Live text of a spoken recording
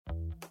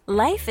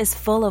Life is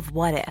full of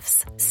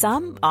what-ifs.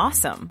 Some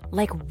awesome,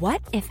 like what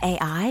if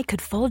AI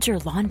could fold your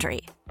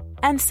laundry?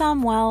 And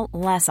some, well,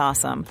 less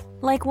awesome,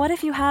 like what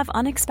if you have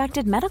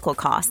unexpected medical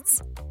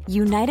costs?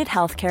 United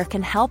Healthcare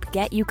can help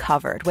get you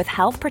covered with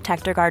Health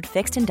Protector Guard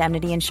fixed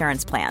indemnity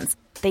insurance plans.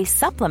 They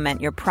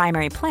supplement your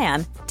primary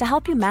plan to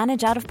help you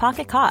manage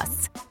out-of-pocket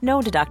costs.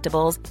 No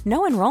deductibles,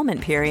 no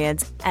enrollment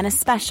periods, and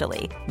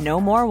especially no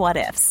more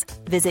what-ifs.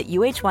 Visit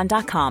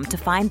uh1.com to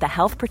find the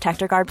Health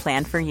Protector Guard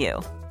plan for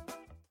you.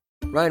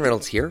 Ryan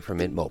Reynolds here from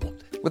Mint Mobile.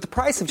 With the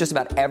price of just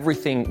about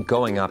everything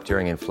going up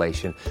during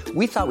inflation,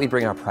 we thought we'd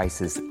bring our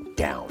prices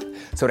down.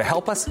 So to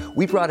help us,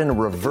 we brought in a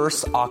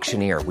reverse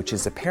auctioneer, which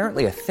is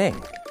apparently a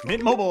thing.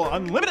 Mint Mobile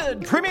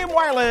Unlimited Premium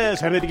Wireless.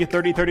 How to get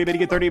 30, 30, how to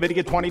get 30, how to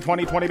get 20,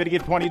 20, 20, how to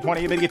get 20,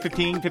 20, how to get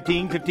 15,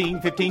 15,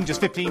 15, 15,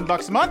 just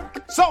 $15 a month?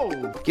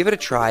 Sold! Give it a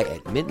try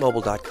at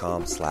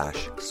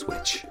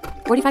mintmobile.com/switch.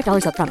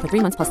 $45 up front for 3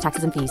 months plus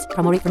taxes and fees.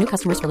 Promo rate for new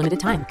customers for limited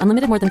time.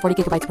 Unlimited more than 40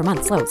 gigabytes per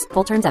month. Slows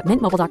full terms at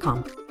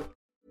mintmobile.com.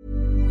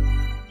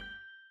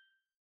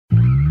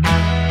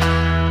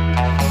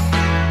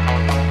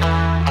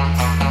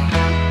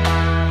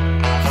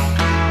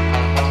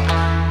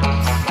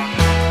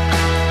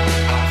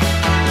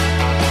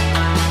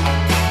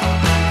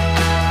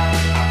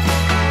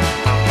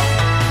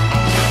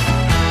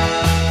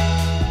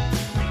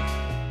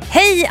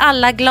 Hej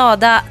alla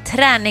glada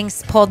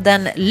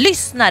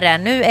Träningspodden-lyssnare.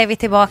 Nu är vi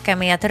tillbaka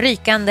med ett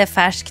rykande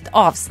färskt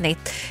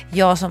avsnitt.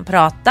 Jag som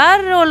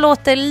pratar och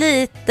låter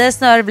lite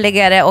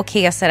snörvligare och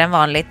hesare än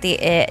vanligt,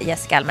 det är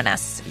Jessica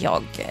Almenäs.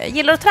 Jag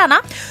gillar att träna.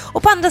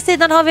 Och på andra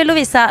sidan har vi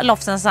Lovisa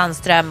Lofsen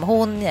Sandström.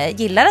 Hon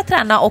gillar att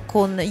träna och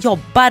hon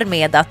jobbar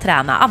med att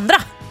träna andra.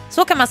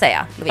 Så kan man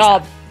säga, Lovisa.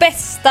 Ja,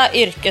 bästa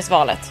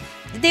yrkesvalet.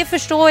 Det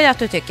förstår jag att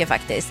du tycker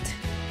faktiskt.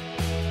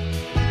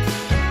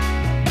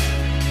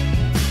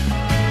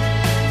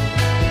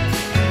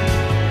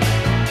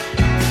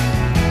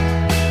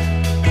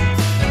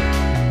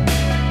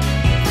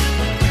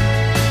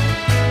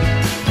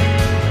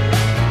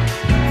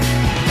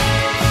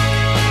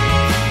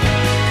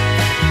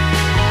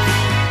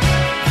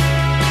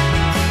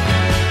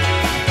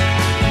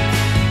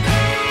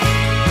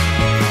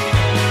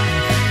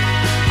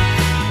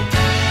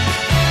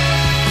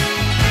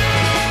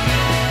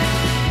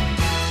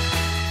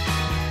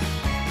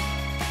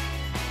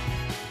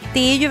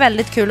 Det är ju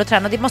väldigt kul att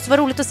träna. Det måste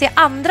vara roligt att se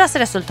andras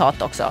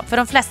resultat också. För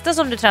de flesta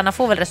som du tränar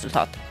får väl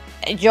resultat?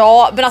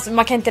 Ja, men alltså,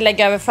 man kan inte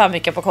lägga över för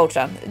mycket på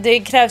coachen. Det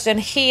krävs ju en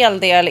hel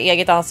del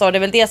eget ansvar. Det är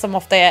väl det som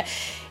ofta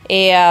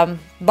är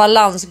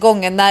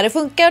balansgången. När det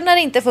funkar och när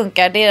det inte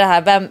funkar. Det är det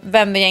här,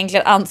 vem är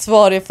egentligen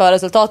ansvarig för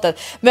resultatet.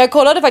 Men jag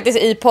kollade faktiskt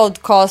i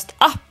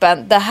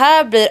podcast-appen. Det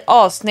här blir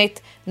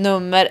avsnitt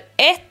nummer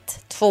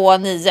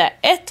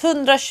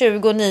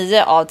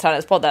 129 av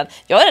Träningspodden.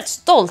 Jag är rätt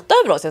stolt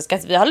över oss.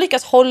 Vi har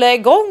lyckats hålla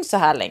igång så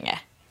här länge.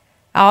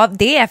 Ja,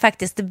 det är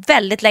faktiskt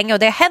väldigt länge och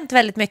det har hänt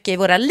väldigt mycket i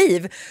våra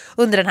liv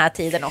under den här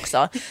tiden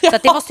också. Ja. Så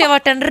att det måste ju ha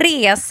varit en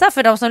resa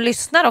för de som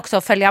lyssnar också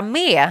att följa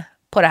med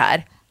på det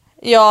här.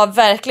 Ja,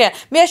 verkligen.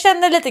 Men jag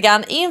känner lite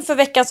grann inför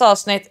veckans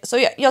avsnitt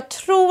så jag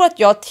tror att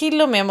jag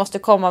till och med måste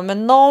komma med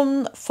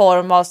någon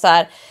form av så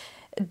här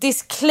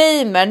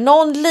disclaimer,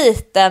 någon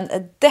liten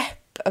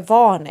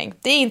deppvarning.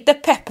 Det är inte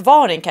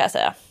peppvarning kan jag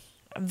säga.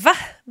 Va?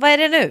 Vad är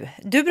det nu?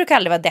 Du brukar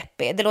aldrig vara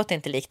deppig, det låter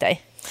inte likt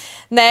dig.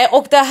 Nej,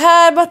 och det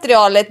här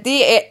materialet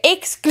det är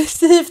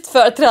exklusivt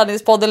för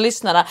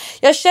Träningspodden-lyssnarna.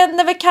 Jag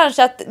känner väl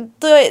kanske att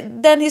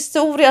den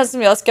historien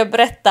som jag ska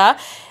berätta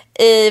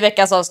i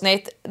veckans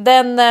avsnitt,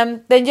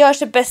 den gör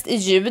sig bäst i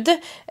ljud.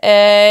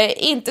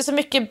 Inte så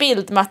mycket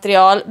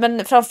bildmaterial,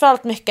 men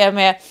framförallt mycket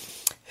med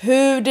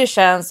hur det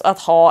känns att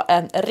ha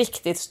en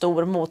riktigt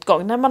stor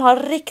motgång. När man har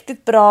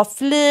riktigt bra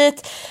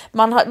flyt,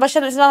 man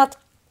känner liksom att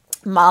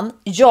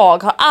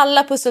jag har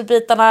alla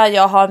pusselbitarna,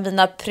 jag har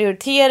mina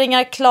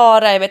prioriteringar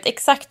klara, jag vet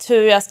exakt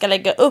hur jag ska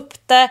lägga upp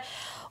det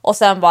och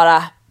sen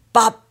bara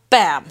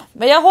bam.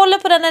 Men jag håller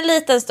på den en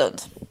liten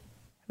stund.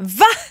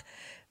 Va?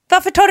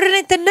 Varför tar du det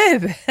inte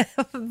nu?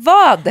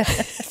 Vad?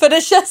 För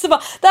det känns som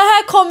att det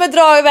här kommer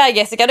dra iväg,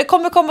 Jessica. Det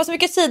kommer komma så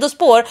mycket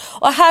sidospår.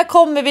 Och här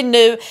kommer vi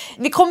nu.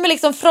 Vi kommer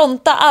liksom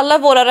fronta alla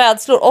våra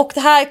rädslor. Och det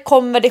här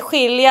kommer det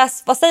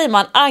skiljas, vad säger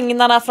man?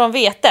 Agnarna från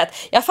vetet.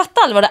 Jag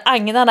fattar aldrig vad det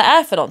agnarna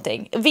är för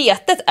någonting.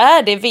 Vetet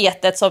är det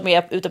vetet som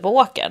är ute på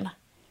åkern.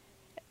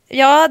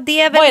 Ja,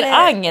 det är väl... Vad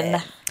är agn?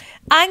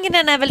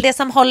 Agnen är väl det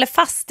som håller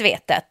fast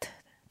vetet,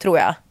 tror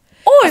jag.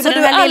 Oj, alltså vad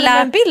du är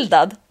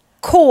allmänbildad.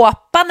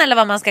 Kåpan eller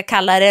vad man ska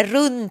kalla det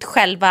runt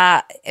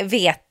själva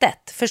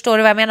vetet. Förstår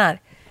du vad jag menar?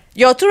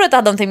 Jag tror att det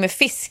hade någonting med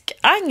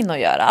fiskagn att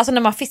göra. Alltså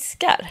när man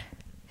fiskar.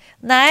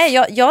 Nej,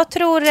 jag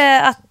tror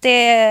att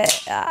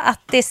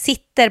det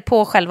sitter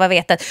på själva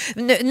vetet.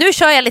 Nu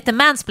kör jag lite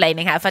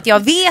mansplaining här för att jag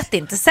vet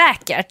inte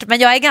säkert. Men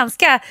jag är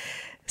ganska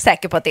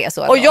säker på att det är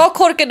så. Och jag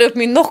korkade upp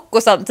min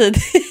Nocco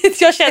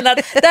samtidigt. Jag känner att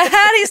det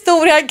här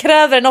historien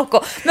kräver en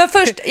Nocco. Men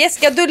först,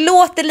 Jessica, du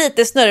låter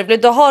lite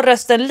snörvlig. Du har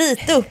rösten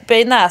lite uppe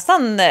i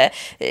näsan,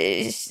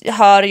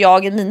 hör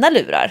jag i mina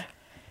lurar.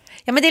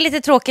 Ja, men det är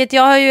lite tråkigt.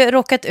 Jag har ju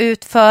råkat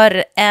ut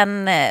för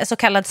en så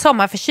kallad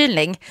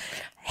sommarförkylning.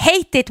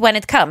 Hate it when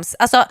it comes.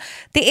 Alltså,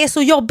 det är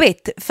så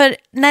jobbigt. För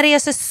när det är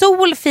så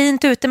sol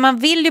fint ute, man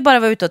vill ju bara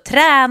vara ute och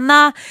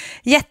träna.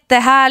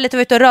 Jättehärligt att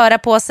vara ute och röra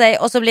på sig.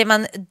 Och så blir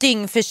man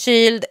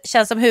dyngförkyld.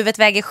 Känns som huvudet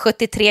väger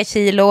 73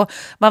 kilo.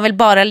 Man vill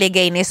bara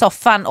ligga inne i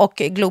soffan och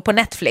glo på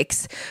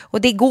Netflix.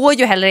 Och det går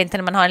ju heller inte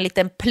när man har en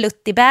liten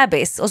pluttig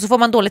bebis. Och så får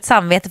man dåligt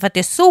samvete för att det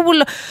är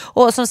sol.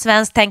 Och som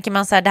svensk tänker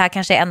man så här, det här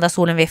kanske är enda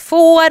solen vi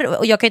får.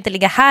 Och jag kan inte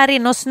ligga här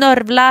inne och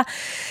snörvla.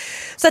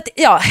 Så att,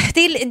 ja,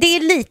 det är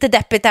lite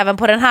deppigt även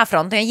på den här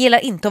fronten. Jag gillar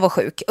inte att vara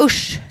sjuk.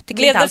 Usch.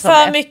 Blev det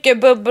för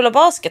mycket bubbel och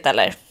basket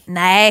eller?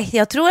 Nej,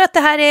 jag tror att det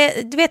här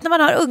är, du vet när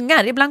man har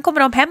ungar, ibland kommer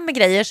de hem med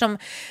grejer som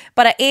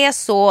bara är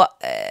så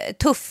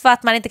tuffa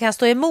att man inte kan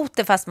stå emot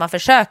det fast man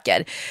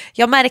försöker.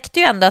 Jag märkte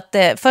ju ändå att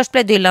först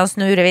blev Dylan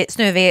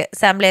snuvig,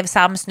 sen blev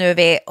Sam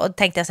snuvig och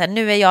tänkte jag så här,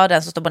 nu är jag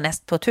den som står på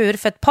näst på tur,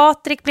 för att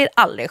Patrik blir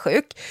aldrig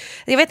sjuk.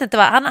 Jag vet inte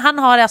vad, han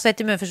har alltså ett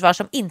immunförsvar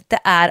som inte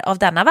är av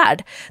denna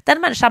värld.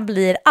 Den människan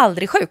blir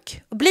aldrig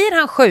sjuk. Och blir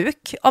han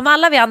sjuk, om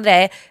alla vi andra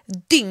är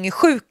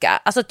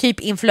dyngsjuka, alltså typ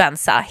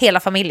influensa, hela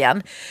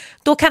familjen,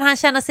 då kan han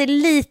känna sig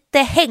lite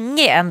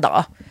hängig en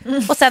dag.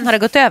 Och sen har det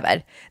gått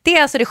över. Det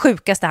är alltså det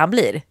sjukaste han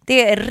blir.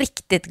 Det är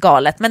riktigt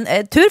galet. Men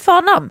tur för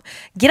honom.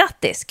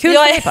 Grattis. Kul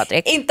för dig,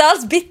 Patrik. Inte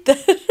alls bitter.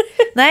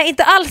 Nej,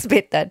 inte alls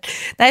bitter.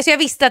 Nej, så jag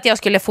visste att jag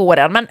skulle få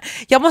den. Men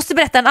jag måste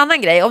berätta en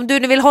annan grej. Om du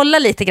nu vill hålla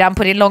lite grann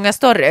på din långa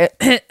story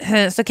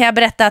så kan jag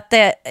berätta att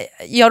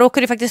jag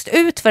råkade faktiskt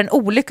ut för en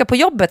olycka på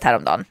jobbet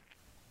häromdagen.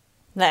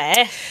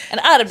 Nej, en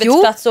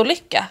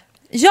arbetsplatsolycka.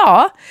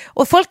 Ja,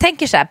 och folk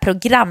tänker så här,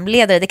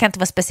 programledare, det kan inte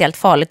vara speciellt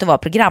farligt att vara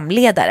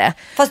programledare.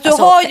 Fast du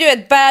har ju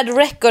ett bad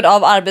record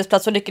av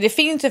arbetsplatsolyckor. Det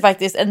finns ju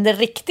faktiskt en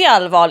riktigt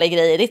allvarlig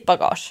grej i ditt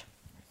bagage.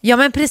 Ja,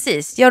 men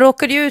precis. Jag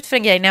råkade ju ut för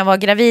en grej när jag var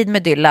gravid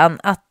med Dylan,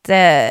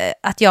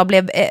 att jag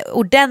blev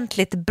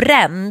ordentligt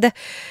bränd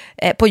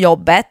på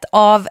jobbet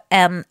av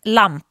en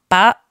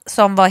lampa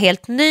som var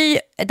helt ny.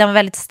 Den var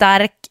väldigt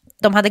stark.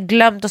 De hade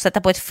glömt att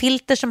sätta på ett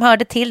filter som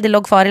hörde till. Det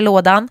låg kvar i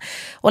lådan.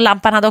 Och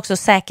lampan hade också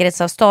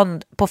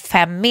säkerhetsavstånd på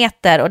 5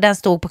 meter. Och den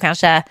stod på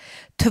kanske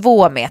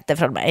 2 meter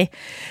från mig.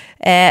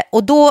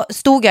 Och då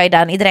stod jag i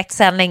den i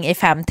direktsändning i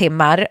 5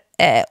 timmar.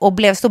 Och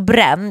blev så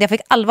bränd. Jag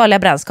fick allvarliga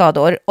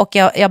brännskador. Och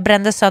jag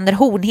brände sönder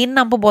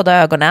hornhinnan på båda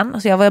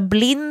ögonen. Så jag var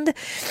blind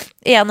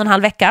i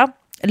 1,5 vecka.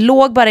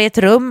 Låg bara i ett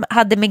rum,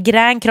 hade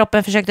migrän,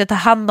 kroppen försökte ta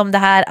hand om det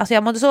här. Alltså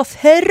jag mådde så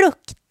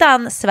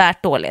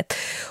fruktansvärt dåligt.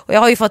 Och jag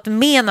har ju fått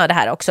men av det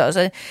här också.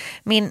 Så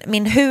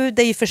min hud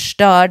är ju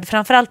förstörd,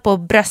 framförallt på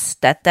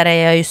bröstet. Där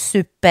är jag ju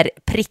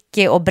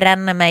superprickig och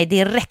bränner mig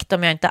direkt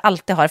om jag inte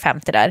alltid har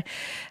 50 där.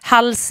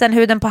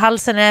 Huden på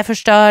halsen är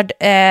förstörd.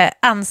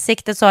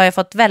 Ansiktet så har jag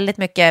fått väldigt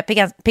mycket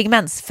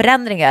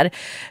pigmentsförändringar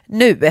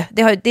nu.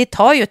 Det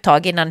tar ju ett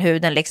tag innan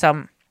huden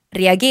liksom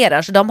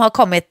reagerar. Så de har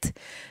kommit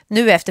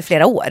nu efter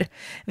flera år,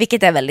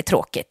 vilket är väldigt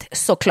tråkigt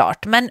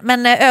såklart,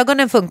 men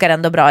ögonen funkar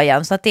ändå bra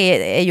igen, så att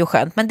det är ju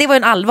skönt. Men det var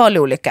en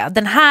allvarlig olycka.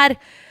 Den här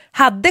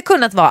hade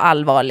kunnat vara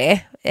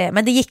allvarlig,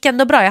 men det gick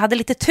ändå bra. Jag hade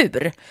lite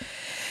tur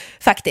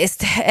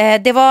faktiskt.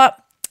 Det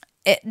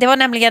var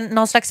nämligen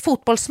någon slags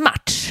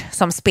fotbollsmatch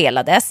som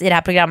spelades i det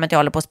här programmet jag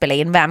håller på att spela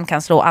in, Vem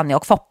kan slå Anja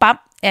och Foppa?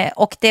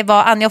 Och det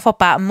var Anja och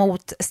Foppa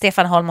mot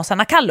Stefan Holm och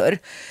Sanna Kallur.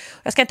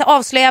 Jag ska inte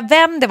avslöja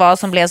vem det var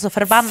som blev så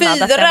förbannad. 4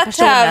 att den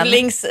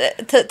personen...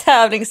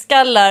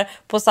 tävlingsskallar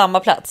på samma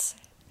plats.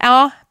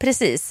 Ja,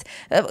 precis.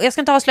 Jag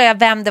ska inte avslöja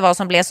vem det var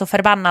som blev så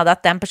förbannad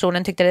att den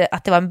personen tyckte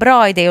att det var en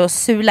bra idé att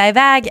sula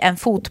iväg en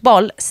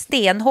fotboll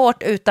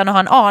stenhårt utan att ha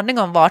en aning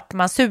om vart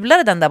man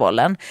sulade den där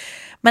bollen.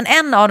 Men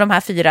en av de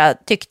här 4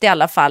 tyckte i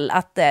alla fall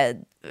att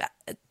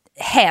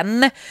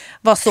hen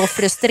var så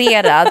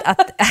frustrerad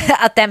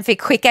att den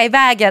fick skicka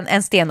iväg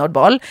en stenhård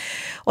boll.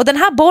 Och den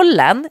här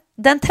bollen,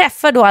 den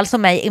träffar då alltså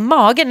mig i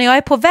magen när jag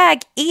är på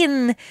väg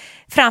in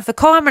framför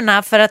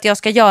kamerorna för att jag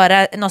ska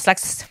göra någon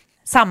slags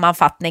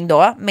sammanfattning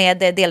då med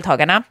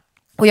deltagarna.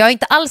 Och jag är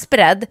inte alls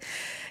beredd.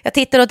 Jag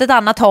tittar åt ett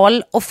annat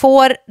håll och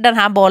får den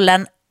här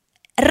bollen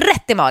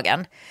rätt i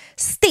magen.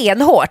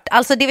 Stenhårt.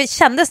 Alltså det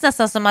kändes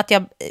nästan som att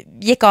jag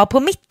gick av på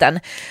mitten.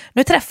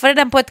 Nu träffade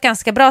den på ett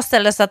ganska bra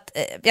ställe så att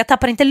jag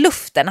tappar inte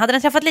luften. Hade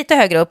den träffat lite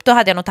högre upp, då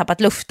hade jag nog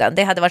tappat luften.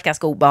 Det hade varit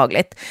ganska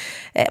obehagligt.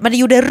 Men det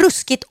gjorde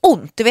ruskigt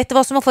ont. Du vet, det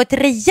var som att få ett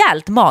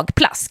rejält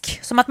magplask.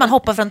 Som att man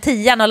hoppar från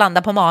 10 och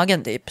landar på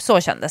magen typ.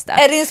 Så kändes det.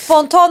 Är din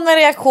spontana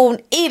reaktion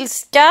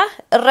ilska,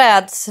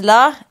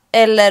 rädsla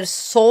eller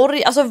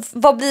sorg? Alltså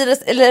vad blir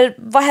det, eller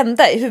vad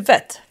hände i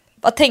huvudet?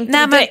 Vad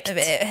tänkte du direkt?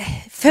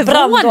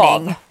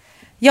 Förvåning.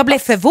 Jag blev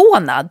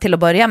förvånad till att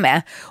börja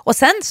med. Och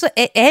sen så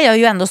är jag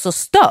ju ändå så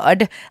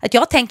störd att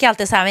jag tänker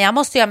alltid så här, men jag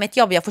måste göra mitt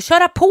jobb, jag får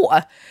köra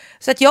på.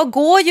 Så att jag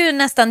går ju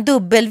nästan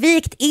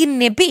dubbelvikt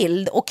in i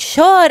bild och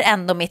kör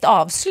ändå mitt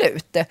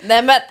avslut.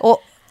 Nej men,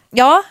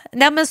 Ja,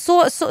 nej men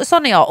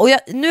sån är jag. Och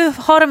nu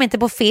har de inte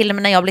på film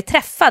när jag blir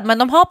träffad, men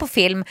de har på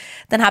film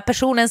den här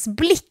personens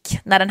blick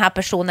när den här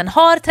personen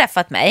har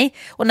träffat mig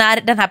och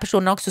när den här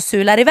personen också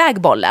sular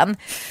iväg bollen.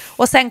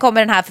 Och sen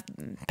kommer den här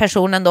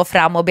personen då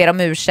fram och ber om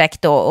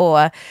ursäkt och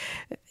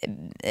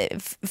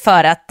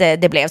för att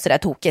det blev så där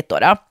tokigt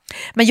då.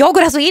 Men jag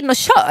går alltså in och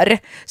kör.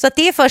 Så att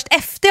det är först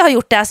efter jag har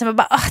gjort det här som jag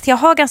bara, att jag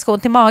har ganska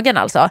ont i magen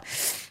alltså.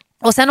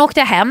 Och sen åkte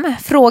jag hem,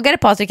 frågade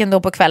Patrik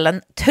ändå på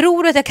kvällen,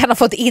 tror du att jag kan ha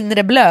fått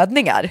inre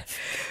blödningar?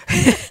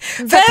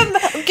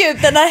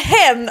 Den här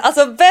hen,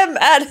 alltså vem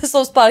är det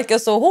som sparkar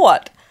så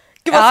hårt?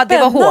 Gud vad spännande.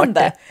 Det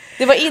var hårt.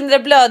 Det var inre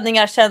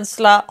blödningar,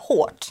 känsla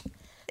hårt.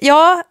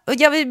 Ja, och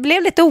jag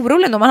blev lite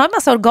orolig då. Man har en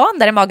massa organ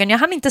där i magen. Jag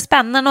hann inte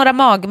spänna några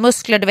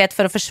magmuskler, du vet,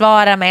 för att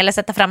försvara mig eller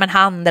sätta fram en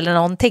hand eller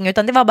någonting,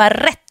 utan det var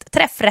bara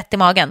träff rätt i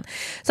magen.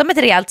 Som ett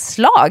rejält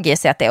slag, jag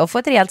säger att det är. Och få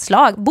ett rejält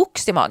slag,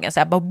 box i magen, så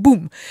här bara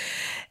boom.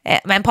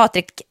 Men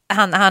Patrik,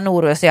 han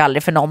oroar sig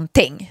aldrig för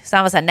någonting. Så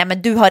han var så här, nej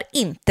men du har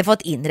inte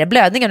fått inre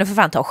blödningar, nu får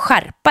fan ta och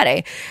skärpa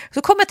dig.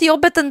 Så kom jag till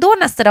jobbet ändå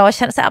nästa dag och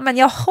kände så här, men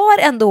jag har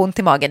ändå ont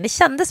i magen. Det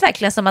kändes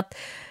verkligen som att,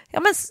 ja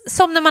men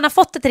som när man har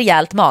fått ett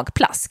rejält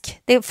magplask.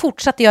 Det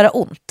fortsatte göra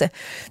ont.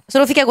 Så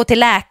då fick jag gå till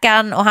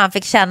läkaren och han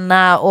fick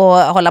känna och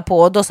hålla på.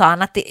 Och då sa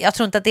han att jag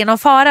tror inte att det är någon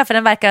fara, för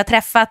den verkar ha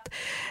träffat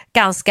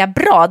ganska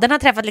bra. Den har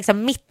träffat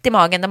liksom mitt i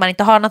magen där man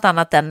inte har något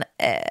annat än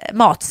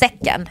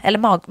matsäcken. Eller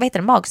vad heter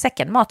det?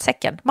 Magsäcken?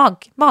 Matsäcken?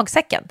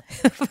 Magsäcken?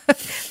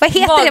 Vad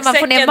heter det man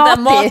får ner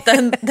mat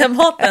i? Där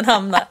maten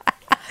hamnar.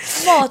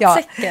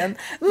 Matsäcken.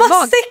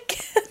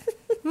 Matsäcken.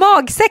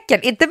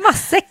 Magsäcken, inte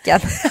massäcken.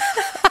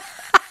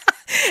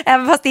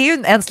 Även fast det är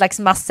ju en slags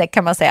massäck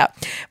kan man säga.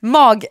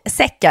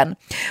 Magsäcken.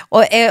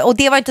 Och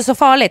det var inte så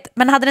farligt.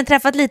 Men hade den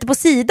träffat lite på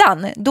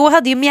sidan, då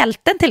hade ju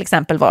mjälten till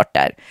exempel varit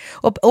där.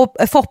 Och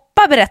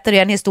Foppa berättade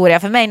ju en historia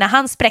för mig när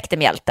han spräckte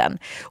mjälten.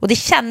 Och det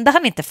kände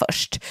han inte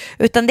först.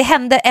 Utan det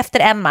hände efter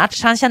en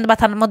match. Han kände bara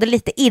att han mådde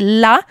lite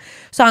illa.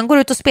 Så han går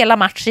ut och spelar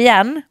match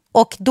igen.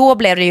 Och då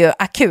blev det ju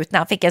akut när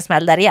han fick en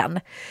smäll där igen.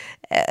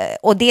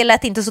 Och det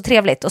lät inte så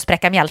trevligt att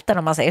spräcka mjälten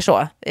om man säger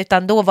så.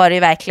 Utan då var det ju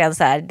verkligen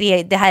så här,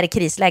 det här är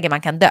krisläge,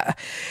 man kan dö.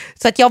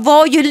 Så att jag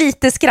var ju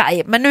lite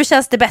skraj, men nu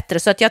känns det bättre,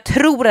 så att jag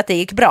tror att det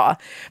gick bra.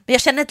 Men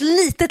jag känner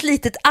ett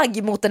litet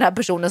agg mot den här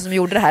personen som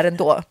gjorde det här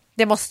ändå.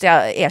 Det måste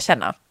jag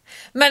erkänna.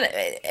 Men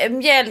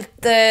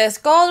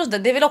mjältskador,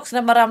 det är väl också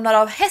när man ramlar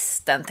av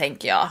hästen,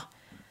 tänker jag.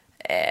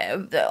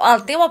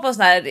 Alltid var på en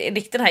sån här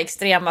riktigt den här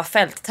extrema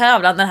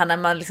fälttävlan, den här när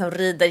man liksom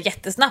rider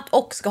jättesnabbt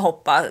och ska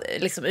hoppa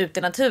liksom ut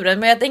i naturen.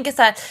 Men jag tänker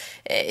så här,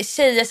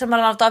 tjejer som har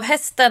ramlat av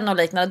hästen och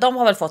liknande, de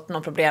har väl fått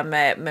någon problem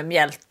med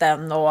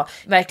mjälten och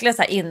verkligen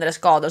så här inre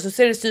skador. Så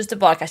syns det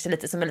bara kanske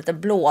lite som en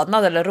liten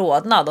blådnad eller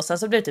rodnad, och sen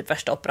så blir det typ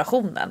första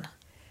operationen.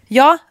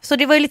 Ja, så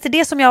det var ju lite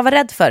det som jag var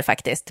rädd för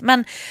faktiskt.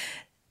 Men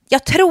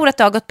jag tror att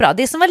det har gått bra.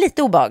 Det som var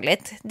lite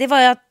obehagligt, det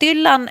var att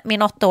Dylan,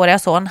 min 8-åriga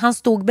son, han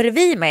stod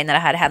bredvid mig när det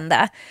här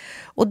hände.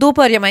 Och då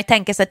börjar man ju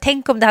tänka sig,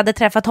 tänk om det hade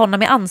träffat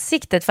honom i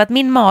ansiktet, för att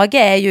min mage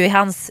är ju i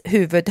hans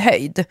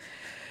huvudhöjd.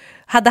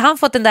 Hade han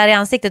fått den där i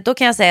ansiktet, då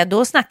kan jag säga,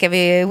 då snackar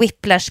vi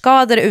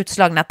whiplash-skador,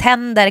 utslagna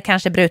tänder,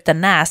 kanske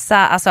bruten näsa.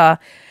 Alltså,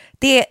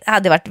 det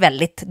hade varit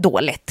väldigt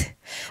dåligt.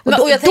 Och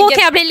då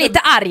kan jag bli lite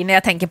arg när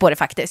jag tänker på det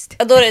faktiskt.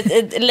 Då är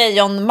det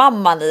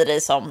lejonmamman i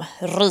dig som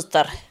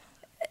ryter.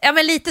 Ja,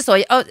 men lite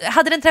så.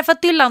 Hade den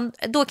träffat Dylan,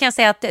 då kan jag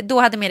säga att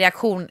då hade min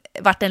reaktion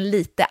varit en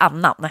lite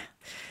annan.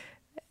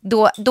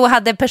 Då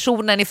hade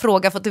personen i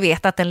fråga fått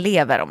veta att den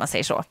lever, om man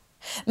säger så.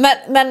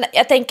 Men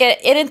jag tänker,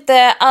 är det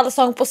inte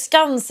Allsång på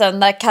Skansen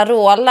när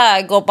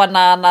Carola går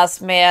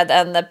bananas med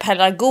en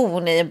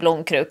pelargon i en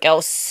blomkruka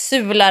och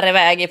sular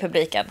iväg i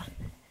publiken?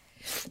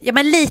 Ja,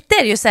 men lite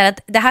är det ju så här att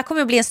det här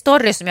kommer att bli en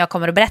story som jag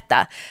kommer att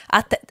berätta.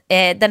 Att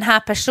den här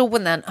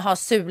personen har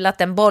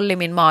sulat en boll i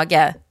min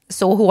mage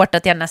så hårt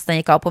att jag nästan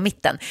gick av på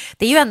mitten.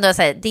 Det är ju ändå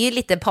så här, det är ju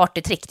lite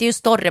partytrick. Det är ju en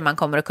story man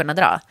kommer att kunna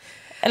dra.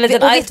 En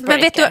liten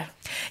icebreaker.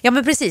 Ja,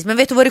 men precis. Men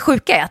vet du vad det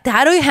sjuka är? Att det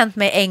här har ju hänt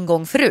mig en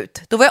gång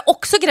förut. Då var jag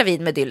också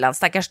gravid med Dylan.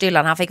 Stackars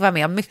Dylan, han fick vara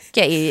med om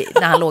mycket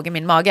när han låg i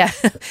min mage.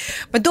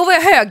 Men då var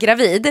jag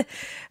höggravid.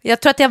 Jag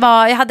tror att jag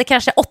hade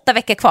kanske 8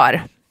 veckor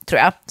kvar,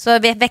 tror jag. Så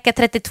vecka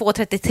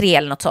 32-33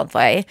 eller något sånt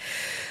var jag i.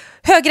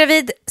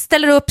 Höggravid,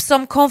 ställer upp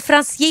som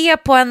konferencier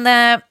på en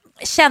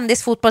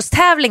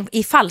kändisfotbollstävling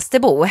i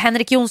Falsterbo.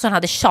 Henrik Jonsson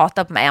hade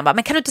tjatat på mig. Han bara,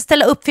 men kan du inte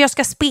ställa upp för jag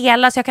ska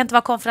spela så jag kan inte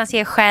vara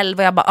konferencier själv.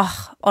 Och jag bara,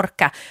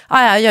 orka.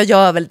 Ja, jag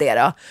gör väl det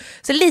då.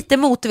 Så lite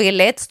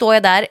motvilligt står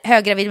jag där,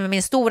 höggravid med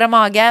min stora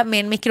mage,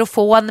 min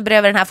mikrofon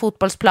bredvid den här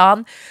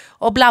fotbollsplan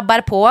och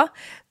blabbar på.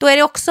 Då är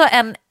det också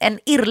en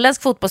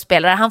irländsk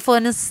fotbollsspelare. Han får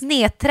en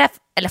snedträff,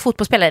 eller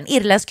fotbollsspelare, en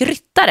irländsk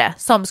ryttare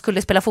som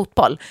skulle spela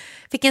fotboll.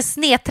 Fick en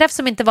snedträff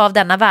som inte var av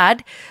denna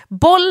värld.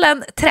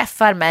 Bollen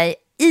träffar mig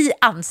i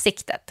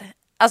ansiktet.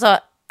 Alltså,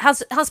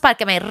 han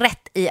sparkar mig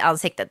rätt i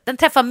ansiktet. Den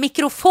träffar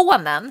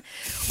mikrofonen.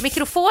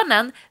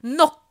 Mikrofonen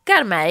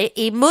knockar mig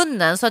i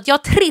munnen så att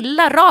jag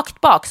trillar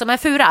rakt bak som en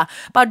fura.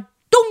 Bara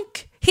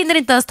dunk hinner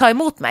inte ens ta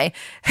emot mig.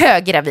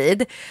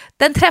 Höggravid.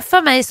 Den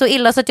träffar mig så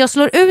illa så att jag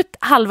slår ut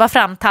halva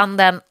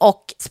framtanden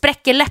och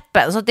spräcker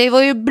läppen. Så det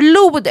var ju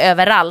blod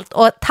överallt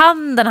och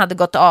tanden hade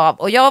gått av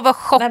och jag var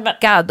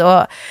chockad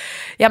och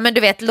ja men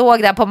du vet,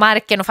 låg där på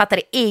marken och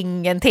fattade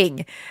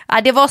ingenting.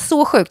 Ja, det var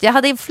så sjukt. Jag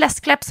hade en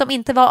fläskläpp som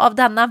inte var av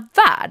denna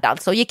värld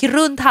alltså. Gick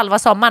runt halva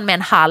sommaren med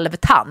en halv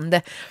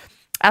tand.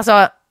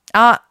 Alltså,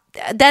 ja,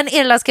 den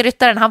irländska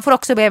ryttaren, han får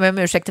också be mig om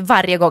ursäkt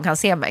varje gång han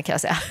ser mig, kan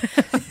jag säga.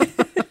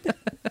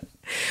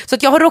 Så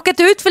att jag har råkat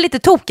ut för lite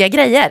tokiga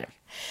grejer.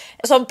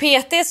 Som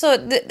PT så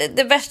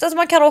det värsta som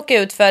man kan råka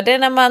ut för, det är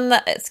när man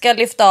ska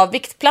lyfta av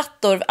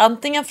viktplattor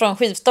antingen från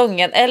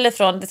skivstången eller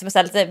från det som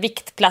är lite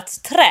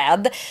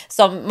viktplatsträd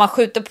som man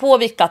skjuter på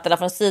viktplattorna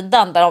från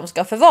sidan där de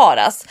ska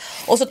förvaras.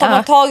 Och så tar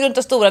man tag runt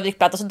den stora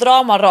viktplattan så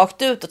drar man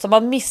rakt ut och så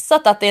har man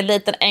missat att det är en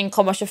liten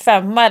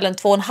 1,25 eller en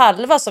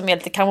 2,5 som är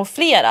lite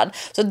kamouflerad.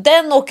 Så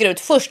den åker ut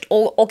först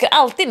och åker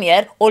alltid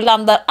ner och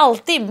landar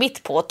alltid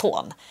mitt på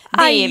tån.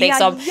 Det är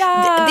liksom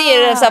det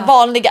är den så här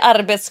vanliga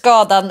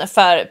arbetsskadan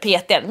för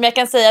PT. Men jag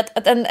kan säga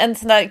att en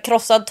sån där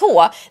krossad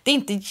tå, det är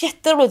inte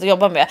jätteroligt att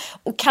jobba med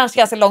och kanske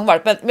ganska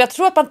långvarigt. Men jag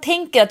tror att man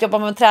tänker att jobba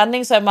med en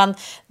träning så är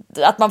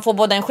att man får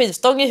både en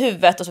skivstång i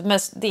huvudet och så, men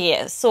det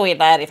är så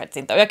illa är det faktiskt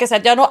inte. Och jag kan säga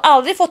att jag har nog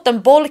aldrig fått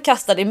en boll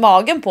kastad i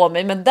magen på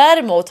mig, men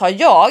däremot har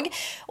jag,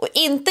 och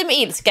inte med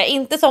ilska,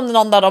 inte som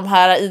någon av de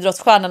här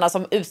idrottsstjärnorna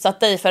som utsatt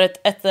dig för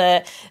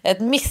ett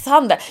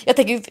misshandel. Jag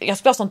tänker, jag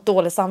skulle ha sånt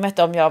dåligt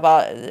samvete om jag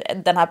var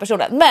den här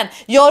personen. Men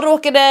jag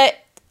råkade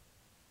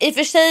i och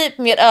för sig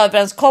med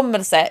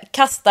överenskommelse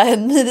kasta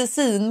en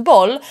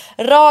medicinboll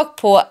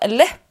rakt på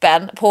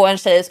läppen på en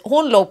tjej.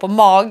 Hon låg på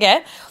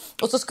mage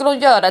och så skulle hon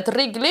göra ett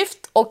rygglyft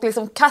och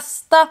liksom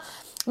kasta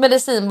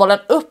medicinbollen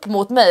upp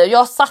mot mig. Och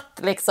jag satt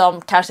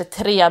liksom kanske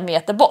 3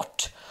 meter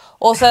bort.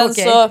 Och sen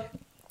så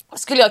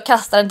skulle jag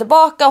kasta den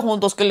tillbaka och hon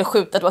då skulle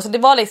skjuta tillbaka. Så det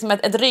var liksom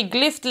ett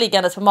rygglyft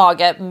liggandes på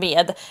mage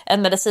med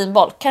en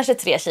medicinboll. Kanske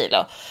 3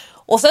 kilo.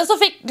 Och sen så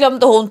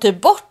glömde hon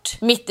typ bort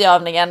mitt i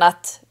övningen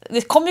att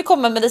det kommer ju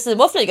komma en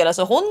medicinboll flygande,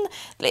 så hon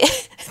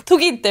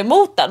tog inte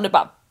emot den. Det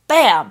bara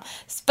bam!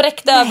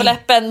 Spräckte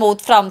överläppen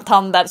mot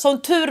framtanden.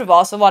 Som tur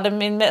var så var det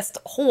min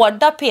mest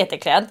hårda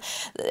PT-klient.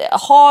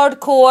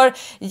 Hardcore,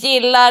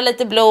 gillar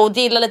lite blod,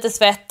 gillar lite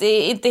svett.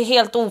 Inte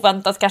helt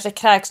oväntat, kanske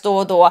kräks då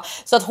och då.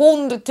 Så att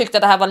hon tyckte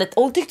att det här var lite...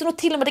 Hon tyckte nog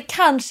till och med det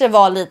kanske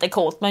var lite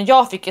coolt. Men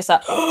jag fick ju så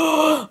här...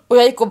 Och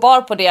jag gick och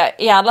bar på det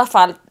i alla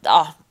fall...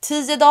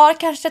 10 dagar,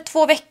 kanske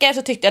 2 veckor,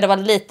 så tyckte jag det var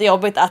lite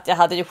jobbigt att jag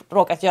hade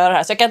råkat göra det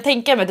här. Så jag kan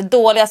tänka mig det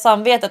dåliga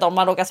samvetet om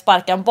man råkar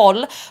sparka en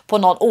boll på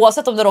någon,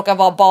 oavsett om det råkar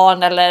vara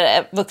barn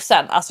eller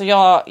vuxen. Alltså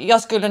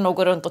jag skulle nog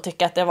gå runt och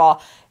tycka att det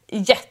var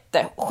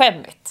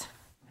jätteskämmigt.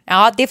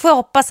 Ja, det får jag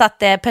hoppas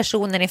att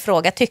personen i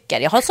fråga tycker.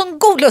 Jag har sån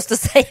god lust att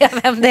säga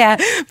vem det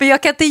är, men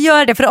jag kan inte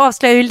göra det för det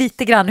avslöjar ju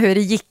lite grann hur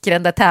det gick i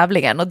den där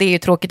tävlingen. Och det är ju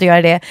tråkigt att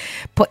göra det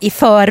i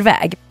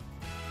förväg.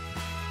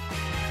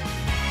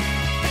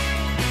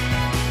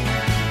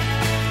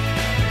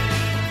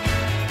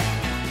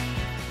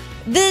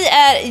 Vi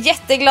är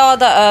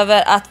jätteglada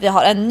över att vi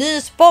har en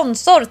ny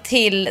sponsor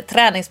till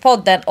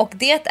Träningspodden och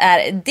det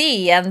är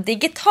DN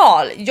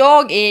Digital.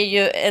 Jag är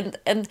ju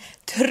en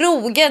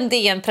trogen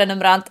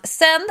DN-prenumerant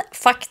sen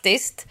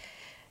faktiskt,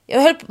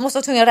 jag måste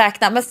vara tvungen att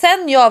räkna, men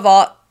sen jag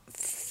var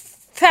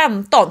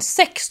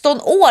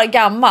 16 år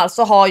gammal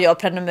så har jag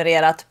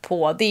prenumererat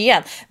på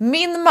DN.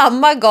 Min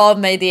mamma gav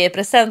mig det i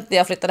present när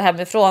jag flyttade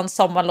hemifrån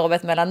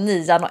sommarlovet mellan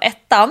 9 och 1.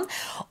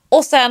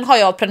 Och sen har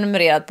jag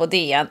prenumererat på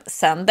DN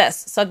sen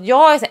dess. Så att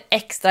jag är så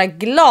extra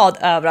glad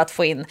över att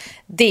få in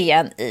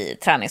DN i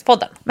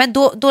Träningspodden. Men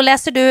då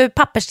läser du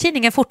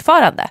papperstidningen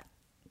fortfarande?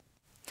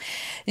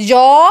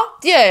 Ja,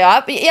 det gör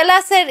jag. Jag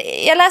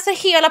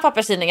läser hela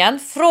papperstidningen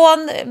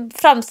från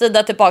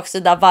framsida till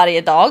baksida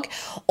varje dag.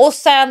 Och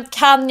sen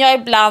kan jag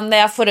ibland när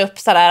jag får upp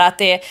sådär att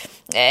det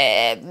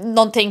är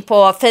någonting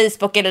på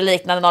Facebook eller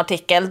liknande, en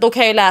artikel, då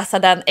kan jag läsa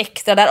den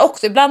extra där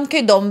också. Ibland kan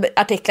ju de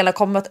artiklarna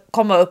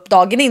komma upp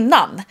dagen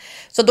innan.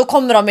 Så då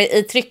kommer de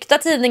i tryckta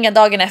tidningen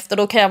dagen efter,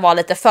 då kan jag vara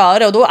lite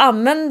före. Och då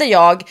använder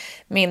jag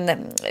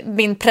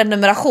min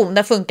prenumeration.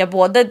 Den funkar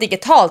både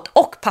digitalt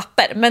och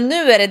papper. Men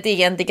nu är det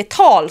DN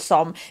Digital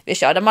som vi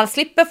kör. Där man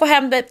slipper få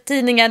hem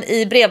tidningen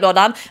i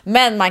brevlådan,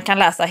 men man kan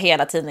läsa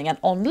hela tidningen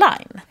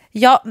online.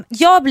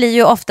 Jag blir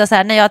ju ofta så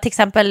här när jag till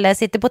exempel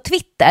sitter på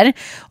Twitter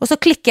och så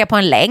klickar jag på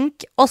en länk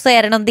och så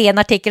är det någon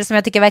DN-artikel som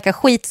jag tycker verkar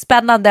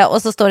skitspännande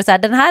och så står det så här,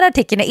 den här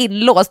artikeln är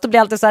inlåst. Då blir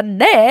jag alltid så här,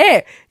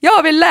 nej,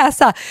 jag vill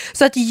läsa.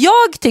 Så att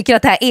jag tycker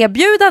att det här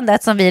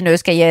erbjudandet som vi nu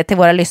ska ge till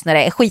våra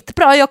lyssnare är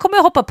skitbra. Jag kommer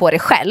att hoppa på det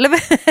själv.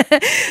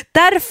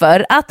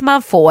 Därför att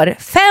man får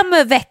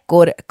 5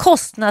 veckor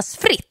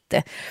kostnadsfritt.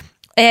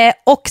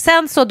 Och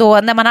sen så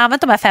då när man har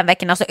använt de här 5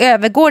 veckorna så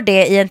övergår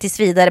det i en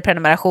tillsvidare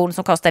prenumeration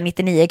som kostar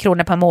 99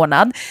 kronor per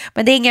månad.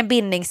 Men det är ingen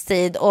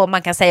bindningstid och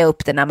man kan säga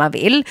upp det när man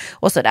vill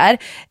och sådär.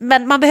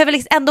 Men man behöver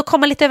liksom ändå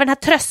komma lite över den här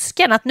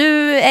tröskeln att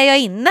nu är jag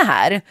inne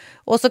här.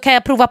 Och så kan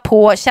jag prova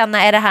på,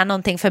 känna är det här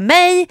någonting för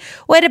mig?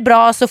 Och är det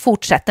bra så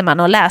fortsätter man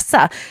att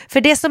läsa.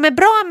 För det som är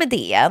bra med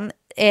DN,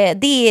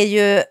 det är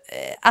ju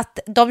att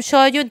de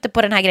kör ju inte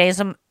på den här grejen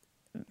som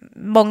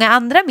många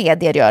andra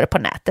medier gör på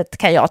nätet,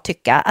 kan jag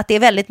tycka, att det är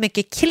väldigt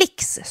mycket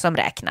klicks som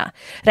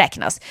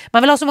räknas.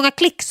 Man vill ha så många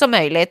klicks som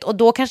möjligt och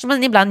då kanske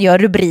man ibland gör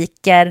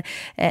rubriker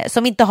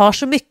som inte har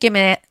så mycket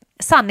med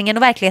sanningen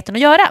och verkligheten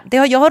att göra.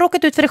 Jag har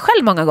råkat ut för det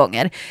själv många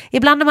gånger.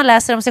 Ibland när man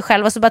läser om sig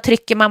själv och så bara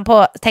trycker man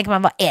på, tänker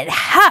man, vad är det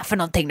här för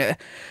någonting nu?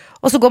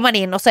 Och så går man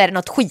in och så är det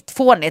något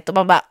skitfånigt och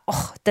man bara,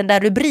 den där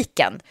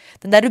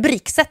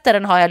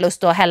rubriksättaren har jag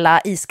lust att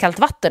hälla iskallt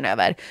vatten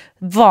över.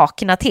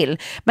 Vakna till.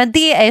 Men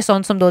det är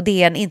sånt som då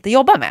DN inte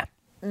jobbar med.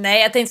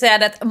 Nej, jag tänkte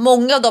säga att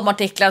många av de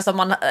artiklar som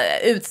man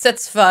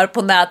utsätts för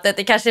på nätet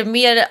är kanske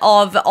mer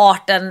av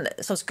arten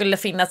som skulle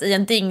finnas i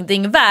en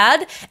ding-ding-värld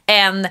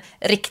än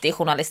riktig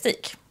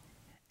journalistik.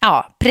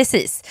 Ja,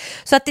 precis.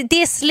 Så att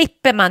det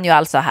slipper man ju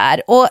alltså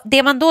här. Och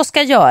det man då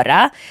ska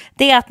göra,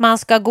 det är att man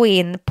ska gå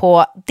in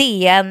på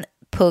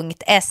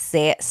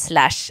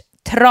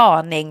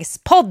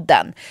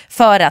dn.se/traningspodden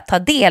för att ta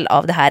del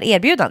av det här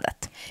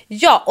erbjudandet.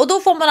 Ja, och då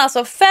får man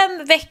alltså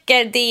 5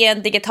 veckor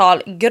DN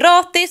Digital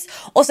gratis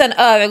och sen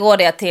övergår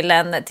det till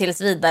en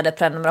tills vidare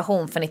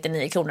prenumeration för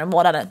 99 kronor i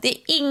månaden. Det är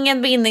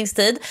ingen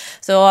bindningstid,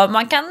 så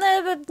man kan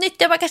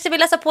nyttja, man kanske vill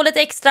läsa på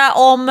lite extra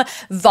om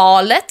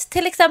valet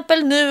till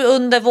exempel nu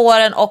under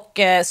våren och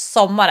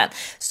sommaren.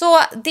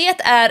 Så det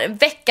är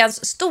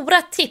veckans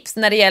stora tips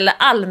när det gäller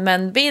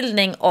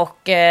allmänbildning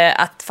och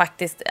att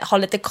faktiskt ha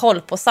lite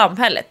koll på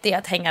samhället. Det är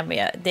att hänga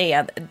med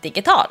DN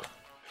Digital.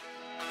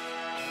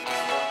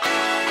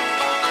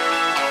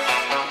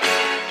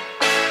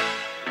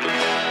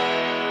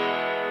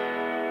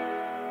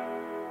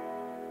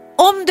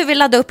 Om du vill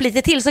ladda upp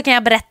lite till så kan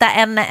jag berätta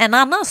en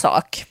annan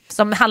sak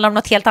som handlar om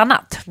något helt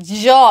annat.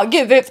 Ja,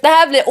 gud, det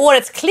här blir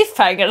årets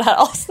cliffhanger, det här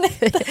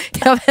avsnittet.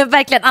 Ja, men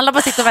verkligen, alla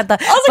bara sitter och väntar.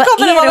 Och så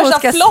kommer det vara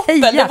värsta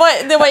floppen,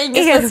 det var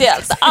inget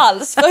speciellt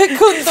alls. För hur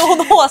kunde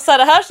hon håsa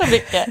det här så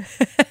mycket?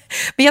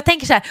 Men jag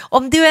tänker så här,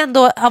 om du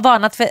ändå har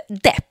varnat för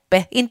depp,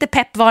 inte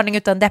peppvarning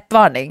utan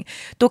deppvarning,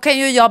 då kan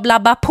ju jag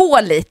blabba på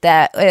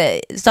lite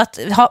så att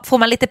får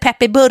man lite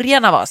pepp i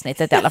början av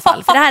avsnittet i alla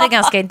fall. För det här är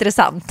ganska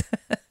intressant.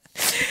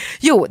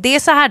 Jo, det är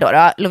så här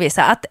då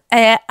Lovisa, att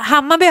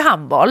Hammarby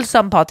handboll,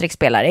 som Patrik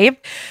spelar i,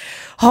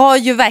 har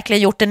ju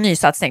verkligen gjort en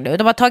nysatsning nu.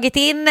 De har tagit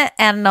in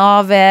en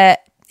av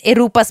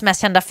Europas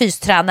mest kända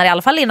fystränare, i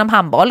alla fall inom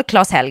handboll,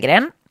 Claes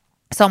Hellgren,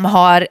 som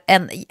har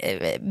en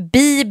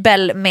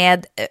bibel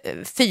med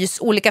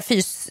olika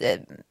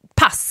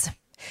fyspass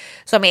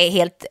som är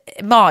helt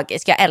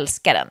magisk. Jag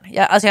älskar den.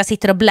 Jag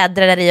sitter och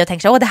bläddrar där i och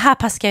tänker det här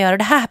passet ska jag göra,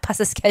 det här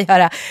passet ska jag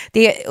göra.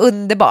 Det är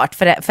underbart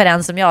för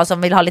en som jag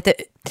som vill ha lite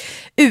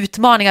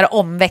utmaningar och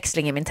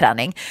omväxling i min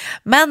träning.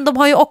 Men de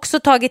har ju också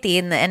tagit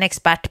in en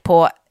expert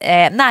på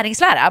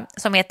näringslära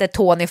som heter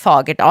Tony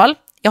Fagerdal.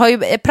 Jag har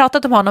ju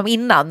pratat om honom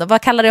innan.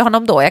 Vad kallar jag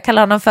honom då? Jag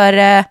kallar honom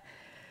för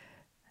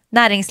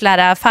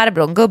näringslära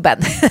farbrorn, gubben.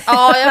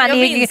 Ja, jag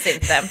minns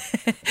inte.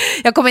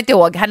 Jag kommer inte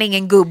ihåg, han är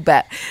ingen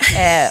gubbe.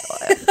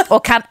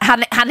 Och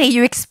han är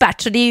ju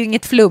expert, så det är ju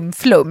inget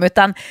flum,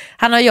 utan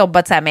han har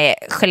jobbat så här med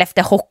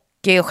Skellefteå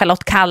Hockey och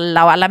Charlotte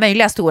Kalla och alla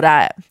möjliga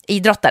stora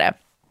idrottare.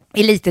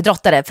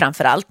 Elitidrottare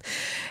framförallt.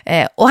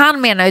 Och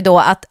han menar ju då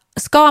att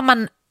ska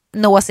man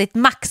nå sitt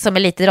max som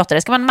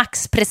elitidrottare, ska man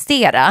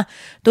maxprestera,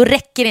 då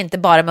räcker det inte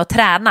bara med att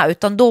träna,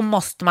 utan då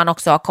måste man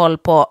också ha koll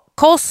på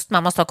kost,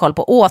 man måste ha koll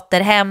på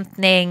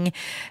återhämtning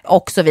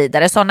och så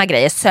vidare, sådana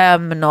grejer,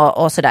 sömn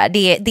och sådär,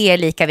 det är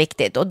lika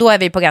viktigt, och då är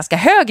vi på ganska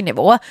hög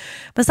nivå.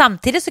 Men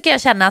samtidigt så kan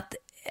jag känna att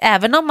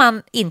även om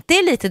man inte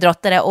är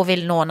elitidrottare och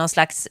vill nå någon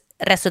slags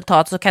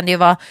resultat, så kan det ju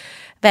vara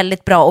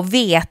väldigt bra att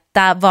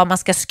veta vad man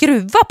ska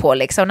skruva på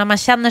liksom, när man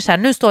känner så här,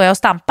 nu står jag och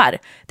stampar,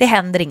 det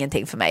händer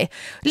ingenting för mig.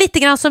 Lite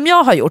grann som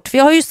jag har gjort, för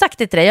jag har ju sagt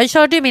det till dig, jag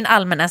körde ju min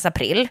Almenäs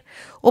april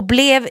och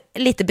blev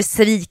lite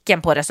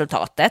besviken på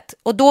resultatet,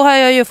 och då har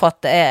jag ju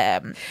fått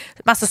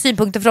massa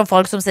synpunkter från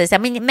folk som säger så här,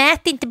 men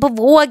mät inte på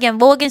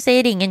vågen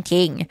säger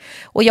ingenting,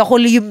 och jag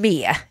håller ju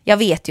med, jag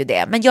vet ju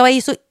det, men jag är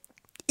ju så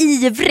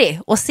ivrig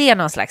att se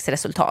någon slags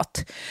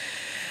resultat.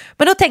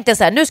 Men då tänkte jag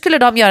så här, nu skulle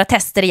de göra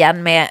tester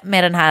igen med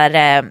den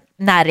här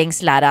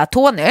näringslära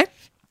Tony.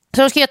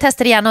 Så då skulle jag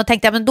testa igen och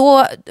tänkte, men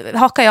då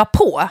hakar jag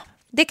på.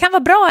 Det kan vara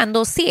bra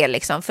ändå att se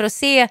liksom, för att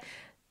se,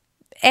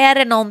 är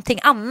det någonting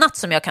annat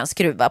som jag kan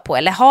skruva på,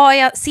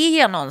 eller ser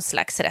jag någon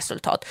slags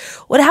resultat?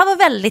 Och det här var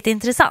väldigt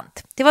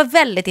intressant. Det var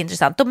väldigt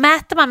intressant. Då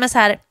mäter man med så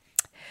här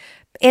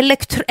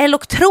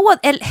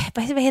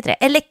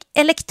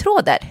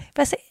elektroder.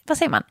 Vad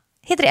säger man?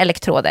 Heter det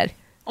elektroder?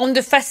 Om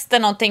du fäster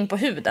någonting på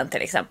huden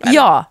till exempel.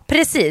 Ja,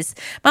 precis.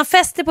 Man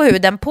fäster på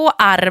huden, på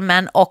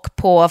armen och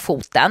på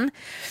foten.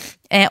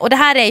 Och det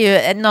här är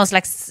ju någon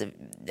slags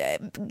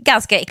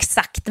ganska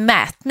exakt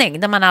mätning,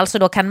 där man alltså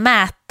då kan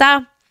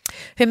mäta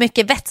hur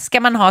mycket vätska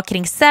man har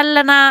kring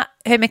cellerna,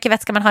 hur mycket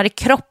vätska man har i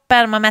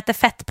kroppen, man mäter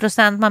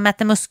fettprocent, man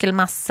mäter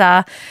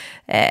muskelmassa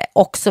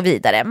och så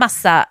vidare.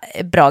 Massa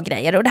bra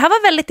grejer. Och det här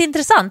var väldigt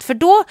intressant, för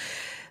då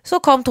så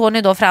kom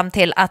Tony då fram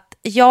till att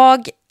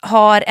jag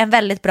har en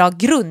väldigt bra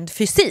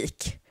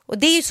grundfysik. Och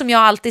det är ju som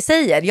jag alltid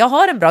säger, jag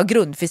har en bra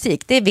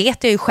grundfysik, det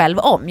vet jag ju själv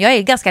om. Jag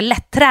är ganska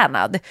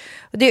lättränad.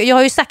 Jag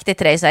har ju sagt det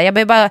till dig, så här, jag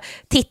behöver bara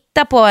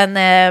titta på en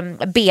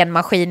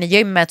benmaskin i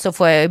gymmet så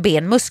får jag ju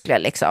benmuskler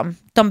liksom.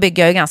 De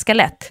bygger jag ju ganska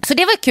lätt. Så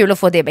det var kul att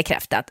få det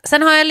bekräftat.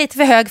 Sen har jag lite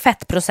för hög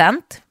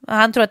fettprocent.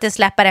 Han tror att det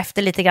släpper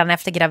efter lite grann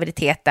efter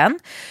graviditeten.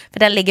 För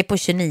den ligger på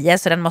 29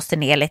 så den måste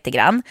ner lite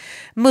grann.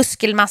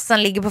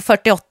 Muskelmassan ligger på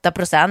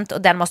 48%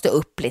 och den måste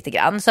upp lite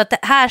grann. Så att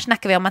här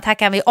snackar vi om att här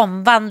kan vi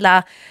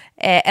omvandla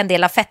en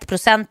del av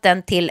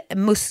fettprocenten till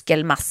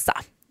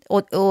muskelmassa.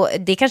 Och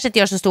det kanske inte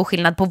gör så stor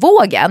skillnad på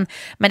vågen,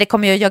 men det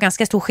kommer ju göra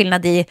ganska stor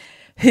skillnad i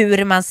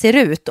hur man ser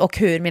ut och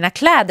hur mina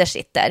kläder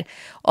sitter.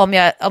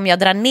 Om jag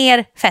drar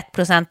ner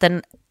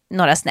fettprocenten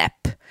några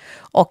snäpp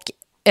och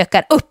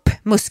ökar upp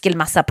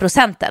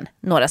muskelmassaprocenten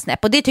några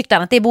snäpp. Och det tyckte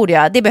han att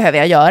det behöver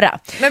jag göra.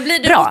 Men blir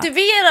du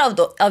motiverad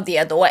av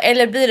det då?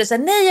 Eller blir det så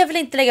här, nej jag vill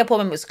inte lägga på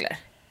mig muskler?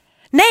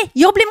 Nej,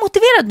 jag blir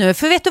motiverad nu,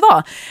 för vet du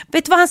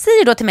vad han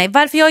säger då till mig?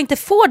 Varför jag inte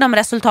får de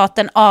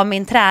resultaten av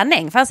min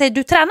träning? För han säger,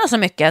 du tränar så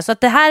mycket så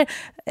att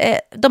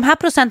de här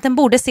procenten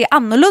borde se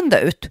annorlunda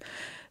ut.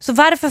 Så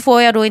varför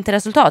får jag då inte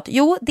resultat?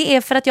 Jo, det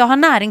är för att jag har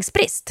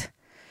näringsbrist.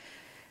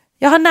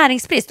 Jag har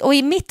näringsbrist och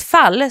i mitt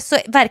fall så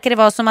verkar det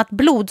vara som att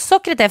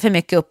blodsockret är för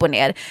mycket upp och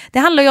ner. Det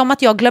handlar ju om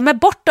att jag glömmer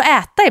bort att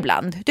äta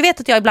ibland. Du vet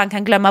att jag ibland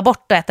kan glömma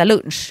bort att äta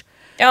lunch.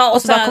 Ja,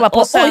 och så bara komma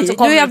på,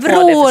 nu är jag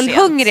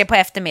vrålhungrig på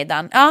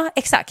eftermiddagen. Ja,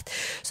 exakt.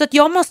 Så att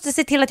jag måste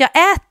se till att jag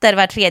äter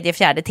var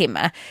 3-4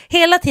 timme.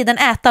 Hela tiden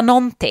äta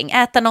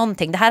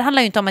någonting. Det här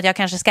handlar ju inte om att jag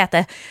kanske ska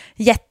äta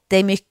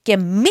jättemycket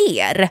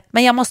mer.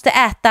 Men jag måste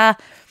äta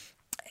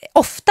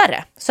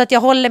oftare så att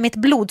jag håller mitt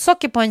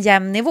blodsocker på en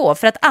jämn nivå,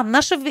 för att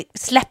annars så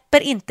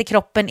släpper inte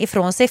kroppen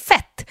ifrån sig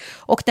fett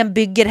och den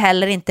bygger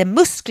heller inte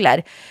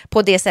muskler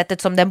på det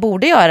sättet som den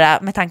borde göra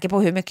med tanke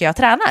på hur mycket jag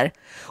tränar.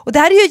 Och det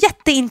här är ju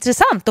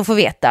jätteintressant att få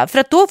veta, för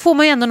att då får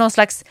man ju ändå någon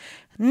slags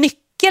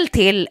nyckel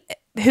till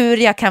hur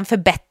jag kan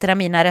förbättra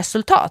mina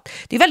resultat.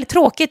 Det är väldigt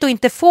tråkigt att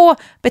inte få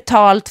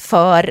betalt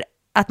för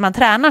att man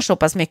tränar så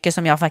pass mycket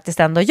som jag faktiskt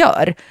ändå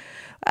gör.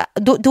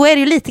 Då är det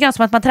ju lite grann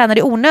som att man tränar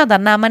i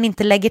onödan när man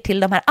inte lägger till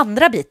de här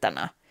andra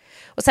bitarna.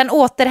 Och sen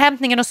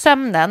återhämtningen och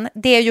sömnen,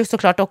 det är ju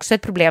såklart också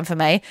ett problem för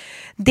mig.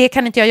 Det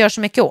kan inte jag göra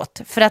så mycket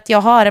åt, för att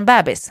jag har en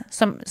bebis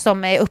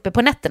som är uppe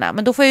på nätterna.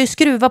 Men då får jag ju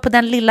skruva på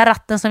den lilla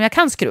ratten som jag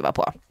kan skruva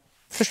på.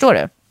 Förstår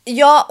du?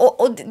 Ja,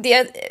 och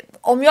det,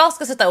 om jag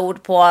ska sätta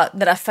ord på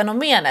det där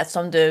fenomenet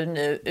som du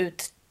nu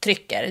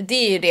uttrycker, det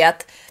är ju det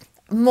att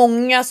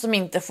många som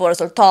inte får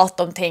resultat,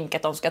 de tänker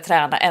att de ska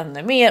träna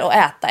ännu mer och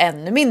äta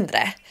ännu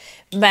mindre.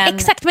 Men...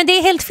 Exakt, men det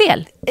är helt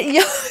fel.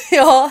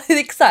 Ja,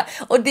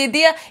 exakt. Och det är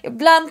det,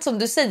 ibland som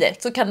du säger,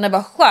 så kan det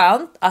vara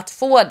skönt att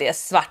få det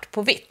svart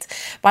på vitt.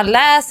 Man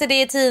läser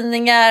det i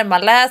tidningar,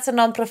 man läser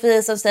någon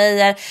profil som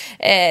säger,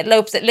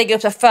 lägger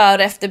upp så före-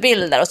 och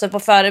efterbilder. Och så på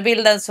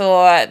förebilden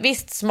så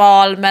visst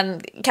smal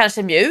men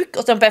kanske mjuk.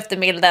 Och sen på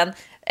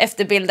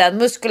efterbilden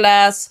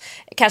muskulös,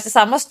 kanske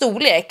samma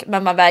storlek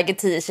men man väger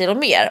 10 kilo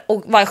mer.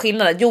 Och vad är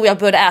skillnaden? Jo, jag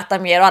började äta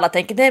mer och alla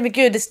tänker, nej men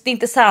gud, det är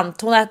inte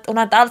sant, hon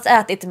har inte alls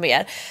ätit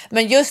mer.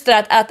 Men just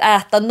det att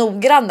äta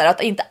noggrannare,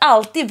 att inte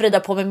alltid vrida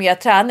på med mer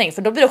träning,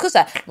 för då blir det också så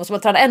här, måste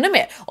man träna ännu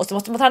mer och så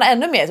måste man träna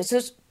ännu mer.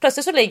 Så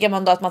plötsligt så ligger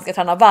man då att man ska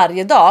träna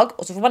varje dag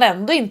och så får man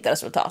ändå inte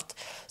resultat.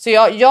 Så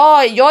jag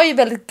är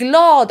väldigt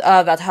glad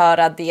över att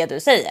höra det du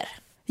säger.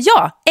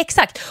 Ja,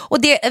 exakt.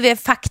 Och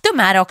det faktum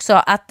är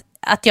också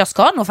att jag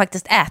ska nog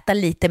faktiskt äta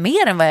lite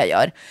mer än vad jag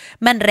gör.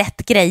 Men rätt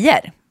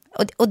grejer.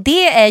 Och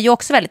det är ju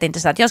också väldigt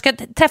intressant. Jag ska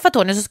träffa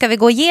Tony så ska vi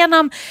gå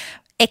igenom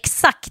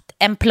exakt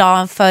en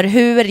plan för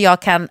hur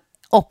jag kan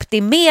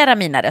optimera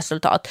mina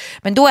resultat.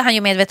 Men då är han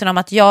ju medveten om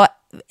att jag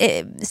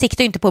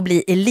siktar ju inte på att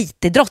bli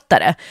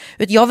elitidrottare.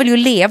 Jag vill ju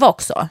leva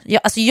också.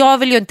 Jag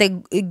vill ju inte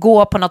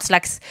gå på något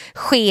slags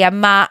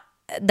schema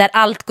där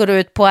allt går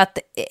ut på att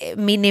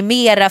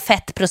minimera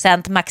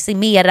fettprocent,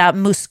 maximera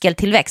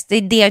muskeltillväxt. Det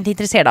är det jag inte är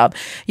intresserad av.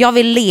 Jag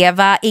vill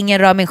leva, ingen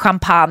rör min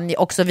champagne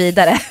och så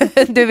vidare.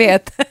 Du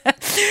vet.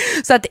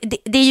 Så att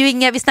det är ju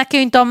inga, vi snackar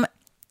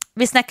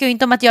ju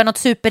inte om att göra något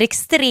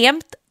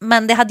superextremt,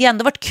 men det hade ju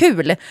ändå varit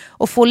kul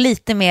att få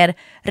lite mer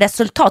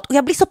resultat. Och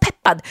jag blir så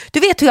peppad. Du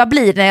vet hur jag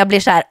blir när jag blir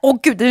så här, åh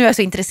gud, nu är jag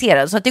så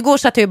intresserad. Så att igår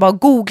satt jag bara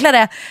och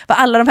googlade vad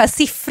alla de här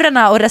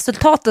siffrorna och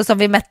resultaten som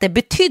vi mätte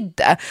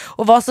betydde.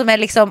 Och vad som är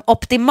liksom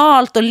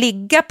optimalt att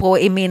ligga på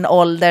i min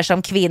ålder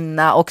som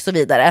kvinna och så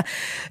vidare.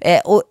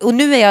 Och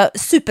nu är jag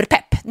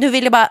superpepp. Nu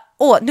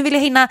vill jag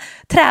hinna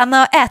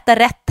träna och äta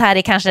rätt här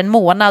i kanske en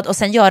månad och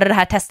sen göra de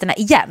här testerna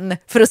igen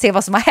för att se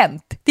vad som har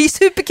hänt. Det är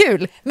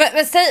superkul. Men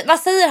vad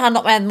säger han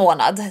om en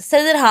månad?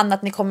 Säger han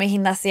att ni kommer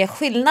hinna se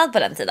skillnad på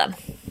den tiden?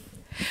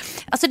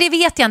 Alltså det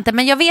vet jag inte,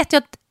 men jag vet ju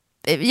att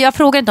jag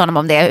frågar inte honom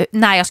om det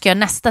när jag ska göra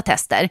nästa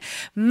tester.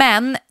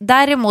 Men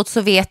däremot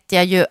så vet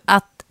jag ju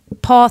att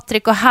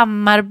Patrik och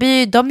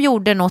Hammarby, de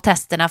gjorde nog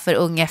testerna för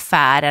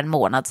ungefär en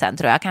månad sedan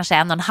tror jag, kanske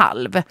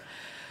 1,5.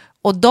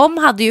 Och de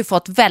hade ju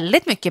fått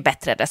väldigt mycket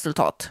bättre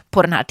resultat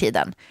på den här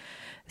tiden.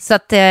 Så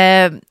att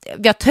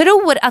jag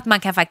tror att man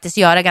kan faktiskt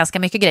göra ganska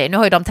mycket grejer. Nu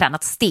har ju de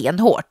tränat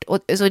stenhårt. Och,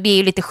 så det är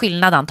ju lite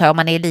skillnad antar jag om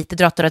man är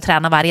elitidrottare och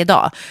tränar varje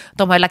dag.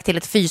 De har ju lagt till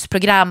ett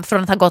fysprogram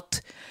från att ha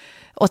gått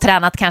och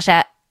tränat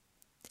kanske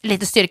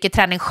lite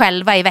styrketräning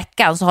själva i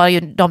veckan, så har ju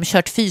de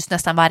kört fys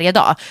nästan varje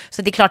dag.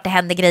 Så det är klart det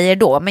händer grejer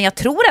då. Men jag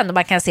tror ändå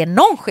man kan se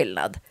någon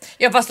skillnad.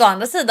 Ja, fast å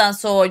andra sidan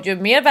så ju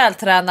mer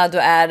vältränad du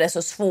är,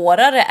 desto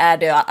svårare är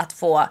det att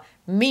få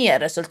mer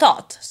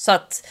resultat. Så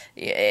att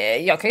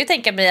jag kan ju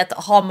tänka mig att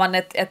har man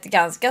ett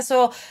ganska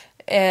så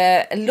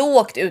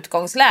lågt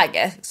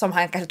utgångsläge, som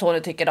han kanske Tony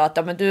tycker då, att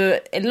ja, men du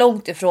är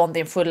långt ifrån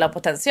din fulla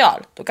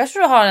potential, då kanske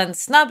du har en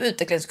snabb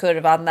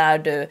utvecklingskurva när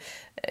du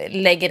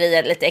lägger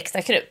i lite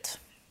extra krut.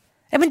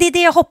 Ja, men det är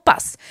det jag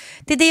hoppas.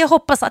 Det är det jag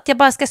hoppas, att jag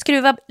bara ska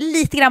skruva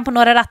lite grann på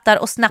några rattar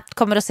och snabbt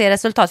kommer att se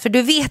resultat. För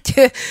du vet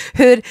ju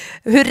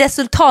hur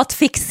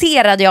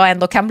resultatfixerad jag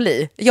ändå kan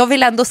bli. Jag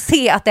vill ändå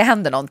se att det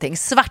händer någonting,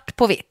 svart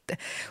på vitt.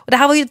 Och det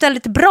här var ju ett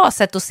väldigt bra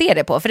sätt att se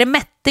det på. För det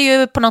mätte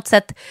ju på något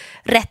sätt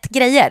rätt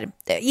grejer.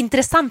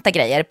 Intressanta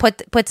grejer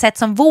på ett sätt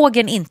som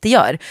vågen inte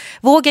gör.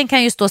 Vågen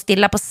kan ju stå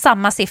stilla på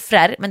samma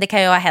siffror, men det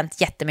kan ju ha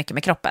hänt jättemycket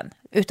med kroppen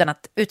utan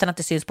att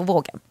det syns på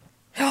vågen.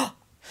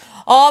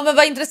 Ja, men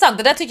vad intressant.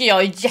 Det där tycker jag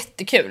är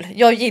jättekul.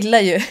 Jag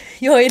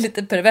är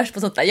lite pervers på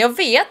sånt där. Jag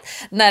vet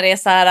när det är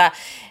så här,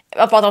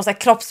 jag pratar om så här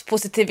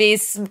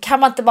kroppspositivism, kan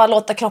man inte bara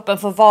låta kroppen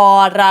få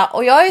vara?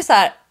 Och jag är ju så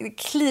här,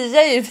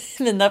 kliar ju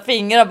mina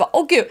fingrar och bara,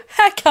 åh gud,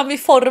 här kan vi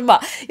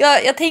forma.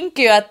 Jag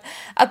tänker ju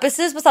att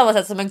precis på samma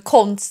sätt som en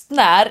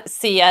konstnär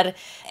ser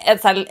en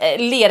så här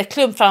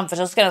lerklump framför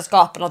sig, så ska den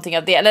skapa någonting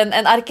av det. Eller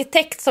en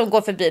arkitekt som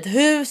går förbi ett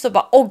hus och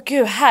bara, åh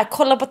gud, här,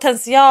 kolla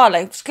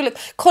potentialen.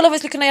 Kolla vad vi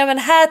skulle kunna göra med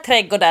den här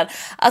trädgården.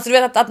 Alltså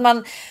du vet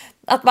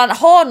att man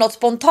har något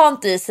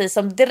spontant i sig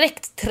som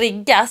direkt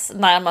triggas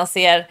när man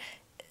ser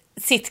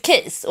sitt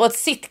case. Och ett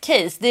sitt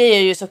case, det är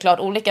ju såklart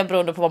olika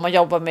beroende på vad man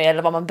jobbar med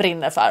eller vad man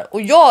brinner för.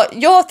 Och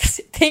jag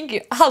tänker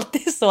ju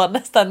alltid så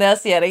nästan när jag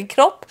ser en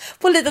kropp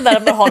på lite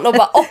närmare håll och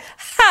bara,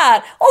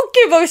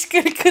 gud vad vi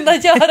skulle kunna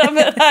göra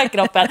med den här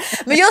kroppen.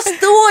 Men jag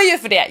står ju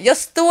för det. Jag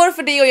står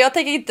för det och jag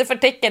tänker inte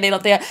förtäcka det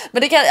någonting.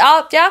 Men det kan,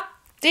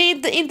 det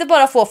är inte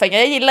bara fåfänga.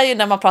 Jag gillar ju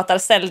när man pratar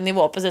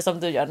cellnivå, precis som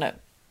du gör nu.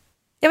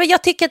 Ja, men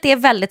jag tycker att det är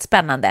väldigt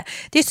spännande.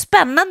 Det är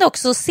spännande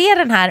också att se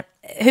den här,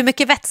 hur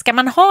mycket vätska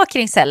man har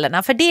kring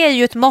cellerna. För det är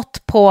ju ett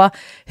mått på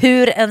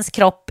hur ens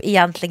kropp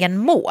egentligen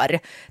mår.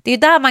 Det är ju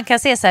där man kan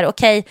se så här,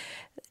 okej,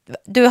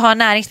 du har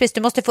näringsbrist,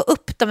 du måste få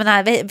upp den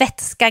här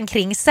vätskan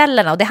kring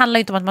cellerna. Och det handlar ju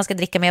inte om att man ska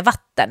dricka mer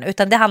vatten,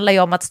 utan det handlar ju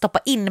om att stoppa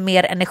in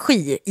mer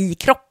energi i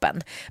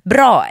kroppen.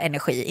 Bra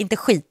energi, inte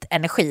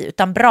skitenergi,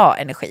 utan bra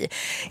energi.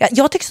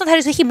 Jag tycker sånt här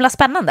är så himla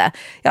spännande.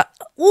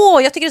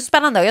 Jag tycker det är så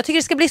spännande, och jag tycker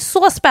det ska bli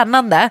så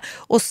spännande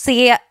att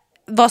se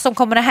vad som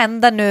kommer att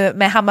hända nu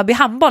med Hammarby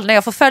handboll när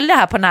jag får följa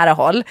här på nära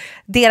håll.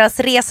 Deras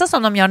resa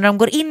som de gör när de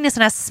går in i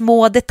såna här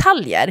små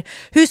detaljer.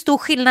 Hur stor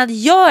skillnad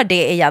gör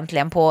det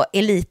egentligen på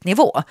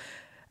elitnivå?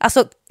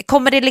 Alltså,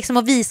 kommer det liksom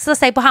att visa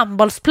sig på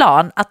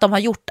handbollsplan att de har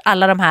gjort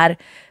alla de här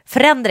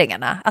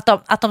förändringarna?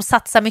 Att de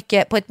satsar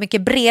mycket på ett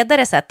mycket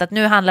bredare sätt. Att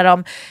nu handlar det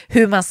om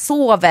hur man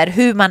sover,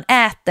 hur man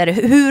äter,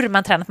 hur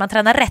man tränar. Att man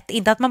tränar rätt,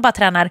 inte att man bara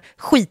tränar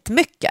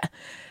skitmycket.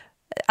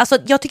 Alltså,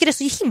 jag tycker det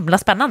är så himla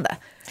spännande.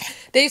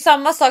 Det är ju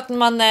samma sak när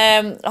man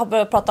har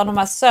börjat prata om de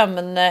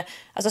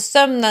här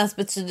sömnens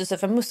betydelse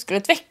för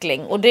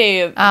muskelutveckling. Och det är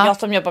ju jag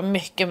som jobbar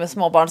mycket med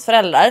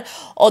småbarnsföräldrar.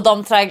 Och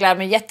de tragglar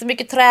med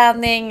jättemycket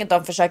träning,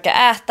 de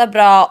försöker äta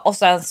bra. Och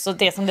sen så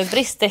det som det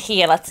brister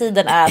hela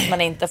tiden är att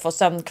man inte får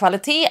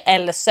sömnkvalitet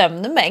eller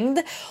sömnmängd.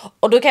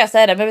 Och då kan jag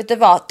säga det, men vet du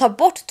vad? Ta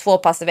bort 2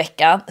 pass i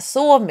veckan,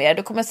 så mer.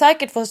 Du kommer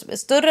säkert få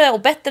större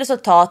och bättre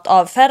resultat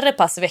av färre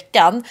pass i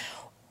veckan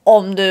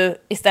om du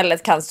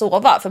istället kan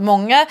sova. För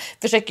många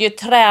försöker ju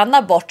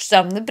träna bort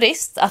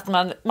sömnbrist. Att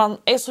man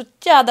är så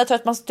jävla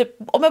trött. Man typ,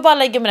 om jag bara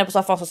lägger mig ner på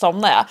soffan så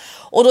somnar jag.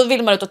 Och då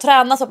vill man ut och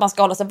träna så att man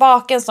ska hålla sig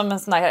vaken som en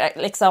sån här,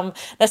 liksom,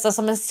 nästan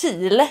som en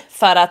sil.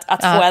 För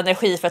att få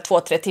energi för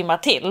 2-3 timmar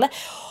till.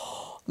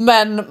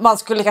 Men man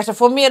skulle kanske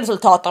få mer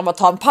resultat om att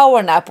ta en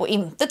powernap och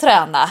inte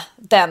träna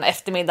den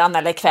eftermiddagen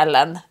eller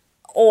kvällen.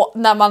 Och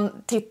när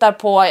man tittar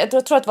på,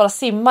 jag tror att det var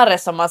simmare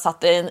som man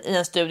satte i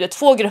en studie,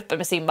 2 grupper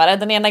med simmare.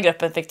 Den ena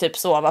gruppen fick typ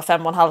sova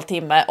 5,5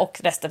 timme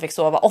och resten fick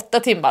sova 8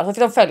 timmar. Så fick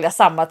de följa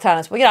samma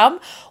träningsprogram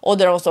och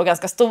där de såg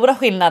ganska stora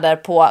skillnader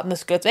på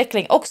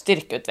muskelutveckling och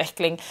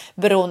styrkeutveckling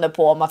beroende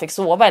på om man fick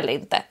sova eller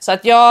inte. Så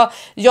att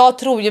jag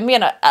tror ju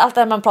mer, allt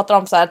det här man pratar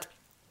om så här, att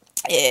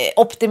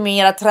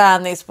optimera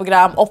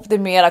träningsprogram,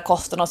 optimera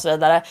kosten och så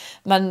vidare.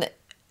 Men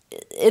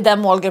i den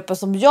målgruppen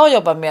som jag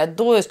jobbar med,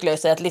 då skulle jag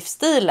säga att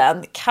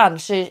livsstilen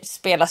kanske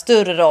spelar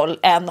större roll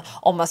än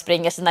om man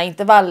springer sina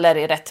intervaller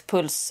i rätt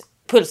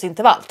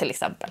pulsintervall till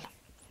exempel.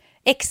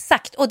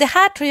 Exakt, och det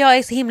här tror jag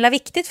är så himla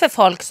viktigt för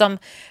folk som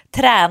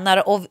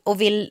tränar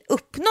och vill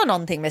uppnå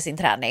någonting med sin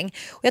träning.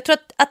 Och jag tror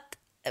att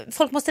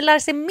folk måste lära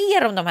sig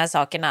mer om de här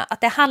sakerna.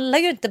 Att det handlar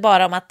ju inte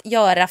bara om att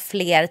göra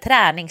fler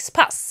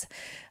träningspass.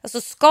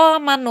 Alltså ska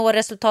man nå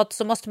resultat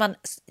så måste man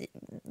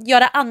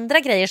göra andra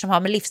grejer som har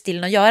med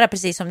livsstilen att göra,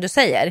 precis som du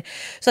säger.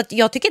 Så att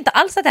jag tycker inte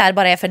alls att det här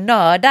bara är för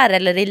nördar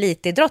eller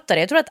elitidrottare.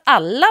 Jag tror att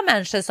alla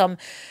människor som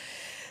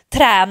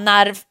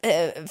tränar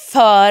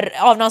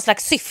av någon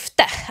slags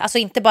syfte, alltså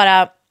inte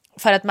bara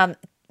för att man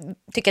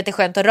tycker att det är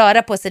skönt att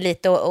röra på sig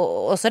lite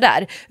och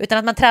sådär, utan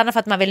att man tränar för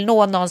att man vill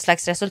nå någon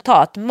slags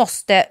resultat,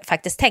 måste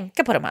faktiskt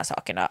tänka på de här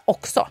sakerna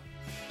också.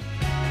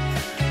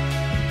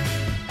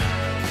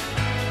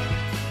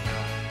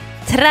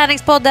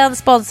 Träningspodden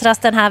sponsras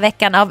den här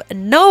veckan av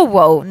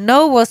Novo.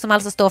 Novo som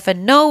alltså står för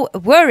No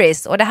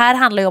Worries. Och det här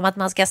handlar ju om att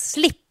man ska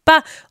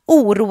slippa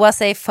oroa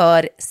sig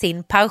för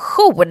sin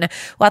pension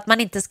och att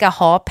man inte ska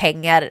ha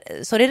pengar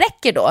så det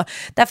räcker då.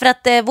 Därför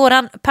att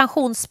våran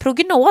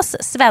pensionsprognos,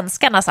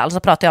 svenskarnas alltså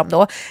pratar jag om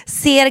då,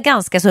 ser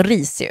ganska så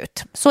risig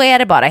ut. Så är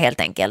det bara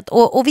helt enkelt.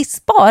 Och vi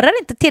sparar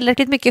inte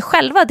tillräckligt mycket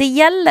själva. Det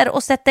gäller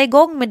att sätta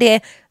igång med det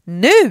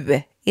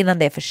nu, innan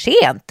det är för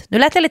sent. Nu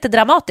lät jag lite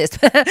dramatiskt,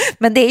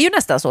 men det är ju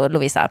nästan så,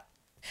 Lovisa.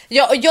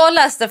 Ja, och jag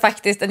läste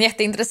faktiskt en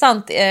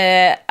jätteintressant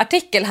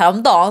artikel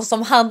häromdagen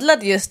som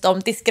handlade just om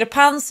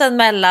diskrepansen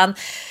mellan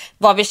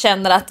vad vi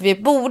känner att vi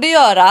borde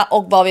göra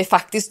och vad vi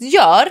faktiskt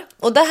gör.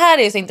 Och det här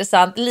är ju så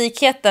intressant,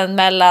 likheten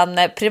mellan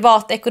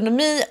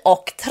privatekonomi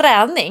och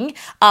träning.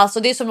 Alltså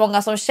det är så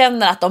många som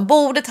känner att de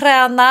borde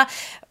träna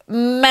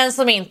men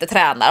som inte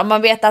tränar. Och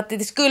man vet att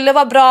det skulle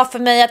vara bra för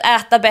mig att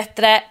äta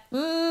bättre,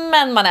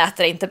 men man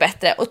äter inte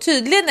bättre. Och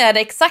tydligen är det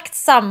exakt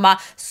samma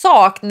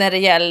sak när det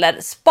gäller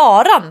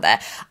sparande.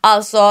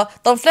 Alltså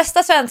de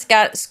flesta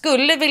svenskar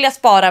skulle vilja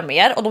spara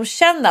mer och de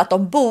känner att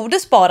de borde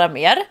spara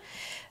mer,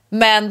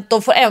 men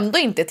de får ändå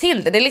inte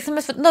till det. Det är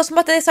liksom som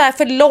att det är så här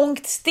för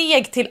långt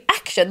steg till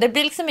action. Det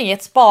blir liksom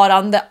inget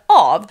sparande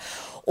av.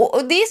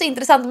 Och det är så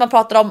intressant när man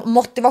pratar om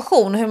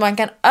motivation, hur man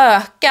kan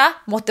öka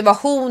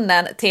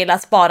motivationen till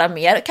att spara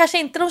mer. Kanske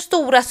inte de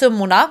stora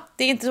summorna,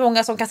 det är inte så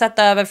många som kan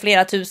sätta över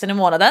flera tusen i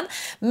månaden,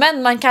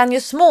 men man kan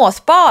ju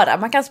småspara,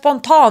 man kan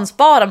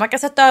spontanspara, man kan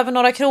sätta över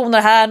några kronor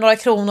här, några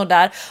kronor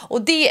där,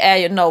 och det är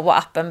ju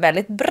Novo-appen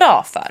väldigt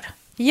bra för.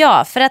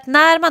 Ja, för att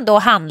när man då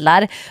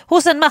handlar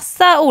hos en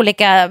massa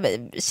olika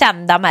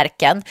kända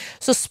märken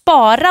så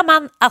sparar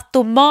man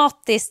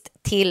automatiskt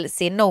till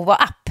sin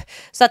Novo-app.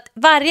 Så att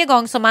varje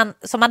gång som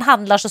man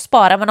handlar så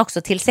sparar man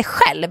också till sig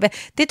själv.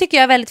 Det tycker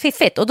jag är väldigt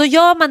fiffigt. Och då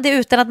gör man det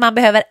utan att man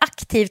behöver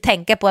aktivt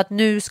tänka på att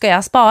nu ska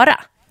jag spara.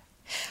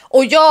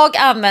 Och jag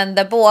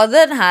använder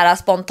både den här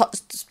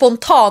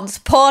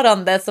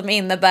spontansparandet som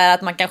innebär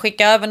att man kan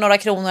skicka över några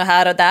kronor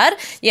här och där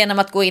genom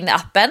att gå in i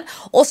appen.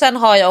 Och sen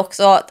har jag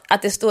också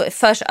att det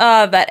förs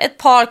över ett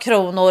par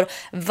kronor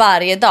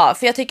varje dag.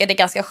 För jag tycker det är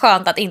ganska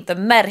skönt att inte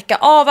märka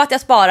av att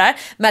jag sparar,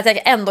 men att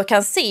jag ändå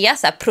kan se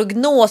så här,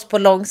 prognos på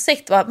lång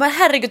sikt. Men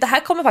herregud, det här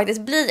kommer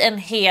faktiskt bli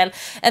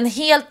en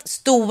helt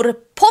stor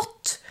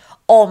pott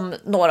om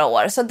några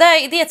år. Så det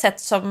är ett sätt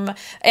som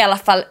i alla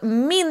fall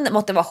min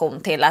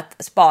motivation till att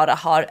spara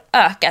har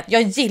ökat.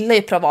 Jag gillar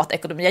ju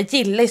privatekonomi, jag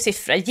gillar ju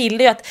siffror, jag gillar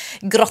ju att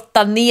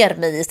grotta ner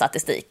mig i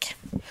statistik.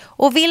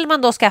 Och vill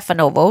man då skaffa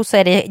Novo så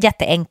är det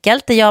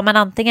jätteenkelt. Det gör man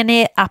antingen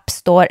i App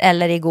Store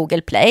eller i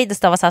Google Play. Det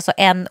stavas alltså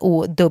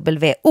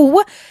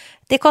NOWO.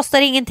 Det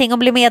kostar ingenting att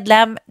bli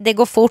medlem, det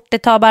går fort, det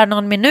tar bara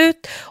någon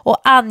minut,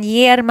 och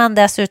anger man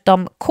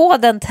dessutom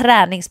koden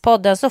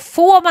Träningspodden så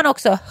får man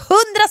också 100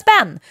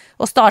 spänn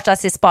att starta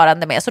sitt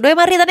sparande med, så då är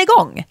man redan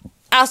igång.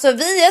 Alltså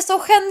vi är så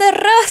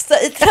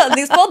generösa i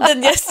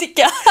Träningspodden,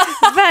 Jessica.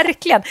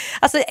 Verkligen,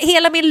 alltså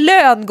hela min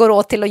lön går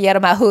åt till att ge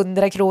de här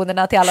 100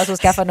 kronorna till alla som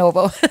skaffar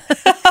Novo.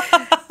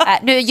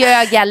 Nu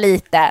ljög jag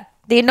lite,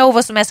 det är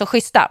Novo som är så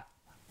schyssta.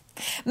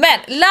 Men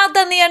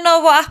ladda ner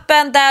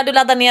Novo-appen där du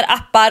laddar ner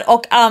appar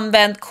och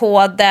använd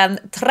koden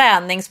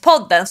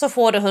Träningspodden så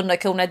får du 100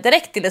 kronor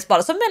direkt till det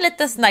spara som en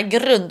liten sån här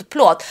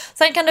grundplåt.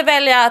 Sen kan du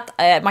välja att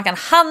man kan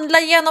handla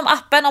genom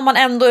appen om man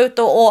ändå är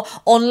ute och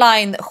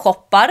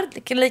online-shoppar.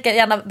 Det kan lika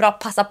gärna bra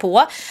passa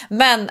på.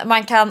 Men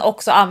man kan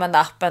också använda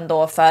appen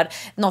då för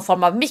någon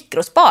form av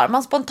mikrospar.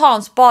 Man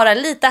spontansparar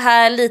lite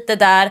här, lite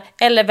där,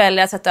 eller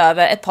välja att sätta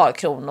över ett par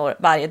kronor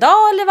varje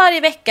dag eller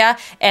varje vecka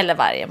eller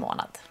varje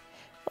månad.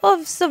 Och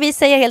så vi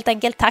säger helt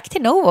enkelt tack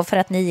till Novo för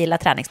att ni gillar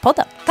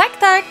Träningspodden. Tack,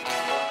 tack!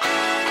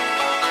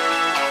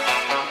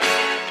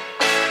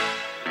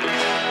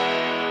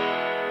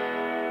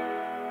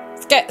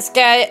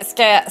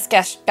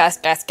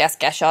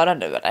 Ska jag köra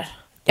nu eller?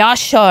 Ja,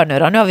 kör nu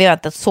då. Nu har vi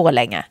väntat så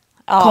länge.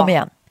 Ja. Kom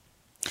igen.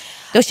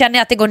 Då känner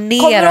jag att det går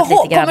neråt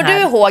lite grann här. Kommer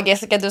du ihåg,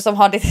 Jessica, du som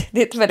har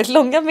ditt väldigt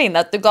långa minne,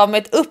 att du gav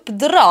mig ett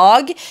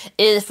uppdrag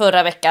i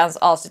förra veckans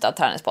avsnitt av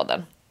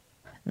Träningspodden?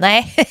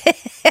 Nej,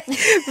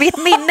 mitt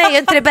minne är ju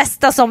inte det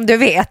bästa som du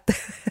vet.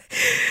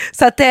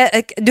 Så att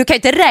du kan ju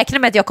inte räkna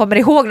med att jag kommer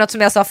ihåg något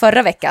som jag sa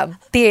förra veckan.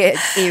 Det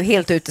är ju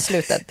helt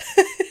uteslutet.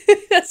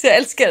 Alltså, jag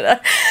älskar det där.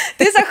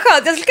 Det är så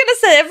skönt. Jag skulle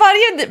kunna säga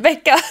varje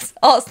veckas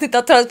avsnitt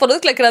av Träningspodden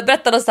skulle jag kunna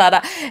berätta något så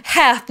här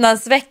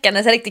häpnadsväckande,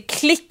 en riktig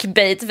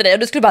clickbait för dig och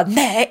du skulle bara,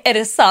 nej, är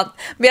det sant?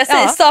 Men jag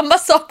säger samma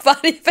sak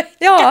varje vecka.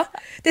 Ja,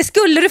 det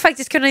skulle du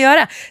faktiskt kunna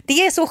göra.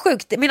 Det är så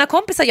sjukt. Mina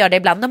kompisar gör det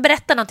ibland. De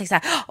berättar någonting så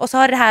här, och så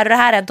har det här och det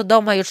här hänt och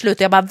de har gjort slut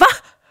och jag bara, va?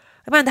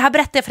 Men det här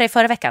berättade jag för dig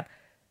förra veckan.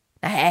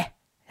 Nej,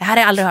 det här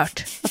har jag aldrig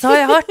hört. Och så har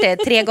jag hört det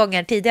 3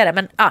 gånger tidigare.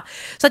 Men,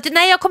 så att,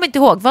 nej, jag kommer inte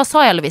ihåg. Vad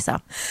sa jag,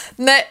 Lovisa?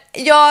 Nej,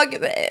 jag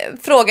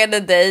frågade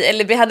dig,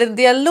 eller vi hade en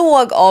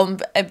dialog om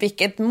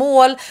vilket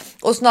mål.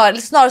 Och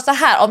snarare så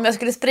här, om jag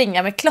skulle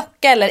springa med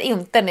klocka eller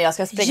inte när jag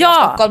ska springa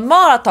Stockholm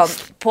Marathon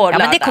på lördag.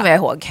 Men det kommer jag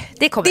ihåg.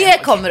 Det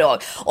kommer jag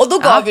ihåg. Och då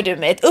gav ju du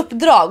mig ett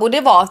uppdrag. Och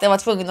det var att jag var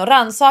tvungen att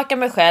rannsaka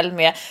mig själv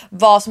med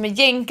vad som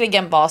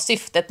egentligen var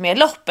syftet med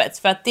loppet.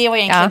 För att det var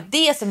egentligen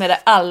det som är det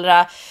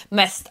allra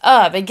mest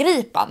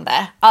övergripande.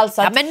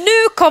 Alltså att, men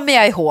nu kommer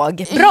jag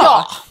ihåg.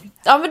 Bra!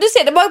 Ja, men du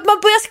ser det, man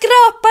börjar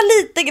skrapa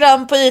lite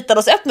grann på ytan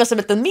och så öppnar sig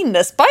en liten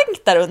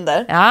minnesbank där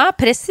under. Ja,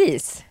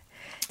 precis.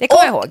 Det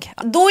kommer jag ihåg.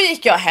 Då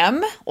gick jag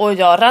hem och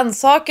jag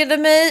rannsakade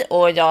mig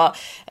och jag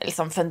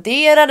liksom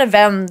funderade,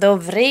 vände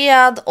och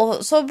vred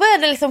och så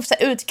började det liksom så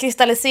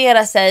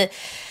utkristallisera sig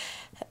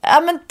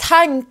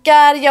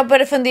tankar. Jag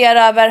började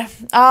fundera över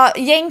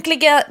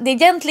det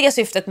egentliga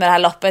syftet med det här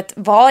loppet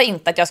var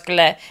inte att jag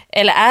skulle,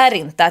 eller är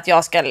inte att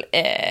jag ska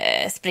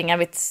springa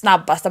mitt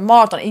snabbaste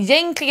maraton.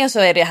 Egentligen så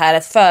är det här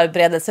ett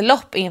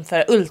förberedelselopp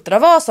inför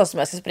Ultravasan som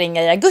jag ska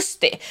springa i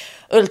augusti.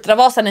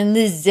 Ultravasan är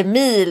 9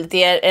 mil,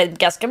 det är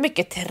ganska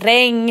mycket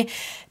terräng.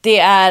 Det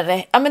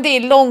är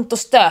långt och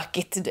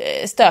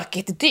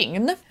stökigt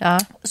dygn. Ja.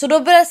 Så då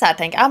började jag så här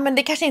tänka, men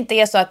det kanske inte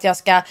är så att jag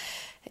ska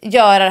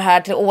göra det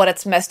här till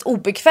årets mest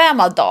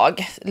obekväma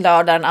dag,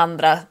 lördag den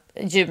 2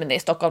 juni i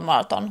Stockholm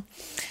Marathon.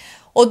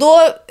 Och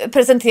då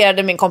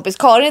presenterade min kompis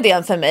Karin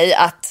idén för mig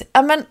att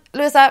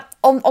Lovisa,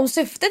 om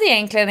syftet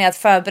egentligen är att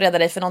förbereda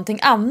dig för någonting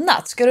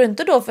annat, ska du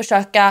inte då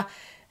försöka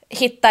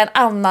hitta en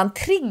annan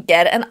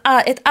trigger,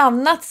 ett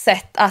annat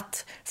sätt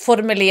att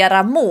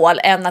formulera mål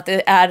än att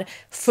det är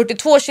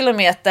 42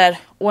 kilometer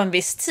och en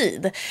viss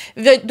tid.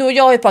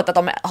 Jag har ju pratat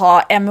om att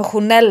ha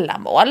emotionella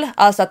mål.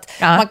 Alltså att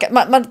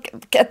man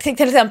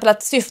till exempel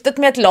att syftet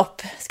med ett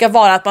lopp ska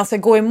vara att man ska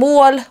gå i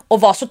mål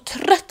och vara så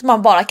trött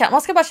man bara kan.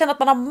 Man ska bara känna att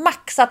man har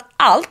maxat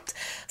allt.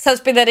 Sen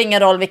spelar det ingen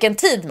roll vilken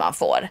tid man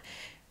får.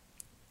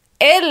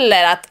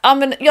 Eller att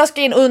jag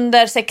ska in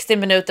under 60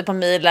 minuter på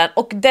milen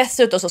och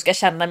dessutom så ska jag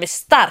känna mig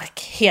stark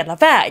hela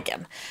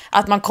vägen.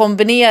 Att man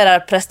kombinerar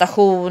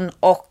prestation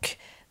och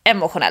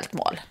emotionellt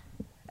mål.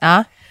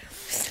 Ja.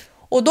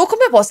 Och då kom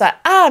jag på så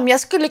här, men jag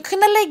skulle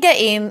kunna lägga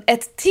in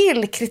ett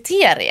till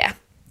kriterie.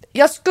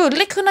 Jag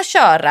skulle kunna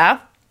köra,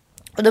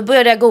 och då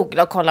började jag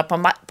googla och kolla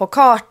på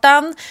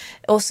kartan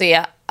och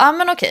se,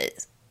 okej.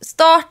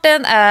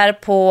 Starten är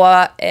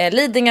på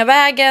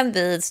Lidingövägen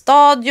vid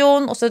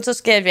stadion och så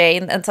skrev jag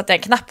in, satte jag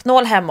en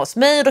knappnål hemma hos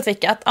mig och då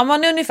fick jag att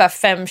man är ungefär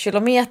 5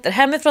 kilometer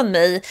hemifrån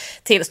mig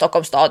till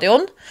Stockholms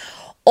stadion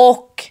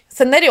och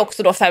sen är det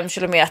också då 5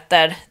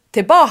 kilometer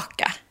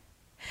tillbaka.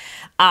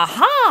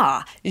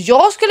 Aha,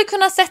 jag skulle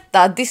kunna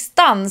sätta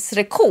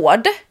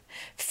distansrekord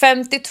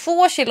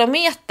 52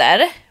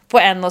 kilometer på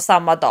en och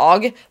samma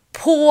dag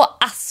på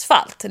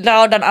asfalt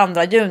lördagen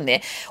 2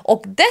 juni.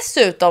 Och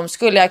dessutom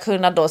skulle jag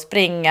kunna då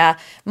springa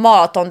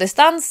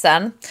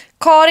maratondistansen.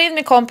 Karin,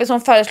 min kompis,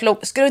 som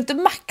föreslog, ska du inte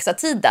maxa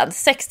tiden?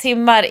 6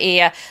 timmar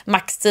är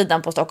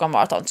maxtiden på Stockholm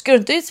Marathon. Ska du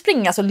inte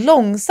springa så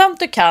långsamt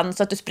du kan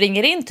så att du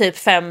springer in typ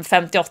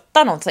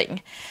 5:58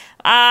 någonting?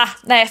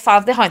 Nej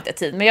fan, det har jag inte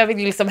tid. Men jag vill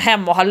liksom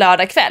hem och ha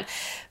lördag kväll.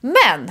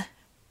 Men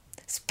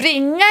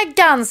springa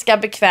ganska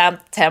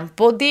bekvämt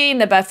tempo, det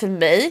innebär för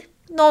mig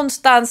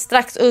någonstans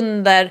strax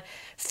under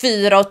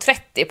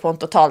 4:30 på en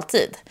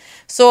totaltid.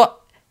 Så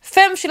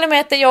 5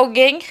 kilometer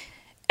jogging,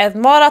 ett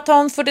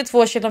maraton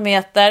 42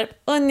 kilometer,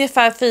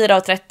 ungefär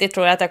 4:30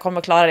 tror jag att jag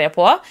kommer klara det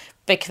på.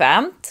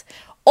 Bekvämt.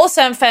 Och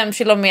sen 5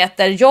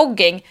 kilometer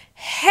jogging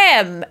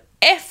hem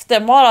efter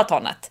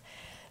maratonet.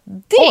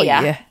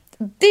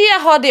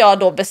 Det hade jag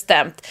då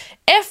bestämt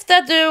efter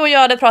att du och jag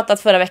hade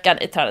pratat förra veckan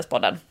i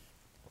Träningspodden.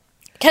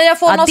 Kan jag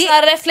få någon sån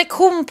här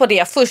reflektion på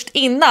det först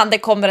innan det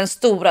kommer den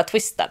stora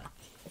twisten?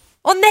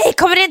 Nej,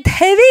 kommer det en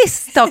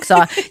twist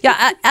också?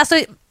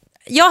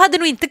 Jag hade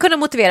nog inte kunnat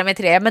motivera mig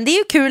till det, men det är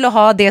ju kul att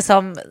ha det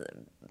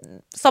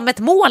som ett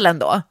mål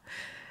ändå.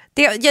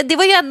 Det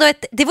var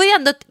ju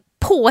ändå ett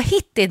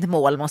påhittigt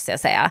mål, måste jag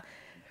säga.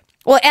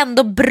 Och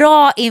ändå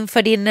bra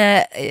inför din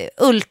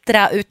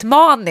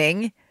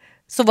ultrautmaning.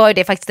 Så var ju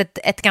det faktiskt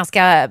ett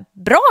ganska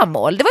bra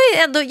mål. Det var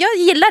ju ändå, jag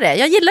gillar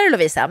det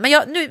Lovisa. Men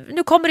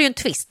nu kommer det ju en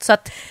twist, så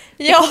att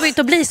det kommer ju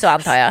inte att bli så,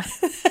 antar jag.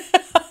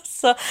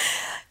 Alltså,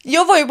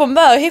 jag var ju på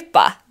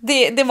Möhippa.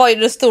 Det var ju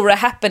den stora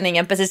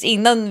happeningen precis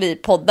innan vi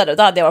poddade.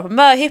 Då hade jag varit på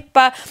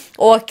Möhippa,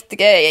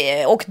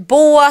 åkt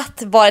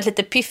båt, varit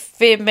lite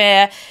piffig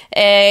med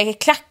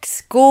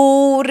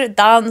klackskor,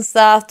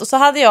 dansat. Och så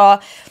hade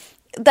jag...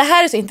 Det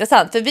här är så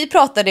intressant, för vi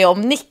pratade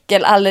om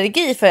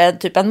nickelallergi för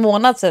typ en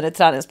månad sedan i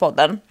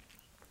Träningspodden.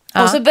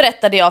 Och så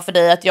berättade jag för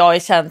dig att jag är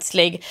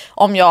känslig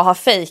om jag har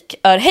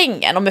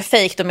fake-örhängen. Och med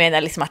fake då menar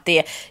jag liksom att det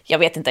är, jag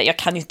vet inte, jag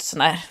kan ju inte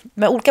såna här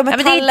med olika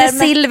metaller. Men det är inte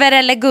silver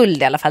eller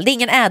guld i alla fall, det är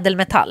ingen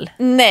ädelmetall.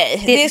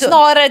 Nej, det är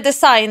snarare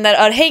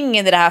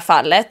designerörhängen i det här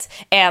fallet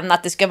än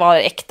att det ska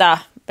vara äkta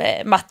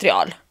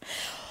material.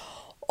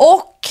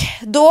 Och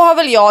då har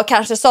väl jag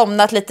kanske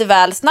somnat lite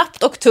väl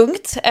snabbt och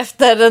tungt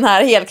efter den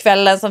här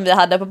helkvällen som vi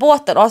hade på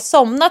båten. Och har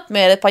somnat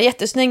med ett par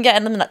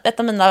jättesnygga, ett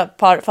av mina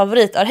par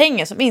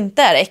favoritörhängen som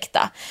inte är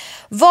äkta.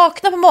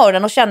 Vaknade på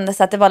morgonen och kände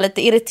sig att det var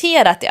lite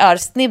irriterat i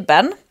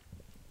örsnibben.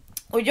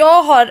 Och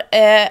jag har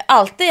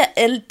alltid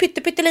en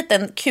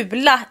pytteliten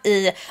kula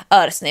i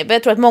örsnibben.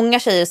 Jag tror att många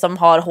tjejer som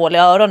har hål i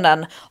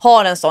öronen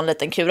har en sån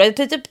liten kula. Det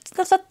är typ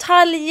en sån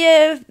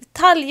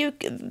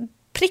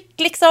prick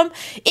liksom.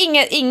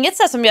 Inget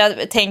så som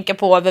jag tänker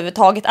på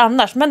överhuvudtaget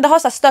annars. Men det har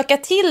så här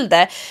stökat till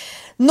det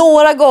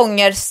några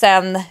gånger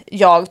sen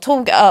jag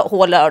tog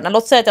hål i öronen.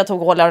 Låt säga att jag tog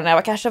hål i öronen när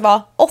jag kanske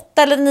var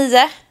 8 eller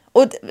 9.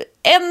 Och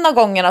en av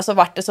gångerna så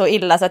var det så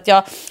illa så att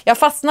jag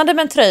fastnade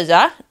med en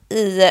tröja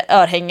i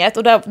örhänget.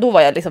 Och då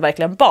var jag liksom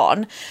verkligen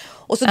barn.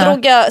 Och så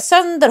drog jag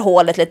sönder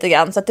hålet lite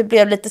grann så att det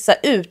blev lite så här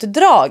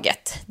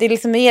utdraget. Det är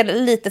liksom mer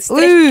lite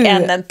streck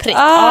än en prick.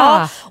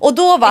 Ja. Och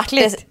då var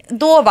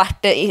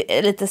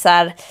det lite så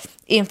här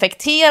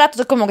infekterat. Och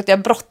så kommer jag ihåg att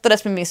jag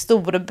brottades med min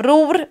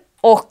storebror.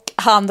 Och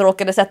han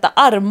råkade sätta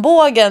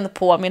armbågen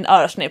på min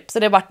örsnipp. Så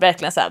det var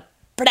verkligen så här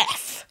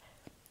bläff.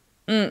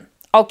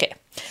 Okej.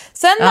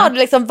 Sen har det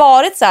liksom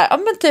varit så här, ja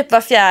men typ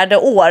var 4:e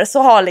år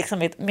så har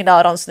liksom min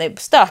öronsnibb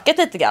stökat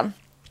lite grann.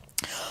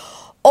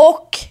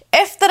 Och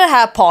efter det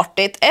här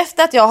partyt,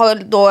 efter att jag har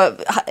då,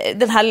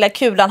 den här lilla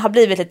kulan har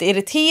blivit lite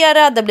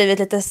irriterad, det har blivit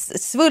lite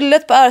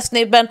svullet på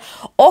örsnibben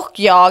och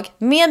jag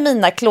med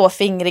mina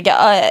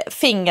klåfingriga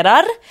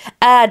fingrar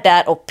är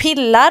där och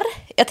pillar.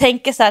 Jag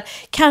tänker så här,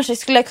 kanske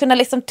skulle jag kunna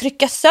liksom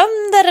trycka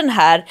sönder den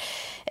här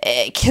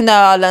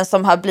knölen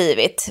som har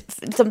blivit.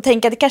 Liksom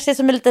tänker att det kanske är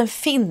som en liten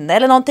finne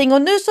eller någonting.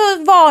 Och nu så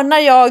varnar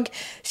jag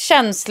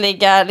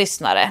känsliga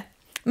lyssnare.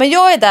 Men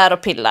jag är där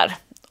och pillar.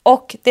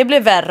 Och det blir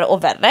värre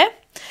och värre.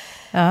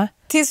 Ja.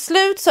 Till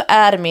slut så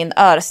är min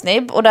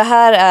örsnibb, och det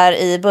här är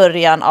i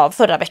början av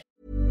förra veckan.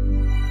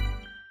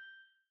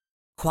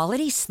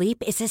 Quality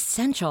sleep is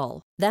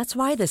essential. That's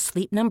why the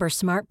Sleep Number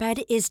Smart Bed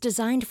is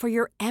designed for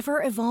your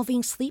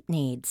ever-evolving sleep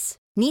needs.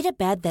 Need a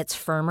bed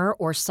that's firmer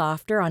or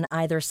softer on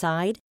either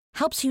side?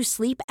 Helps you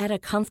sleep at a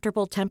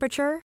comfortable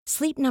temperature?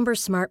 Sleep Number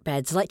Smart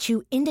Beds let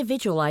you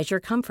individualize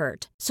your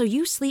comfort, so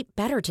you sleep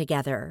better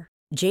together.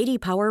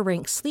 JD Power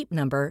ranks Sleep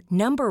Number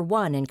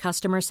 #1 in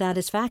customer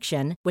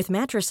satisfaction with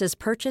mattresses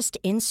purchased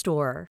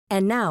in-store.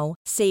 And now,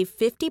 save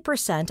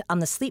 50% on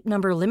the Sleep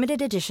Number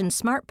Limited Edition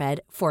Smart Bed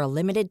for a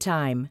limited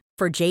time.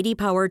 For JD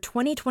Power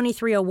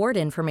 2023 award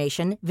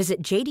information,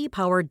 visit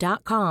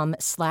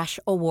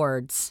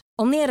jdpower.com/awards.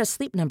 Only at a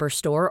Sleep Number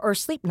store or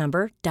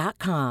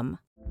sleepnumber.com.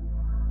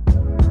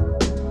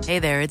 Hey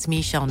there, it's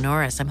Michelle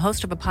Norris. I'm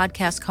host of a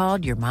podcast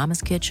called Your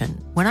Mama's Kitchen.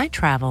 When I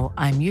travel,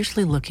 I'm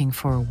usually looking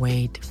for a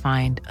way to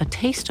find a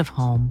taste of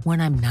home when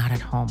I'm not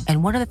at home.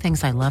 And one of the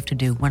things I love to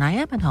do when I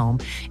am at home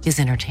is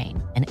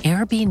entertain. And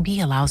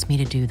Airbnb allows me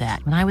to do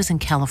that. When I was in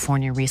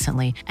California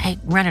recently, I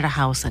rented a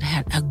house that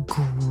had a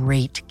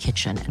great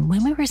kitchen. And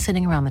when we were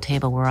sitting around the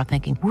table, we were all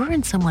thinking, we're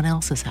in someone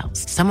else's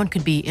house. Someone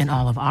could be in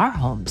all of our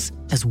homes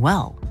as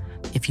well.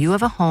 If you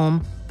have a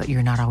home, but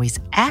you're not always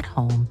at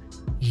home,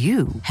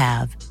 you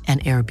have an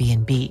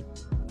Airbnb.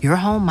 Your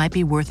home might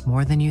be worth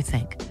more than you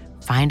think.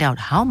 Find out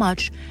how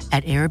much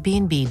at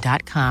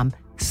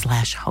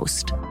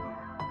airbnb.com/host.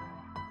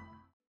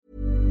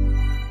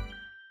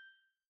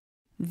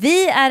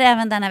 Vi är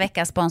även denna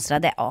vecka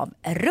sponsrade av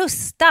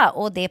Rusta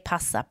och det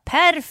passar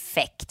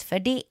perfekt för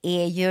det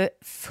är ju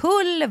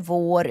full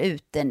vår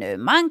ute nu.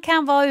 Man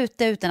kan vara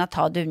ute utan att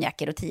ha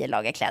dunjackor och 10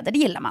 lager kläder, det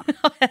gillar man.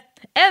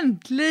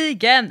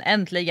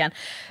 Äntligen.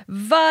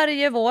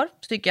 Varje vår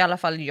tycker i alla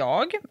fall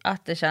jag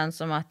att det känns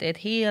som att det är ett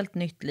helt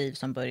nytt liv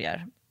som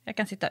börjar. Jag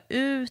kan sitta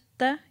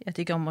ute, jag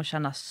tycker om att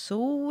känna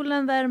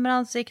solen värmer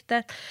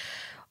ansiktet.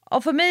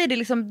 Och för mig är det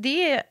liksom,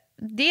 det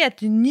är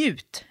ett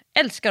njut.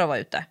 Älskar att vara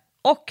ute.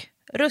 Och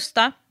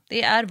Rusta,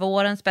 det är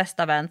vårens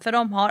bästa vän för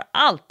de har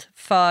allt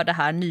för det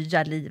här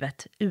nya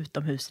livet,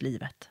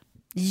 utomhuslivet.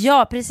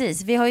 Ja,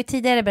 precis. Vi har ju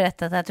tidigare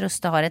berättat att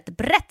Rusta har ett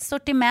brett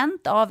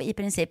sortiment av i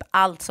princip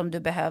allt som du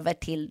behöver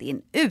till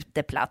din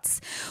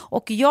uteplats.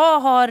 Och jag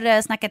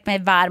har snackat mig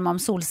varm om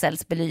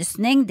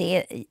solcellsbelysning.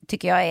 Det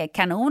tycker jag är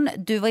kanon.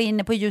 Du var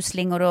inne på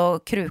ljusslingor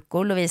och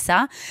krukor,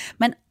 Lovisa.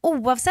 Men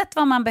oavsett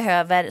vad man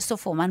behöver så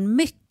får man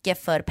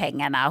mycket för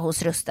pengarna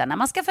hos Rusta när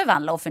man ska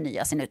förvandla och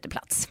förnya sin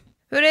uteplats.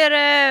 Hur är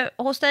det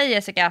hos dig,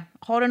 Jessica?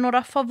 Har du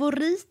några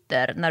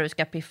favoriter när du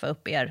ska piffa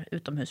upp er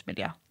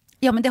utomhusmiljö?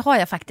 Ja, men det har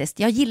jag faktiskt.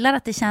 Jag gillar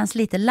att det känns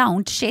lite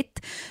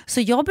lounge-shit.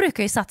 Så jag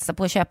brukar ju satsa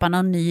på att köpa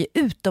någon ny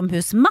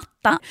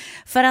utomhusmatta.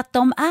 För att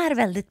de är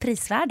väldigt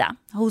prisvärda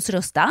hos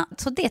Rusta.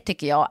 Så det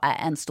tycker jag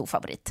är en stor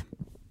favorit.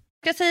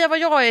 Jag ska säga vad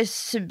jag är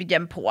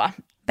sugen på.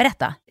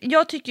 Berätta.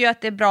 Jag tycker ju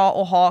att det är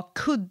bra att ha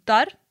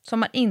kuddar som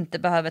man inte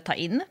behöver ta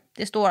in.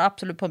 Det står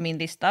absolut på min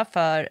lista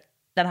för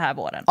den här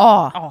våren.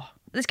 Ja.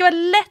 Det ska vara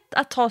lätt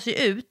att ta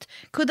sig ut.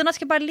 Kuddarna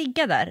ska bara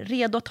ligga där,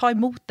 redo att ta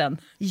emot den.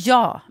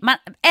 Ja, man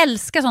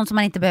älskar sånt som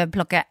man inte behöver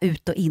plocka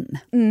ut och in.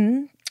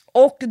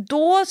 Och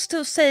då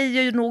så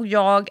säger ju nog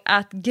jag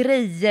att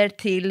grejer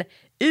till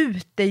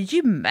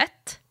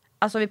utegymmet,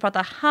 alltså vi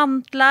pratar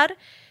hantlar,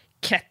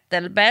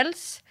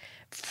 kettlebells,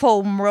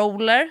 foam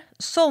roller,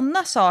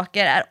 sådana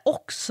saker är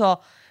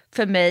också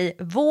för mig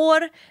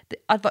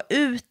att vara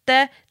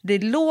ute, det är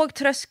låg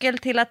tröskel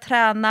till att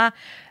träna.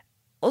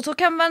 Och så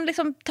kan man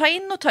liksom ta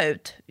in och ta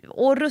ut.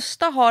 Och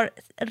Rusta har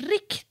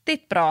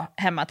riktigt bra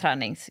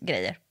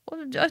hemmaträningsgrejer. Och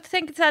jag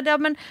tänker så här,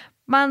 men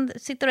man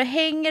sitter och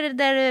hänger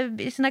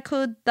där i sina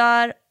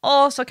kuddar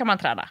och så kan man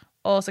träna.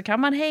 Och så kan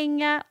man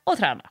hänga och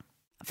träna.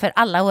 För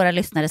alla våra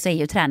lyssnare så är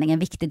ju träning en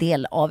viktig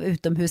del av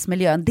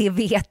utomhusmiljön, det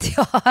vet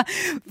jag.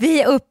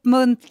 Vi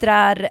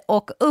uppmuntrar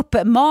och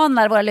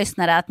uppmanar våra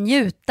lyssnare att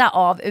njuta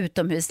av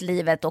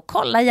utomhuslivet och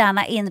kolla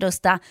gärna in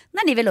Rusta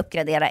när ni vill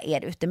uppgradera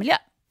er utemiljö.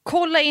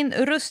 Kolla in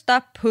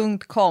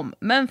rusta.com,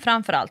 men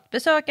framförallt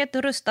besök ett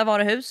Rusta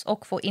varuhus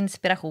och få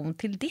inspiration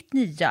till ditt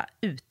nya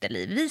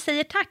uteliv. Vi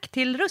säger tack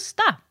till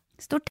Rusta.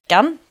 Stort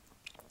tack.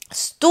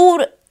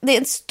 Det är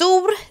en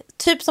stor,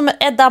 typ som en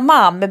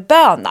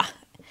edamameböna.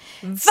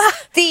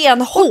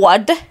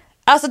 Stenhård.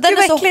 Alltså den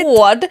är så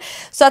hård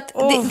så att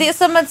det är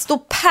som en stor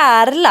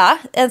pärla.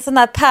 En sån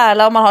här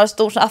pärla om man har ett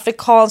stort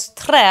afrikanskt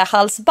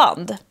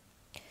trähalsband.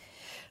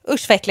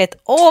 Usch vad äckligt.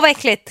 Vad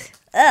äckligt.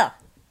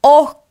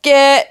 Och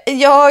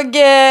jag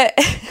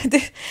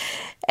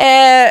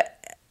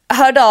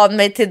hörde av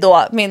mig till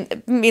då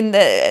min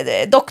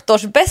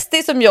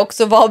doktorsbästis som ju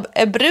också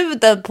var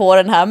bruden på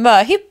den här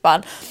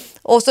möhippan.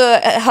 Och så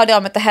hörde jag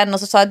av mig till henne och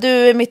så sa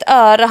du, mitt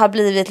öra har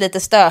blivit lite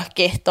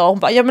stökigt. Och hon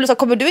bara, ja men så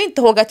kommer du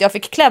inte ihåg att jag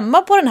fick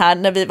klämma på den här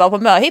när vi var på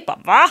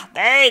möhippan? Va?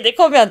 Nej, det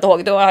kommer jag inte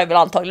ihåg. Då har jag väl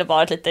antagligen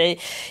varit lite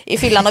i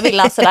fyllan och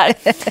villan sådär.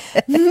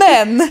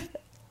 Men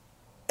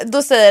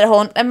då säger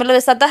hon, men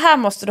Lovisa, det här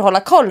måste du hålla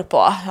koll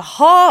på.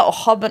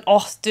 Jaha, men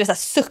du vet, så här,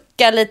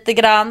 sucka lite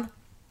grann.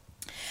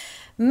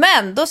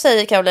 Men då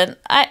säger Caroline,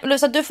 nej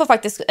Lovisa, du får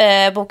faktiskt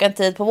boka en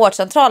tid på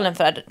vårdcentralen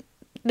för det.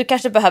 Du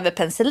kanske behöver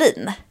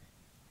penicillin.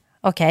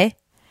 Okej.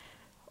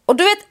 Och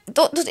du vet,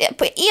 då,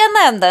 på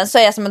ena änden så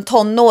är jag som en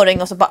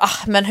tonåring och så bara,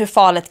 men hur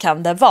farligt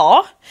kan det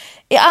vara?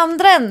 I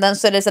andra änden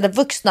så är det så det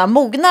vuxna,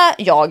 mogna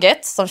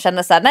jaget som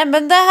känner så här, nej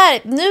men det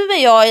här, nu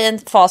är jag i en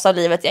fas av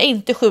livet, jag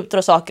inte skjuter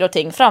och saker och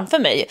ting framför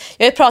mig.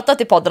 Jag har ju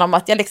pratat i podden om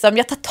att jag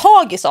tar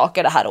tag i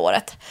saker det här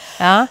året.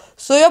 Ja.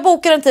 Så jag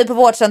bokar en tid på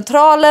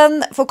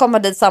vårdcentralen, får komma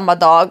dit samma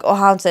dag och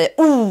han säger,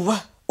 oj.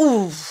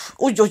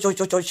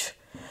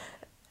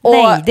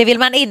 Nej, det vill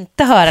man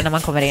inte höra när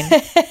man kommer in.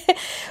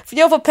 För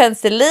jag får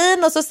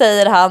penicillin och så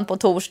säger han på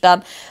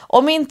torsdagen,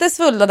 om inte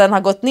svullnaden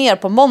har gått ner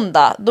på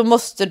måndag, då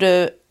måste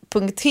du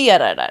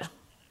punktera det där.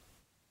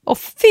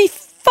 Fy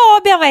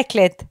Fabian vad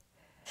äckligt.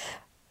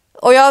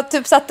 Och jag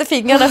typ satte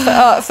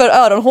fingrarna för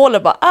öronhålet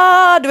och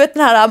bara, du vet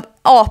den här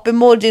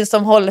ap-emojin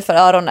som håller för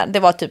öronen. Det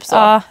var typ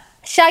så.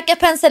 Käkar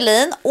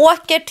penicillin,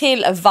 åker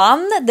till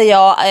Vann där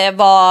jag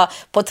var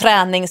på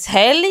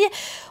träningshelg.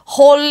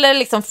 Håller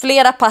liksom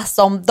flera pass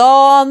om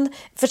dagen.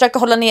 Försöker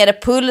hålla nere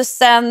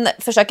pulsen.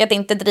 Försöker att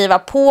inte driva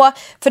på.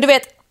 För du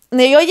vet,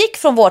 när jag gick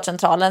från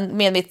vårdcentralen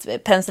med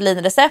mitt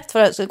penicillinrecept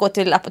för att gå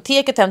till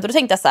apoteket och hämta, då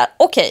tänkte jag så här,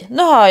 okej,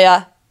 nu har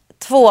jag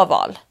 2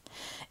 val.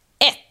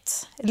 1.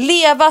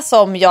 Leva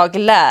som jag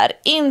lär.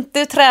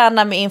 Inte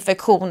träna med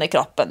infektion i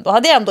kroppen. Då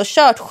hade jag ändå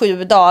kört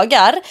 7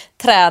 dagar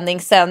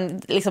träning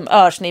sen liksom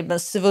örsnibben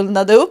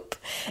svullnade upp.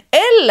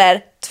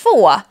 Eller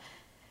 2.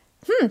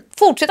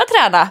 Fortsätta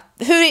träna.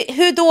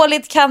 Hur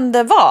dåligt kan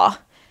det vara?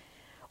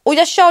 Och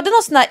jag körde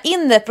någon sån här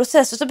inre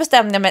process och så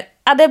bestämde jag mig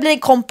att det blir en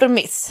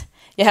kompromiss.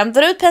 Jag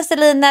hämtar ut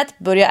penicillinet,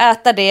 börjar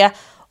äta det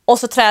och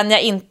så tränar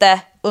jag inte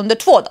under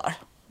 2 dagar.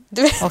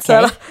 Du vet,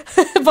 okay.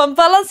 Man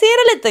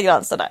balanserar lite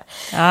grann sådär.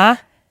 Ja.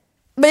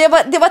 Men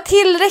det var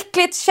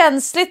tillräckligt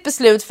känsligt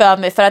beslut för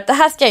mig för att det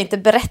här ska jag inte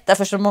berätta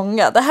för så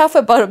många. Det här får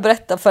jag bara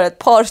berätta för ett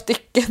par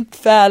stycken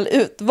väl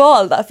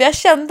utvalda. För jag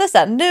kände så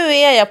här, nu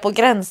är jag på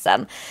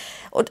gränsen.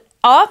 Och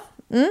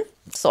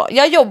så.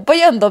 Jag jobbar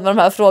ju ändå med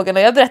de här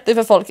frågorna. Jag berättar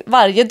för folk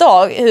varje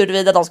dag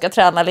huruvida de ska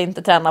träna eller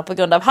inte träna på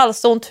grund av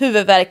halsont,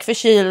 huvudvärk,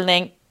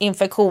 förkylning,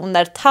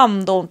 infektioner,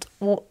 tandont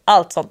och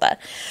allt sånt där.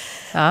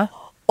 Ja.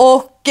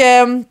 Och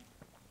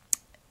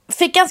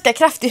fick ganska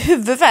kraftig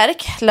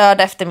huvudvärk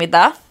lördag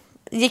eftermiddag.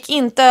 Gick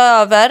inte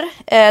över,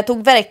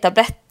 tog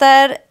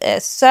värktabletter,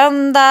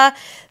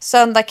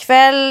 söndag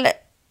kväll,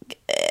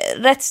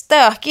 rätt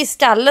stökig i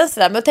skallen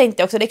sådär. Men jag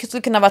tänkte också det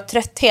skulle kunna vara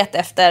trötthet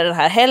efter den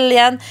här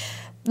helgen.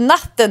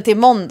 Natten till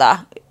måndag,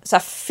 så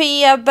här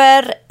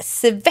feber,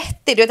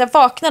 svettig. Du vet, jag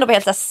vaknade och var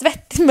helt så här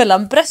svettig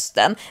mellan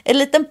brösten. En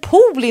liten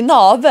pool i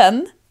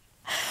naveln.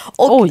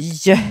 Och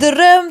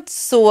drömt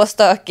så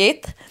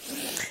stökigt.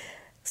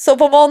 Så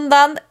på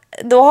måndagen,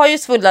 då har ju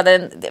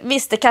svullnaden,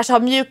 visst det kanske har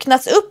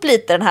mjuknats upp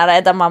lite den här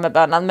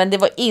edamamebönan, men det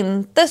var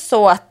inte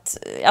så att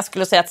jag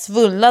skulle säga att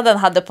svullnaden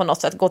hade på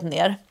något sätt gått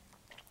ner.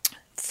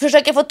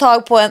 försöker få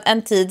tag på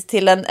en tid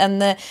till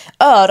en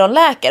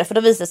öronläkare, för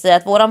då visar sig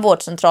att våran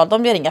vårdcentral,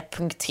 de gör inga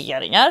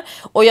punkteringar.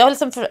 Och jag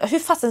liksom, hur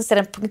fasen ser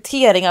en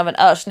punktering av en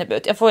örsnibb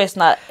ut? Jag får ju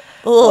sån här...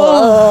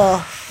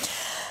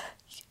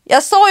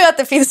 Jag sa ju att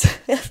det finns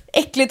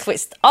äckligt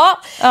twist.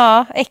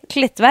 Ja,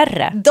 äckligt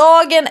värre.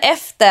 Dagen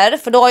efter,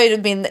 för då har ju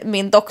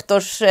min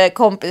doktors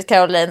kompis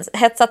Caroline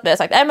hetsat mig och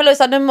sagt, nej men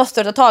Lovisa, nu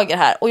måste du ta tag i det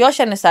här. Och jag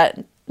känner så här,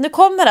 nu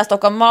kommer det här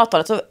Stockholm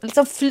Maratonet, så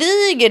liksom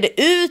flyger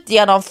det ut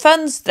genom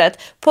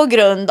fönstret på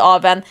grund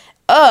av en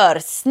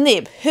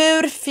örsnibb.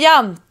 Hur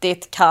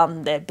fjantigt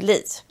kan det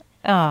bli?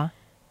 Ja.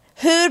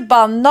 Hur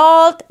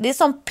banalt, det är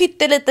som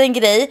pytteliten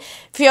grej.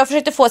 För jag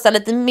försökte få så här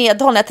lite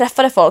medhåll när jag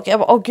träffade folk. Jag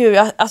bara,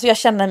 gud, jag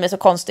känner mig så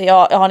konstig.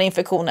 Jag har en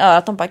infektion i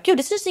örat. De bara, gud,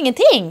 det syns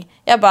ingenting.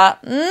 Jag bara,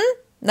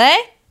 nej.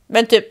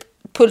 Men typ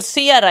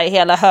pulsera i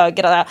hela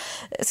högra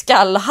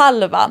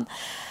skallhalvan.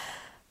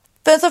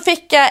 Men så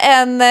fick jag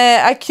en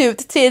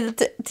akut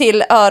tid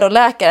till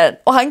öronläkaren.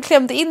 Och han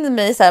klämde in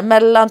mig så här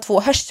mellan 2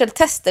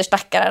 hörseltester,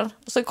 stackaren.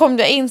 Och så kom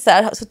jag in så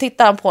här, så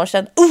tittade han på och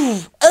kände,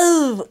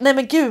 nej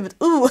men gud,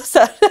 så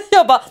här.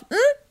 Jag bara,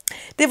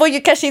 det var ju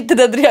kanske inte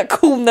den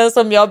reaktionen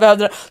som jag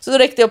behövde. Så då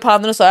räckte jag upp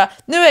handen och sa,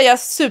 nu är jag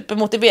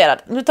supermotiverad.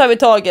 Nu tar vi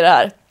tag i det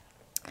här.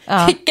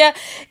 Ja. Fick jag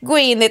gå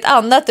in i ett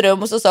annat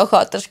rum och så sa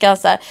sköterskan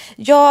så här,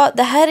 ja,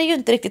 det här är ju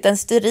inte riktigt en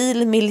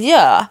steril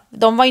miljö.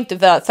 De var inte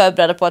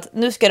förberedda på att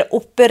nu ska det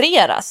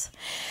opereras.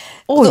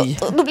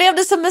 Då blev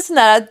det som en sån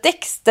här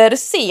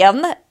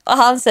Dexter-scen. Och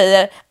han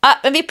säger,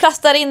 men vi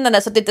plastar in den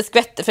där så att det inte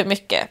skvätter för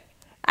mycket.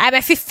 Nej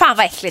men fy fan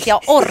vad äckligt,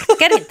 jag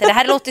orkar inte. Det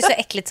här låter så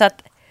äckligt så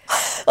att...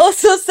 Och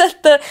så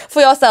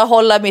får jag så här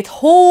hålla mitt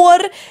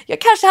hår.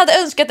 Jag kanske hade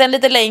önskat en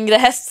lite längre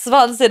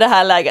hästsvans i det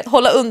här läget.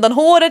 Hålla undan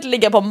håret,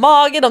 ligga på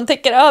magen. De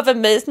täcker över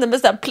mig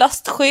med så här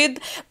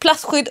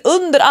plastskydd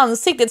under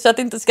ansiktet så att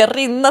det inte ska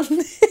rinna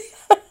ner.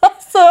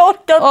 Så jag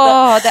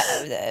orkar inte.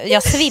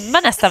 Jag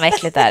svimmar nästan, vad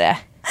äckligt är det.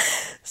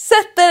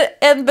 Sätter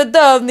en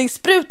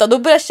bedövningsspruta, då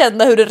börjar jag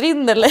känna hur det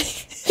rinner längre.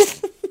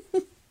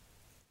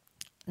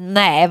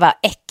 Nej, vad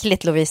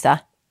äckligt, Lovisa.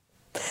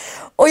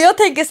 Och jag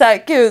tänker så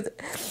här, gud,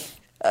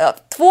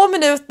 2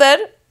 minuter,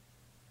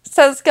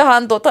 sen ska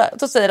han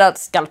så säger han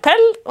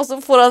skalpell, och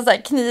så får han så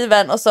här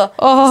kniven och så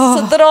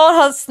drar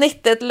han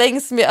snittet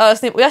längs med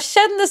örsnibb, och jag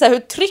känner så här hur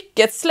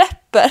trycket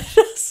släpper.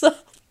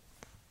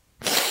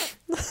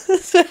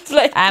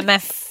 Nej men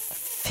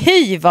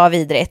fy vad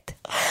vidrigt.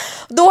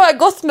 Då har jag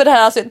gått med det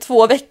här alltså i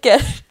 2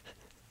 veckor.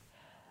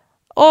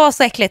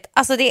 Så äckligt,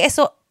 alltså det är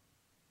så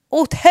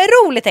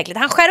otroligt äckligt.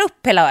 Han skär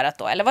upp hela örat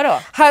då, eller vadå?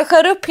 Han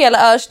skär upp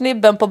hela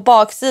örsnibben på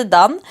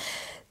baksidan,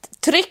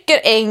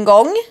 trycker en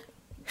gång,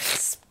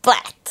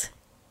 splat.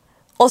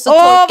 Och så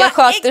torkar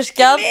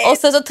sköterskan, och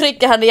sen så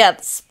trycker han igen,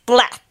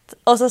 splat.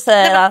 Och så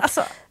säger han,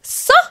 alltså...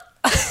 så!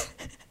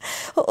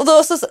 Och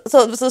då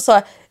så sa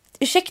jag,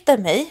 ursäkta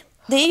mig,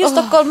 det är ju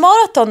Stockholm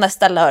Marathon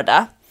nästa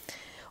lördag.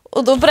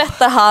 Och då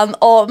berättar han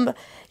om,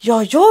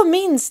 jag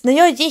minns när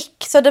jag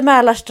gick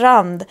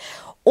Södermälarstrand.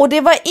 Och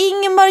det var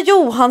Ingemar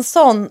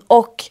Johansson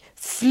och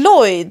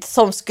Floyd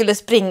som skulle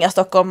springa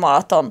Stockholm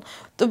Marathon.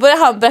 Då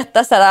började han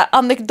berätta så här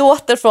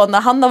anekdoter från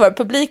när han har varit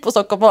publik på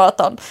Stockholm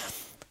Marathon.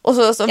 Och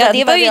så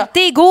det var ju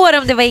inte igår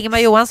om det var Ingemar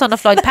Johansson och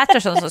Floyd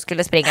Patterson som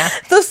skulle springa.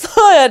 Då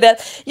sa jag det.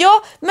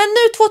 Ja, men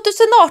nu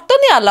 2018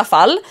 i alla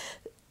fall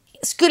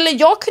skulle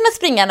jag kunna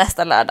springa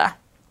nästa lördag.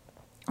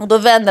 Och då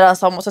vänder han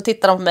sig om och så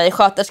tittar de på mig.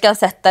 Sköterskan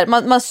sätter,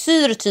 man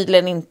syr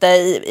tydligen inte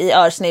i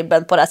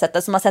örsnibben på det här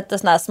sättet. Så man sätter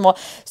såna här små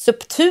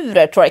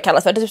subturer, tror jag det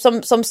kallas för. Det är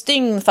typ som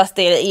stygn fast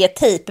det är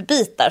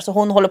tejpbitar. Så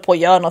hon håller på att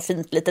göra något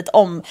fint litet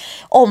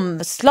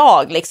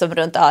omslag liksom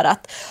runt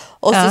örat.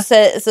 Och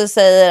så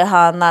säger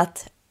han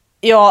att,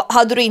 ja,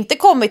 hade du inte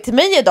kommit till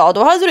mig idag,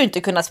 då hade du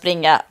inte kunnat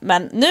springa.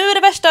 Men nu är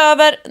det värsta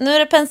över, nu är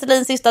det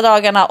penicillin sista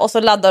dagarna. Och så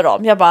laddar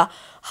de. Jag bara,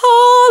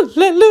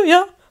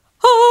 halleluja,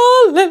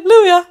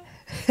 halleluja.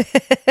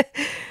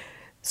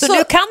 Så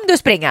nu kan du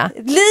springa?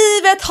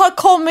 Livet har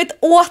kommit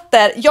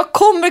åter. Jag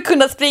kommer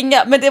kunna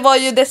springa. Men det var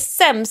ju det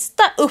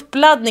sämsta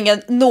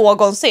uppladdningen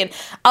någonsin.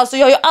 Alltså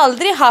jag har ju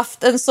aldrig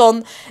haft en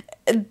sån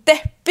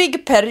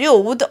deppig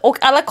period. Och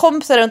alla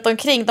kompisar runt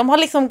omkring, de har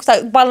liksom så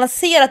här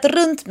balanserat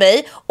runt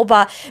mig och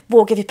bara,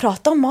 vågar vi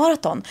prata om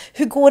maraton?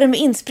 Hur går det med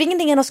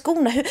inspringningen av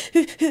skorna?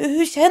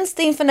 Hur känns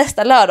det inför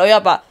nästa lördag? Och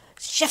jag bara,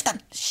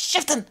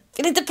 käften,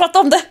 vill inte prata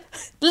om det.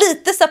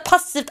 Lite så här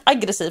passivt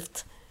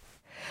aggressivt.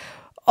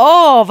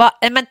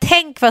 Men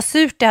tänk vad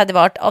surt det hade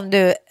varit om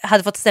du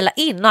hade fått ställa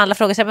in och alla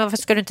frågar sig, men varför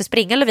ska du inte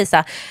springa,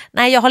 Lovisa?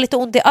 Nej, jag har lite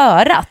ont i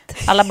örat.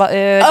 Alla bara,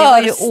 det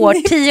var ju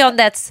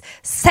årtiondets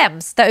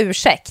sämsta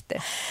ursäkt.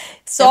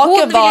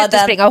 Hon vill ju inte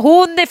springa,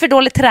 hon är för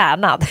dåligt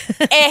tränad.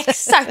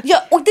 Exakt,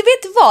 ja, och det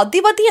vet du vad,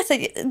 det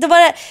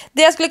var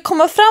det jag skulle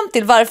komma fram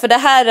till, varför det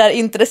här är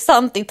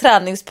intressant i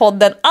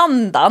träningspodden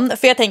andan.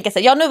 För jag tänker så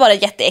här, ja, nu var det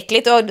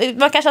jätteäckligt och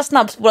man kanske har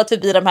snabbspolat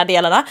förbi de här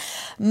delarna.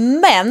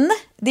 Men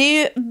det är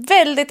ju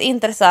väldigt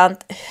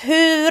intressant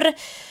hur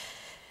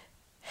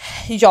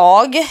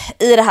jag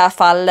i det här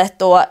fallet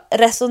då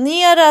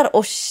resonerar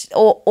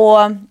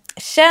och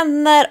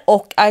känner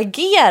och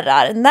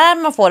agerar när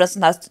man får en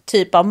sån här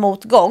typ av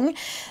motgång.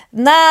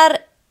 När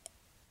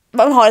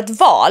man har ett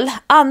val,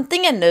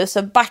 antingen nu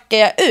så backar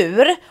jag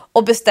ur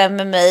och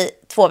bestämmer mig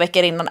 2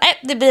 veckor innan,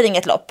 det blir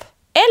inget lopp.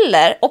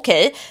 Eller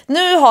okej,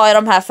 nu har jag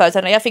de här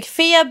förutsättningarna, jag fick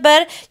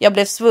feber, jag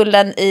blev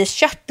svullen i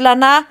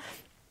körtlarna.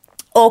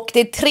 Och det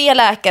är 3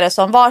 läkare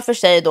som var för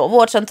sig då,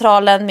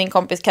 vårdcentralen, min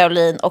kompis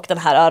Caroline och den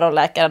här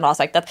öronläkaren har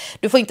sagt att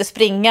du får inte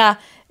springa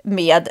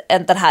med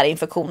den här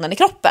infektionen i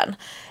kroppen.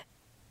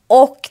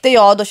 Och det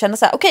jag då känner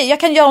så här, okej, jag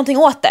kan göra någonting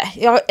åt det.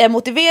 Jag är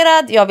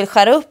motiverad, jag vill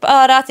skära upp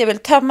örat, jag vill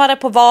tömma det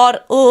på var.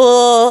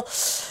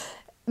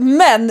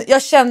 Men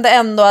jag kände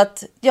ändå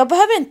att jag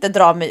behöver inte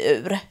dra mig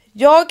ur.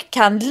 Jag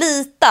kan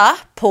lita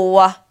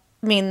på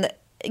min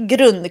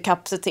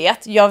grundkapacitet.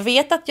 Jag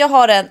vet att jag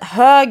har en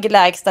hög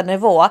lägsta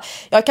nivå.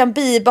 Jag kan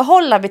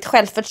bibehålla mitt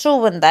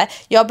självförtroende.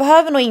 Jag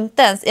behöver nog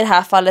inte ens i det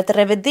här fallet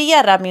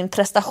revidera min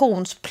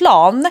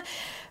prestationsplan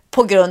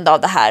på grund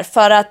av det här.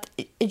 För att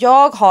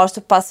jag har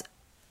så pass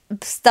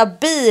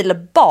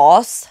stabil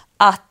bas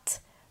att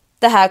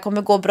det här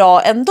kommer gå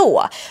bra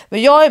ändå.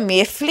 Men jag är med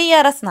i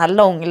flera såna här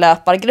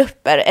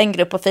långlöpargrupper. En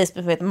grupp på Facebook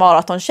som heter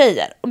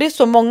Maratontjejer. Och det är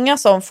så många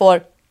som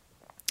får,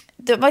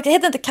 det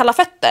heter inte kalla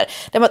fötter.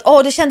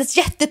 Det kändes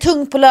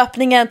jättetungt på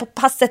löpningen på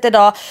passet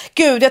idag.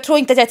 Gud, jag tror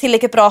inte att jag är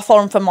tillräckligt bra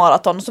form för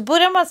maraton. Och så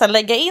börjar man så här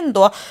lägga in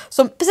då,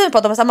 som precis på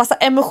en massa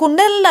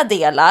emotionella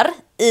delar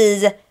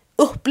i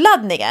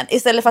uppladdningen.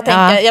 Istället för att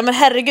tänka, ja men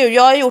herregud,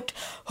 jag har gjort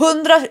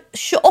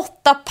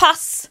 128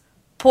 pass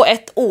på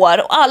ett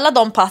år. Och alla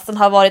de passen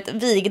har varit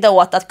vigda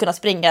åt att kunna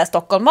springa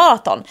Stockholm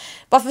Marathon.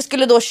 Varför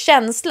skulle då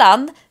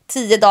känslan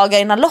 10 dagar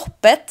innan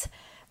loppet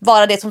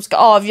vara det som ska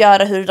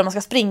avgöra hur man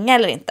ska springa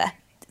eller inte?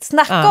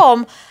 Snacka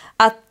om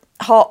att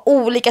ha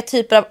olika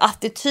typer av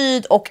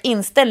attityd och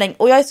inställning.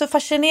 Och jag är så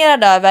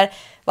fascinerad över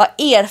vad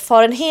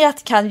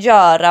erfarenhet kan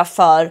göra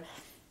för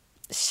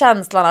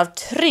känslan av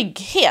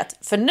trygghet.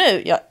 För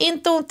nu, jag har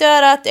inte ont i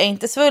örat, jag är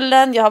inte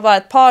svullen, jag har bara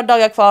ett par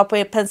dagar kvar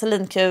på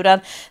penicillinkuren.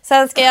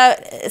 Sen ska jag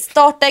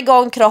starta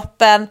igång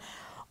kroppen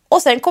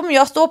och sen kommer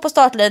jag stå på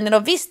startlinjen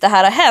och visst, det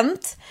här har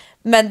hänt,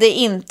 men det är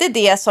inte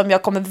det som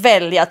jag kommer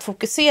välja att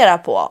fokusera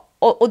på.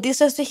 Och det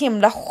är så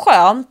himla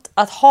skönt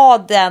att ha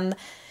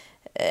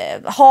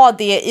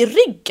det i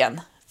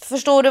ryggen.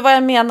 Förstår du vad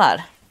jag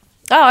menar?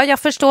 Ja, jag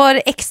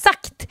förstår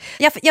exakt.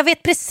 Jag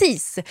vet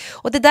precis.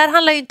 Och det där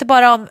handlar ju inte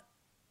bara om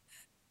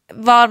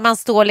var man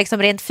står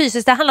liksom rent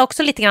fysiskt. Det handlar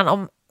också lite grann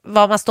om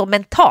var man står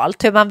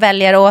mentalt. Hur man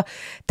väljer att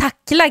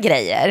tackla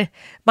grejer.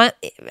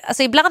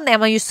 Alltså ibland är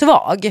man ju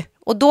svag.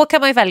 Och då kan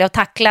man ju välja att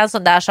tackla en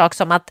sån där sak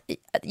som att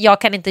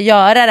jag kan inte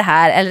göra det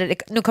här. Eller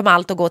nu kommer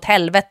allt att gå åt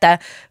helvete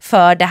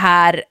för det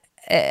här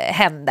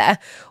hände.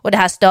 Och det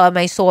här stör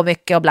mig så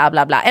mycket och bla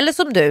bla bla. Eller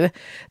som du.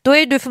 Då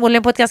är du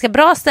förmodligen på ett ganska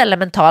bra ställe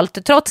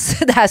mentalt trots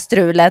det här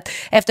strulet.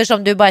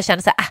 Eftersom du bara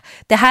känner så här,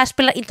 det här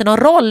spelar inte någon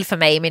roll för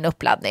mig i min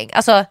uppladdning.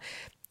 Alltså,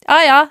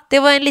 ja, det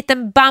var en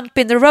liten bump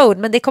in the road,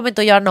 men det kommer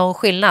inte att göra någon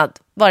skillnad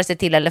vare sig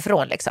till eller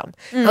från liksom.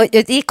 Och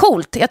det är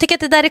coolt. Jag tycker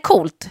att det där är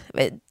coolt.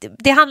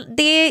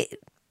 Det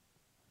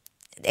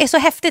är så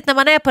häftigt när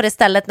man är på det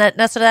stället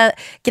när sådana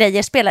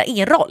grejer spelar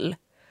ingen roll.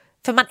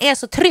 För man är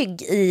så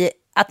trygg i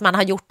att man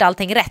har gjort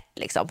allting rätt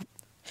liksom.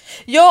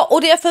 Ja,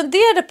 och det jag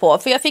funderade på,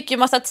 för jag fick ju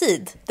massa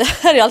tid. Det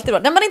här är alltid bra.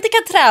 När man inte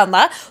kan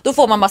träna, då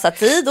får man massa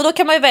tid. Och då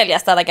kan man ju välja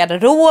att ställa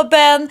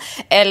garderoben.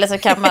 Eller så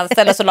kan man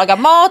ställa sig och laga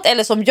mat.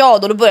 Eller som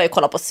jag, då börjar jag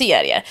kolla på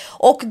serier.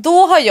 Och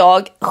då har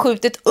jag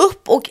skjutit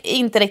upp och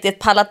inte riktigt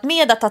pallat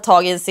med att ta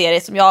tag i en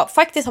serie som jag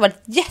faktiskt har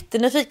varit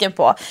jättenyfiken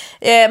på.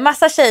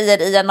 Massa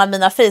tjejer i en av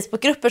mina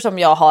Facebookgrupper som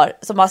jag har,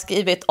 som har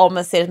skrivit om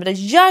en serie som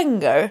heter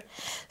Younger,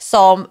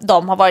 som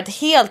de har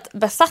varit helt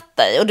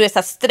besatta i. Och du är så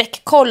här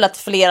sträckkollat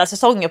flera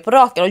säsonger på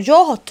raken. Och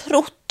jag har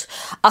trott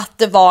att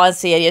det var en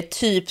serie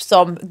typ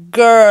som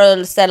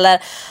Girls,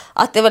 eller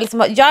att det var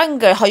liksom,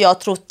 Younger har jag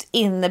trott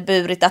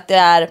inneburit att det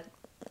är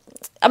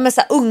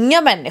så här,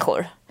 unga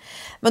människor.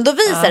 Men då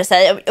visar det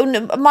sig,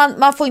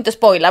 man får inte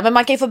spoila, men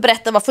man kan ju få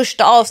berätta vad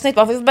första avsnitt,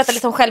 man får berätta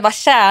liksom själva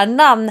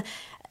kärnan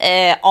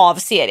av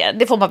serien.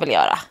 Det får man väl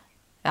göra.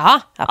 Ja,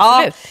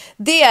 absolut. Ja,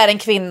 det är en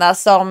kvinna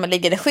som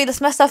ligger i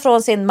skilsmässa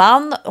från sin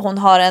man. Hon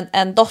har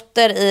en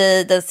dotter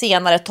i den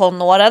senare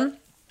tonåren.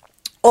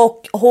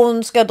 Och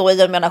hon ska då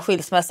i och med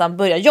skilsmässan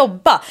börja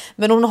jobba.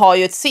 Men hon har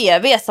ju ett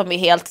CV som är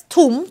helt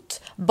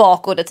tomt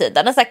bakåt i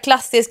tiden. En sån här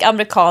klassisk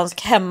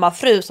amerikansk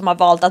hemmafru som har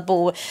valt att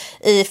bo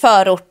i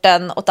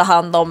förorten och ta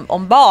hand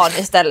om barn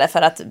istället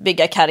för att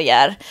bygga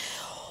karriär.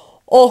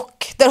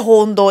 Och där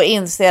hon då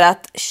inser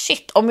att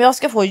shit, om jag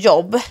ska få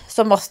jobb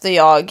så måste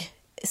jag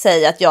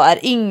säga att jag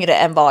är yngre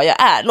än vad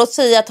jag är. Låt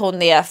säga att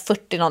hon är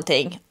 40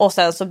 någonting och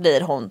sen så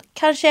blir hon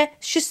kanske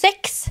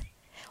 26.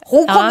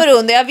 Hon kommer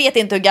under, jag vet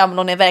inte hur gammal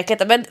hon är i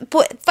verkligheten, men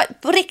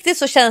på riktigt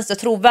så känns det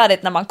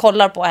trovärdigt när man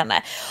kollar på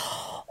henne.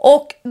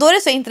 Och då är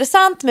det så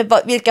intressant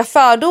med vilka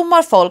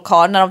fördomar folk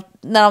har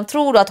när de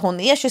tror att hon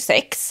är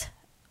 26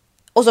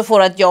 och så får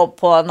hon ett jobb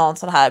på någon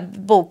sån här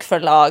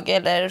bokförlag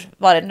eller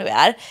vad det nu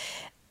är.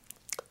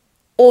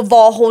 Och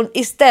vad hon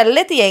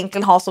istället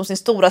egentligen har som sin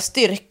stora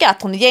styrka,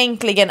 att hon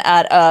egentligen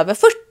är över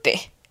 40.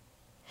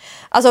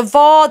 Alltså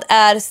vad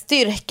är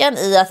styrkan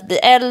i att bli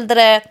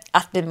äldre,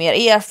 att bli mer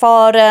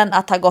erfaren,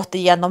 att ha gått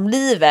igenom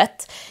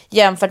livet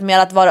jämfört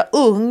med att vara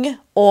ung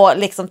och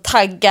liksom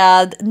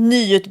taggad,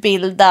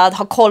 nyutbildad,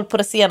 ha koll på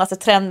de senaste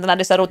trenderna.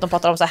 Det är så roligt, de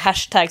pratar om så här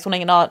hashtags, hon har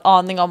ingen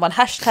aning om vad en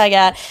hashtag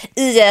är.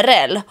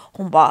 IRL,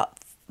 hon bara,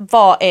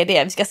 vad är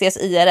det? Vi ska ses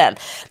IRL.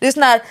 Det är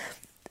sån här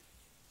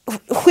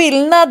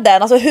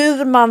skillnaden, alltså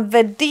hur man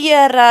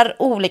värderar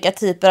olika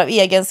typer av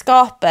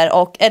egenskaper,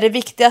 och är det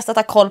viktigast att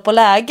ha koll på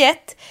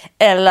läget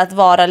eller att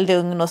vara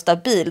lugn och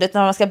stabil, utan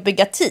när man ska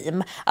bygga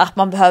team, att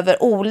man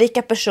behöver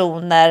olika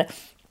personer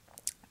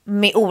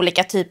med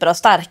olika typer av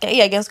starka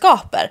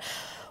egenskaper.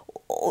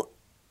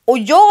 Och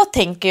jag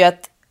tänker ju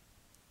att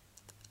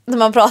när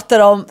man pratar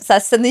om så här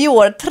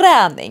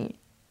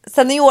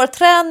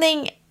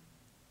seniorträning,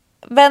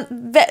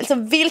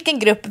 vilken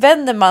grupp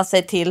vänder man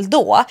sig till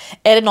då?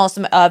 Är det någon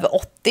som är över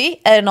 80?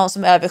 Är det någon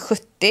som är över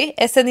 70?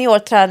 Är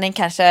seniorträning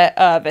kanske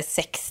över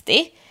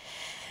 60?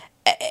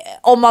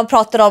 Om man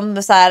pratar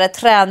om så här,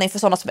 träning för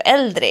sådana som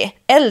är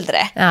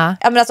äldre. Ja.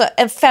 Jag menar, alltså,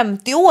 en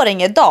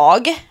 50-åring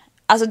idag,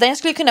 alltså den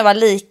skulle kunna vara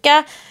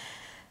lika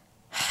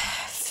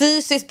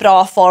fysiskt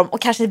bra form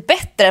och kanske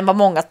bättre än vad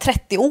många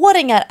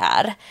 30-åringar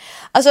är.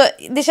 Alltså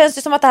det känns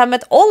ju som att det här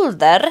med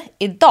ålder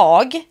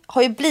idag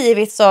har ju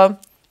blivit så,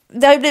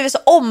 det har ju blivit så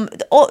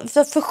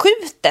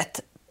förskjutet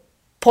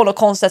på något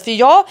konstigt.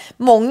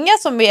 För många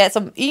som är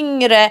som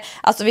yngre,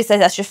 alltså vi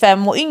säger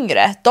 25 och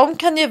yngre, de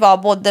kan ju vara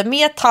både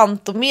mer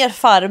tant och mer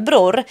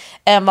farbror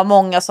än vad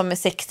många som är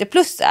 60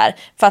 plus är.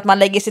 För att man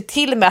lägger sig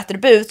till med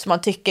attribut som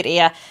man tycker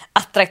är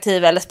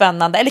attraktiva eller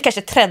spännande, eller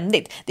kanske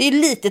trendigt. Det är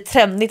ju lite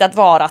trendigt att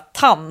vara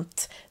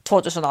tant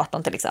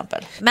 2018 till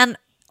exempel. Men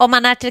om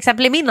man är till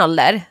exempel i min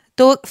ålder,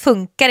 då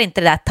funkar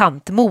inte det där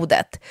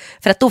tantmodet.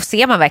 För att då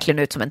ser man verkligen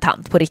ut som en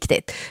tant på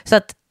riktigt. Så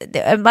att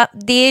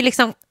det är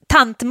liksom,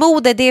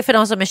 tantmode, det är för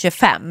de som är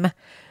 25.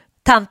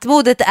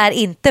 Tantmodet är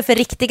inte för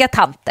riktiga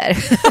tanter.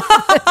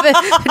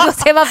 För då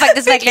ser man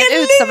faktiskt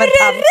verkligen ut som en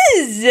tant.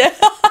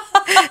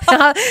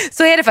 Ja,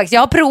 så är det faktiskt.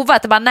 Jag har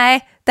provat och bara,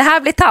 nej, det här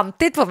blir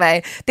tantigt på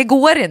mig. Det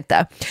går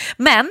inte.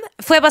 Men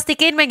får jag bara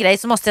sticka in med en grej,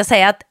 så måste jag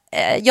säga att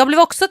jag blev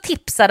också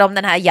tipsad om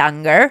den här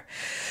Younger.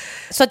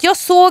 Så att jag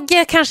såg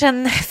kanske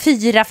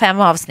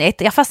 4-5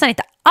 avsnitt. Jag fastnade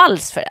inte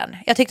alls för den.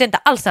 Jag tyckte inte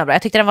alls den var bra.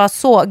 Jag tyckte den var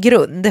så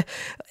grund.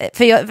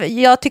 För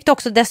jag tyckte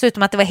också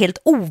dessutom att det var helt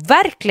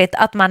overkligt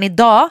att man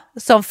idag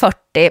som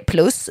 40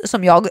 plus,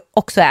 som jag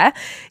också är,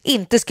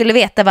 inte skulle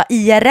veta vad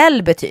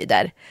IRL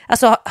betyder.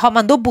 Alltså har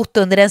man då bott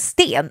under en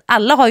sten?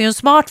 Alla har ju en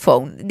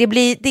smartphone. Det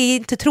är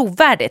inte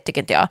trovärdigt,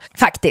 tycker inte jag.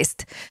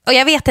 Faktiskt. Och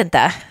jag vet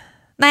inte.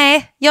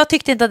 Nej, jag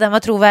tyckte inte att den var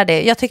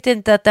trovärdig.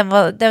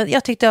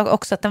 Jag tyckte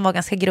också att den var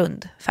ganska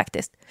grund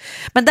faktiskt.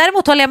 Men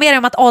däremot håller jag med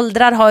om att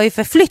åldrar har ju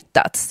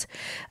förflyttats.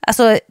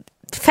 Alltså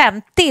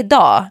 50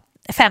 idag,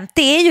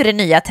 50 är ju det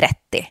nya 30.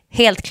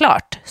 Helt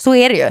klart, så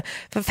är det ju.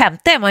 För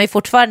 50 är man ju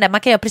fortfarande,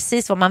 man kan göra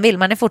precis vad man vill.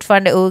 Man är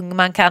fortfarande ung,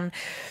 man kan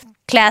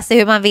klä sig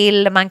hur man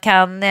vill, man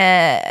kan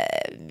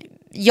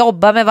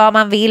jobba med vad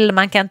man vill,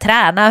 man kan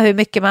träna hur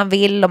mycket man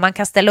vill och man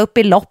kan ställa upp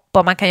i lopp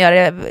och man kan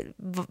göra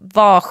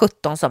vad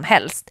 17 som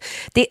helst.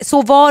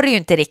 Så var det ju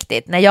inte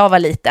riktigt när jag var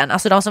liten.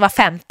 Alltså de som var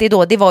 50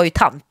 då, det var ju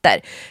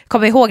tanter.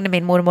 Kommer ihåg när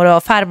min mormor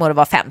och farmor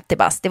var 50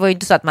 bast. Det var ju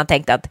inte så att man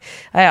tänkte att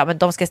ja, men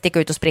de ska sticka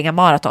ut och springa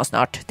maraton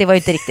snart. Det var ju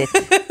inte riktigt.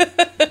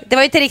 Det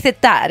var ju inte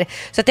riktigt där.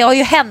 Så att det har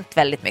ju hänt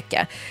väldigt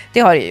mycket. Det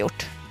har det ju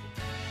gjort.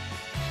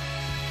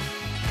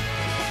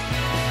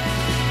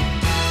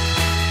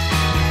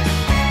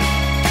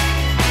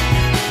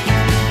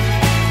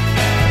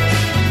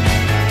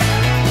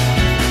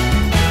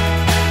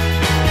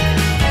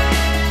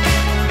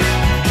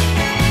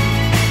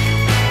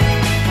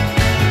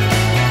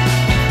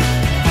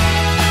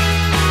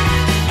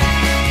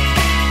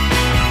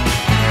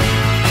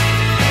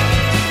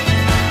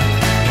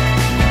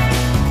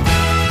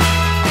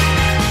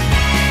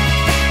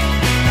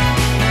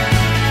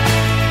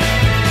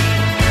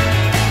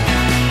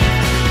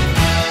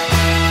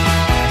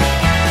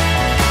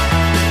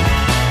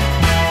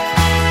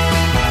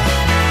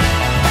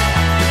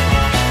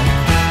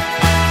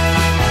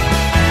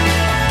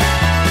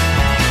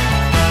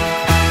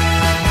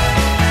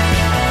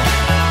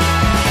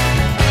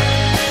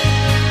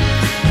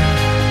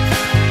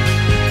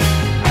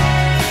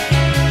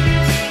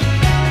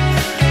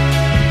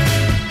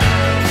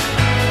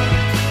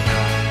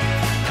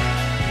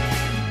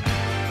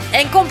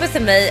 En kompis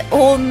till mig,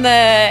 hon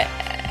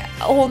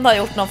har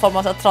gjort någon form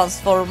av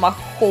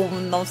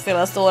transformation de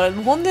senaste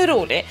åren. Hon är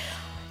rolig.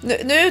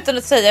 Nu utan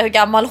att säga hur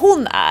gammal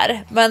hon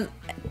är, men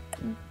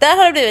där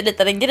har det blivit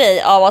lite en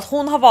grej av att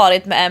hon har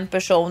varit med en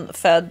person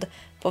född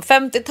på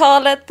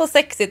 50-talet, på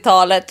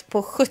 60-talet,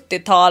 på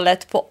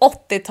 70-talet, på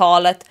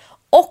 80-talet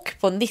och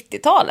på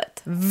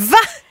 90-talet. Va?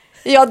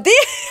 Ja, det...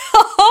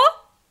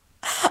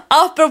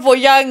 apropå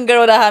younger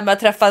och det här med att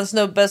träffa en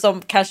snubbe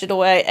som kanske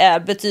då är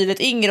betydligt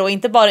yngre och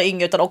inte bara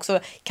yngre utan också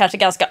kanske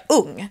ganska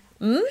ung.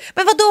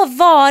 Men vad då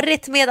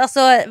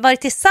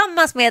varit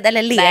tillsammans med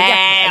eller legat med?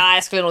 Nej,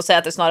 jag skulle nog säga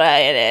att det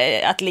snarare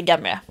är att ligga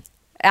med.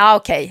 Ja,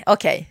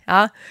 okej.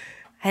 Ja.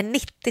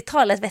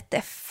 90-talet vet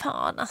det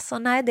fan alltså.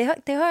 Nej,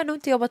 det har jag nog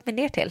inte jobbat med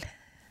ner till.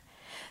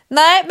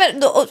 Nej, men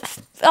då,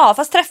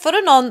 fast träffar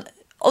du någon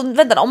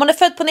om man är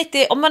född på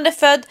 90, om man är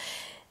född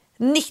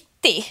 90,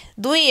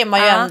 då är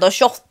man ju ändå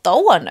 28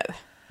 år nu.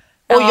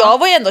 Och jag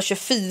var ju ändå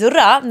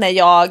 24 när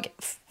jag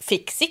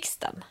fick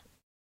Sixten.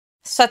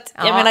 Så att,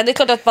 jag menar, det är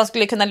klart att man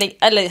skulle kunna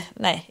eller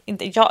nej,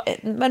 inte jag,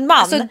 men man.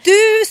 Alltså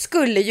du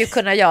skulle ju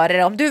kunna göra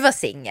det om du var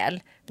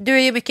singel. Du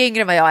är ju mycket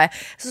yngre än vad jag är.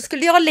 Så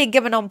skulle jag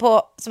ligga med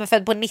någon som är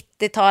född på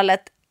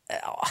 90-talet,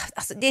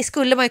 alltså det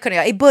skulle man ju kunna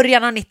göra i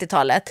början av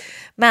 90-talet.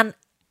 Men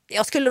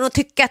jag skulle nog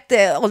tycka att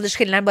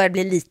åldersskillnaden börjar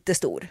bli lite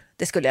stor.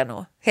 Det skulle jag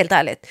nog, helt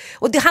ärligt.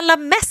 Och det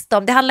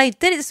handlar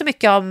inte så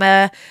mycket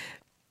om,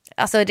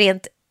 alltså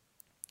rent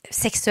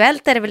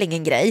sexuellt är det väl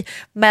ingen grej.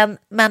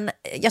 Men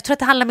jag tror att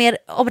det handlar mer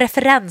om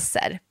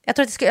referenser. Jag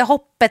tror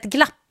att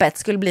glappet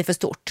skulle bli för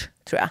stort,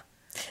 tror jag.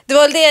 Det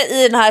var det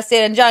i den här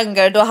serien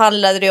Younger, då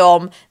handlade det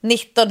om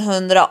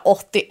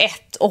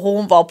 1981 och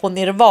hon var på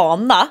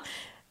Nirvana.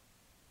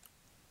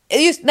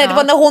 Det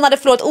var när hon hade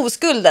förlorat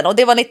oskulden och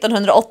det var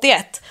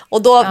 1981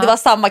 och då det var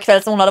samma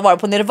kväll som hon hade varit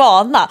på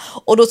Nirvana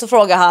och då så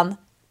frågade han,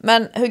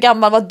 men hur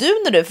gammal var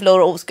du när du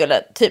förlorade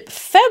oskulden? Typ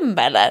 5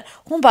 eller?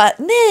 Hon bara,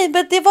 nej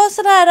men det var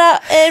sån här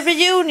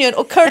reunion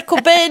och Kurt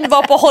Cobain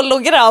var på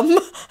hologram.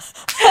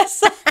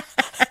 Alltså.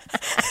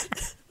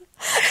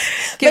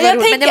 Men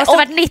det måste ha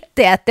varit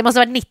 91. Det måste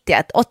ha varit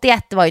 91.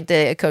 81 var ju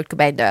inte Kurt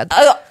Cobain död.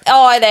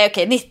 Ja, det är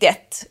okej.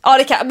 91. Ja,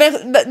 det kan.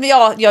 Men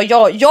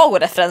jag och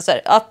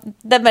referenser. Ja,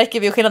 det märker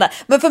vi ju skillnad där.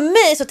 Men för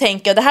mig så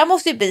tänker jag, det här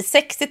måste ju bli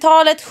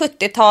 60-talet,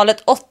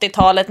 70-talet,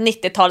 80-talet,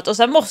 90-talet. Och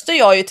sen måste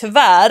jag ju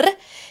tyvärr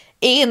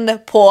in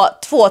på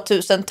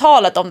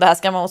 2000-talet om det här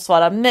ska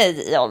motsvara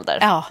mig i ålder.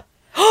 Ja.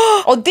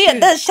 Och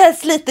den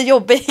känns lite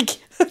jobbig.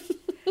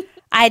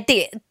 Nej,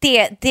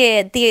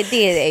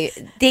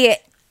 det är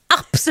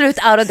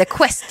absolut out of the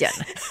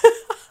question.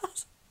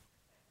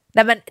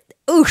 Nej men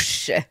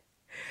usch.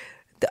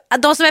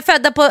 De som är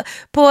födda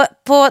på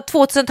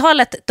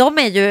 2000-talet, de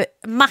är ju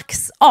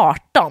max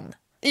 18.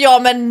 Ja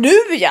men nu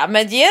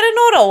men ge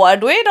det några år,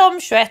 då är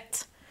de 21.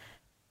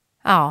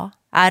 Ja,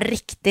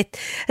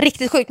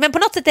 riktigt sjukt. Men på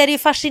något sätt är det ju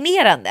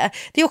fascinerande.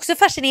 Det är också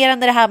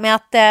fascinerande det här med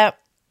att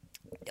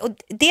och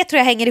det tror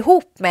jag hänger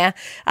ihop med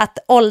att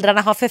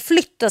åldrarna har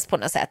förflyttats på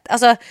något sätt.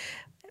 Alltså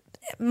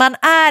man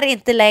är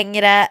inte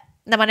längre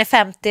när man är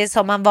 50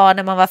 som man var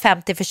när man var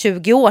 50 för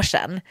 20 år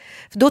sedan.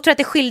 För då tror jag att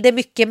det skilde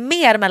mycket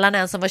mer mellan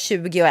en som var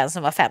 20 och en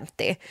som var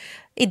 50.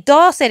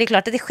 Idag så är det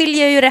klart att det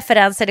skiljer ju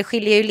referenser, det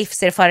skiljer ju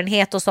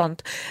livserfarenhet och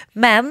sånt.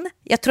 Men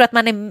jag tror att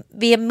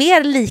vi är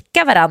mer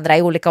lika varandra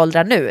i olika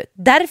åldrar nu.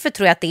 Därför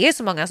tror jag att det är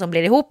så många som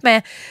blir ihop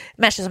med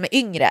människor som är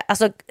yngre.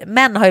 Alltså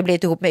män har ju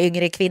blivit ihop med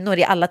yngre kvinnor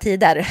i alla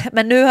tider.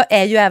 Men nu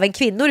är ju även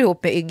kvinnor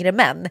ihop med yngre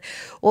män.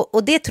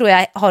 Och det tror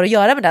jag har att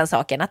göra med den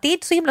saken. Att det är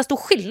inte så himla stor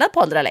skillnad på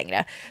åldrar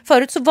längre.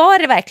 Förut så var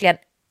det verkligen,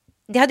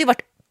 det hade ju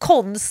varit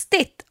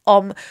konstigt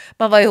om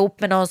man var ihop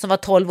med någon som var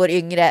 12 år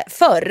yngre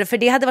förr, för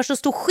det hade varit så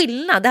stor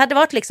skillnad. Det hade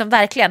varit liksom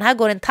verkligen, här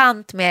går en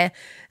tant med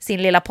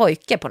sin lilla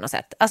pojke på något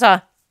sätt. Alltså,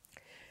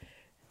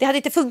 det hade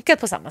inte funkat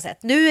på samma sätt.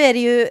 Nu är det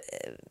ju,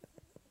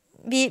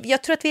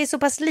 jag tror att vi är så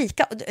pass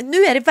lika.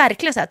 Nu är det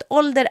verkligen så att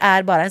ålder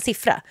är bara en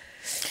siffra.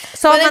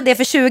 Sa man det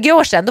för 20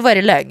 år sedan, då var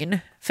det lögn.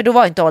 För då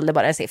var inte ålder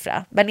bara en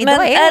siffra. Men idag är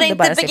ålder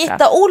bara en siffra. Men är det inte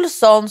Birgitta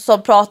Olsson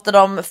som pratade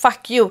om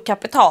fuck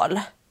you-kapital?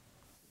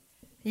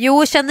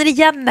 Jo, känner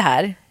igen det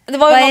här. Det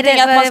var ju någonting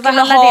att man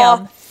skulle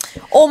ha,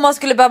 om man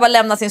skulle behöva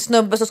lämna sin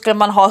snubbe så skulle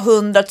man ha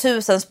 100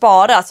 000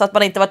 sparat så att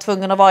man inte var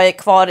tvungen att vara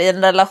kvar i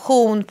en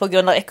relation på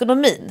grund av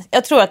ekonomin.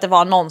 Jag tror att det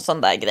var någon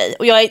sån där grej.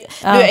 Och jag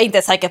är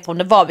inte säker på om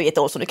det var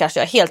Birgitta Olsson, det kanske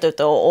jag är helt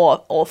ute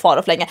och far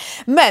och flänga.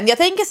 Men jag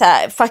tänker så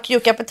här, fuck you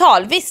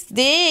kapital, visst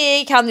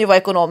det kan ju vara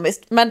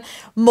ekonomiskt, men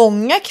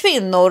många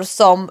kvinnor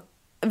som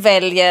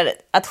väljer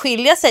att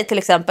skilja sig till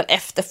exempel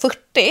efter 40.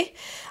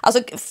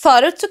 Alltså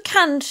förut så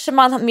kanske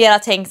man mer har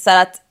tänkt så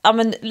här att ja,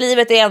 men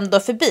livet är ändå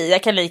förbi,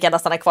 jag kan lika gärna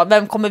stanna kvar.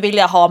 Vem kommer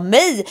vilja ha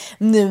mig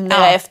nu när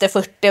jag är efter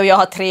 40 och jag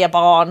har 3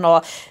 barn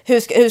och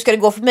hur ska det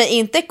gå för mig?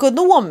 Inte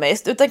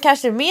ekonomiskt utan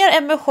kanske mer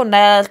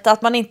emotionellt,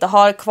 att man inte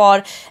har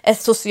kvar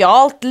ett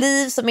socialt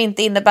liv som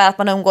inte innebär att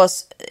man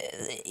umgås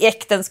i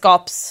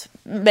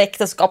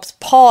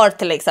äktenskapspar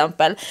till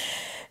exempel.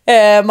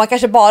 Man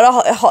kanske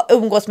bara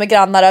umgås med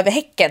grannar över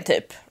häcken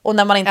typ. Och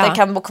när man inte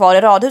kan bo kvar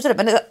i radhuset.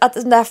 Men att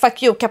det här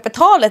fuck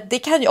you-kapitalet, det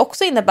kan ju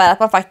också innebära att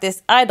man faktiskt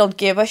I don't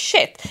give a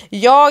shit.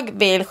 Jag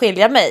vill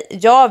skilja mig.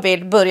 Jag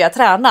vill börja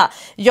träna.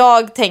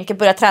 Jag tänker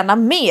börja träna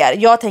mer.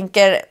 Jag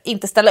tänker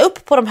inte ställa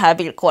upp på de här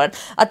villkoren.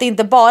 Att det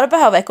inte bara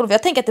behöver ekonomi.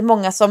 Jag tänker att det är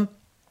många som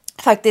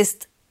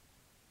faktiskt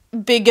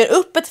bygger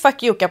upp ett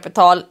fuck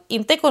you-kapital,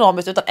 inte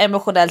ekonomiskt utan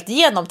emotionellt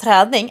genom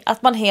träning.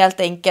 Att man helt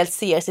enkelt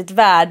ser sitt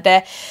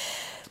värde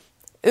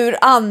ur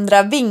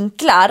andra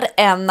vinklar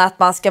än att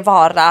man ska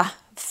vara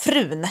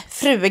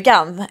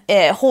frugan,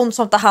 hon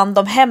som tar hand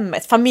om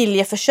hemmet,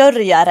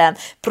 familjeförsörjaren,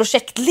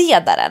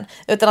 projektledaren,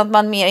 utan att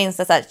man mer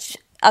inser så här,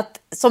 att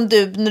som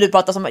du när du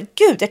pratar om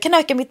gud, jag kan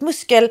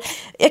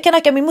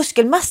öka min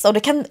muskelmassa och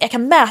jag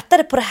kan mäta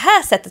det på det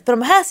här sättet, på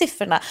de här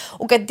siffrorna,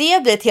 och att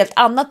det blir ett helt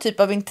annat typ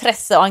av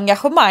intresse och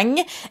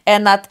engagemang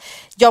än att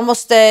jag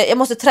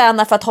måste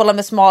träna för att hålla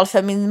mig smal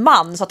för min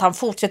man så att han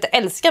fortsätter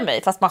älska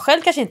mig, fast man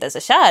själv kanske inte ens är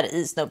kär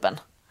i snubben.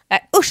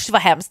 Usch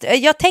vad hemskt.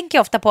 Jag tänker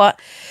ofta på,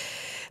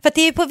 för att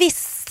det är ju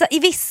i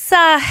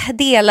vissa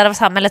delar av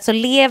samhället så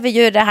lever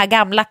ju det här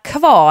gamla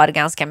kvar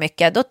ganska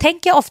mycket. Då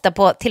tänker jag ofta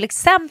på till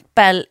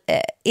exempel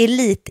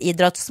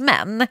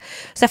elitidrottsmän,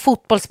 så här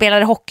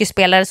fotbollsspelare,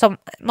 hockeyspelare som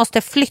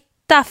måste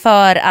flytta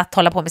för att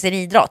hålla på med sin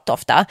idrott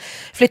ofta.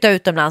 Flytta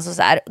utomlands och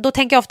så här. Då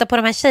tänker jag ofta på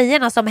de här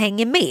tjejerna som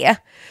hänger med.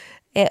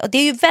 Och det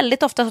är ju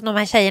väldigt ofta som de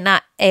här tjejerna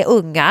är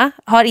unga,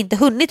 har inte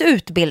hunnit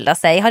utbilda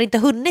sig, har inte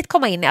hunnit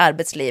komma in i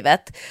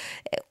arbetslivet,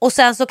 och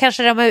sen så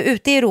kanske de är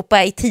ute i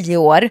Europa i 10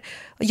 år,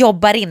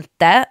 jobbar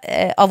inte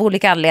av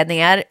olika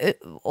anledningar,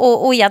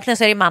 och egentligen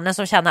så är det mannen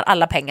som tjänar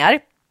alla pengar.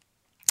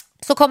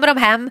 Så kommer de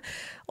hem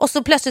och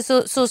så plötsligt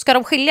så ska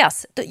de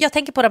skiljas. Jag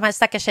tänker på de här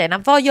stackars tjejerna,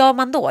 vad gör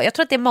man då? Jag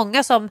tror att det är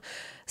många som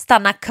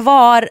stannar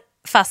kvar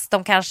fast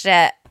de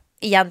kanske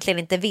egentligen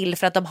inte vill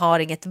för att de har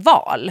inget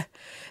val.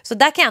 Så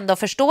där kan jag ändå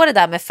förstå det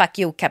där med fuck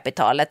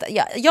you-kapitalet.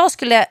 Jag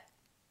skulle,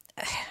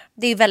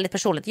 det är ju väldigt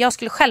personligt, jag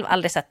skulle själv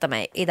aldrig sätta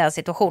mig i den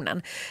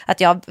situationen. Att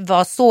jag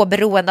var så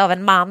beroende av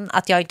en man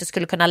att jag inte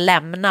skulle kunna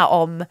lämna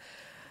om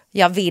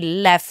jag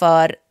ville,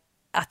 för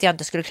att jag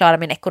inte skulle klara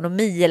min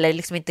ekonomi eller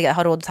liksom inte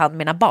ha råd att ta hand om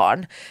mina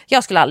barn.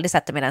 Jag skulle aldrig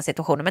sätta mig i den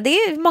situationen, men det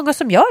är många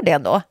som gör det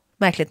ändå,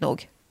 märkligt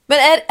nog. Men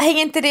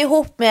hänger inte det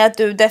ihop med att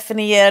du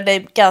definierar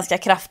dig ganska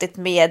kraftigt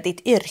med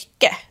ditt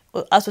yrke?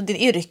 Alltså din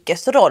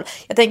yrkesroll.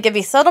 Jag tänker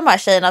vissa av de här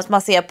tjejerna som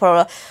man ser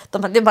på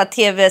de här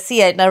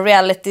tv-serierna,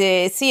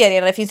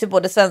 reality-serierna, det finns ju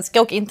både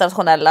svenska och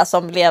internationella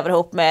som lever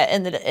ihop med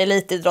en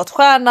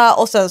elitidrottsstjärna,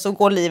 och sen så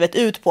går livet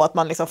ut på att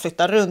man liksom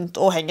flyttar runt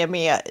och hänger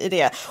med i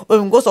det och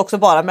umgås också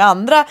bara med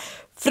andra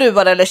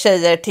fruar eller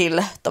tjejer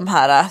till de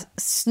här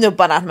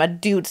snubbarna, de här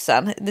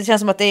dudesen. Det känns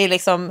som att det är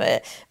liksom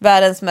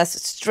världens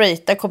mest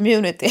straighta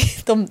community,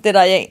 de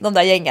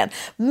där gängen.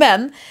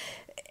 Men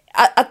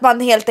att man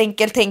helt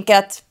enkelt tänker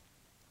att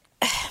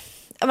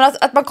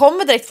man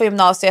kommer direkt från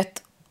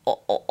gymnasiet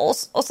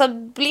och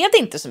sen blev det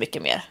inte så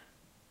mycket mer.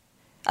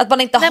 Att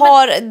man inte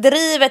har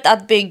drivet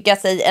att bygga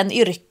sig en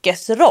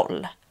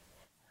yrkesroll.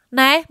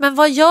 Nej, men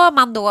vad gör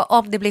man då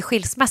om det blir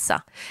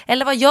skilsmässa?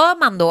 Eller vad gör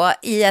man då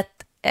i ett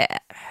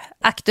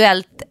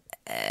aktuellt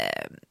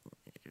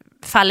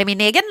fall i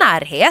min egen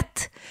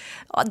närhet,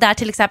 där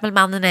till exempel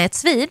mannen är ett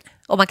svin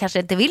och man kanske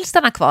inte vill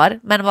stanna kvar,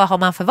 men vad har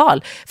man för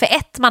val? För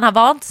 1, man har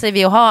vant sig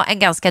vid att ha en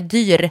ganska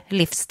dyr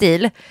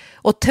livsstil,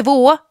 och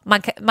 2,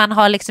 man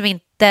har liksom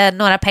inte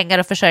några pengar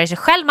att försörja sig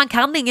själv, man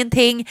kan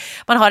ingenting,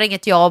 man har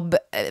inget jobb,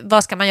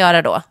 vad ska man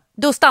göra då?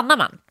 Då stannar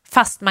man,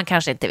 fast man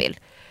kanske inte vill.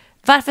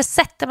 Varför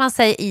sätter man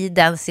sig i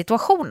den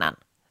situationen,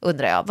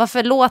 undrar jag?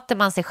 Varför låter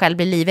man sig själv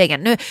bli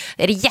livegen? Nu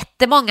är det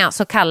jättemånga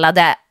så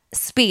kallade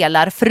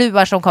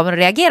spelarfruar som kommer att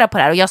reagera på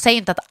det här, och jag säger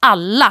inte att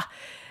alla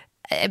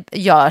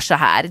gör så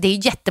här. Det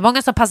är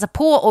jättemånga som passar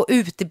på att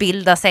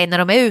utbilda sig när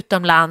de är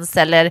utomlands,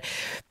 eller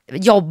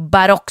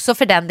jobbar också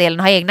för den delen,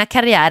 har egna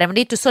karriärer, men det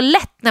är inte så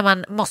lätt när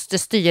man måste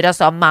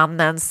styras av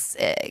mannens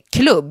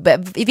klubb,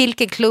 i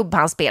vilken klubb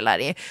han spelar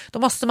i. Då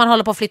måste man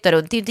hålla på att flytta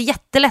runt. Det är inte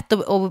jättelätt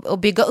att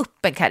bygga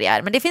upp en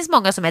karriär, men det finns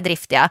många som är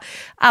driftiga,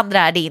 andra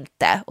är det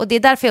inte, och det är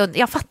därför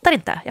jag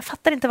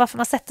fattar inte varför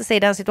man sätter sig i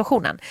den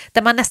situationen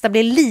där man nästan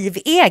blir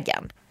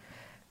livegen.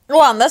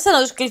 Å andra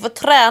sidan, du skulle få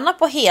träna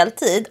på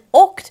heltid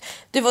och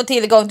du får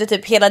tillgång till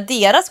typ hela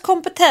deras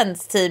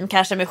kompetensteam,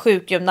 kanske med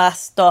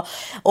sjukgymnast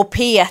och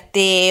PT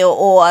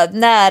och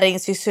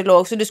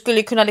näringsfysiolog, så du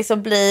skulle kunna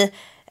liksom bli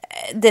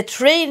the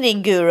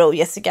training guru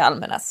Jessica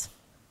Almenäs.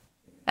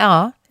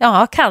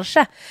 Ja,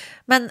 kanske.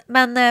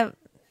 Men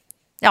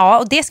ja,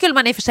 och det skulle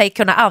man i och för sig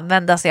kunna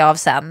använda sig av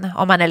sen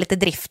om man är lite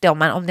driftig, om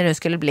det nu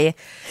skulle bli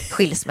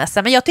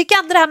skilsmässa. Men jag tycker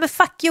ändå det här med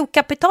fuck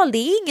you-kapital, det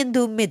är ingen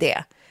dum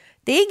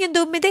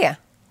idé.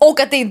 Och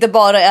att det inte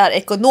bara är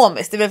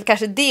ekonomiskt. Det är väl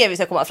kanske det vi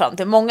ska komma fram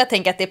till. Många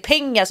tänker att det är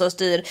pengar som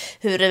styr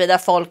huruvida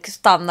folk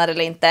stannar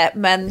eller inte.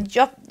 Men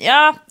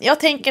jag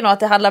tänker nog att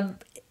det handlar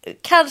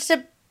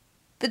kanske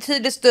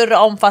betydligt större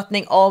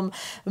omfattning om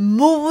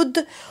mod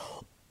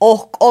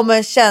och om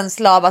en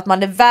känsla av att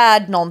man är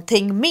värd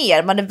någonting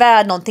mer. Man är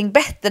värd någonting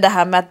bättre. Det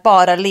här med att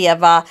bara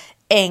leva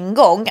en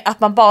gång. Att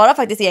man bara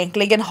faktiskt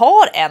egentligen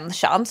har en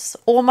chans.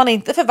 Och om man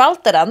inte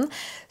förvaltar den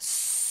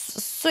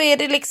så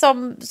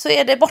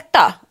är det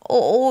borta.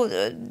 Och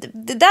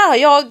det där har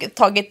jag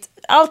tagit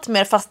allt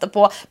mer fasta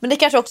på. Men det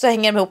kanske också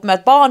hänger ihop med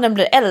att barnen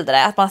blir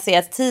äldre. Att man ser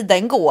att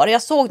tiden går.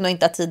 Jag såg nog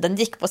inte att tiden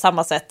gick på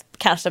samma sätt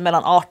kanske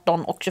mellan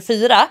 18 och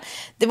 24.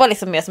 Det var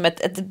liksom mer som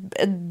ett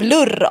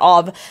blurr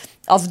av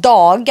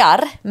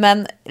dagar.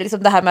 Men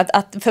liksom det här med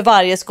att för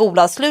varje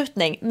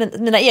skolavslutning,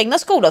 mina egna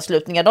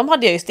skolavslutningar, de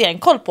hade jag ju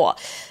stenkoll på.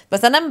 Men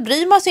sen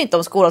bryr man sig inte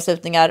om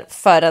skolavslutningar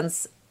förrän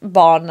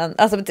barnen,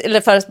 alltså,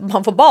 eller för att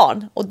man får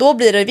barn. Och då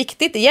blir det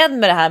viktigt igen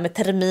med det här med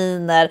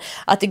terminer,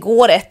 att det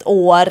går ett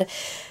år.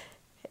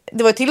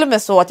 Det var till och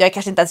med så att jag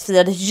kanske inte ens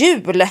firade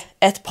jul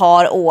ett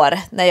par år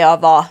när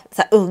jag var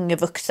så här ung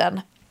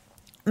vuxen.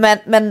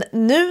 Men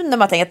nu när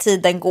man tänker att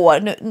tiden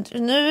går,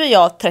 nu är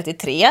jag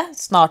 33,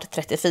 snart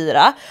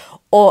 34,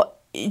 och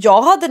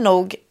jag hade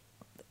nog,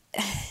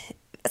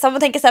 så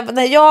man tänker så här,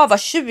 när jag var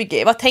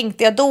 20, vad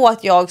tänkte jag då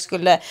att jag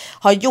skulle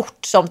ha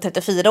gjort som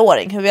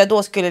 34-åring? Hur jag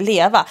då skulle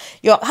leva?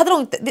 Jag hade nog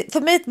inte,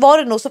 för mig var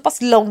det nog så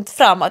pass långt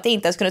fram att jag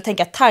inte ens kunde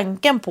tänka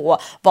tanken på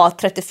vad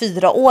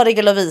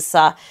 34-åriga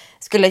Lovisa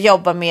skulle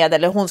jobba med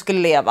eller hon skulle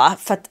leva.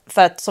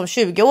 För att som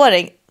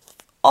 20-åring,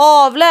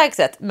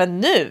 avlägset. Men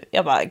nu,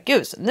 jag bara,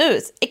 gud, nu,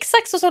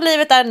 exakt så som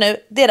livet är nu,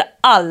 det är det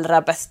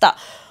allra bästa.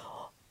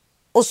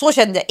 Och så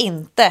kände jag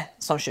inte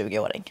som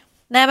 20-åring.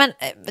 Nej, men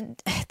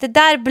det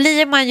där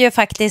blir man ju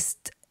faktiskt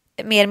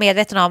mer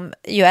medveten om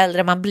ju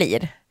äldre man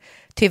blir.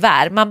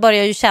 Tyvärr, man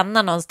börjar ju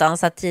känna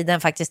någonstans att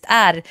tiden faktiskt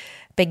är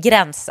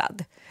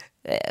begränsad.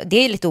 Det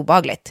är lite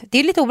obehagligt. Det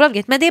är lite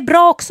obehagligt, men det är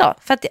bra också.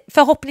 För att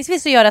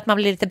förhoppningsvis så gör det att man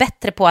blir lite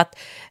bättre på att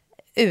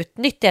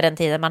utnyttja den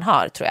tiden man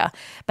har, tror jag.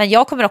 Men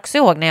jag kommer också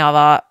ihåg när jag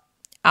var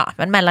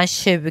men mellan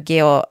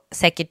 20 och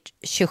säkert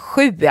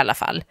 27 i alla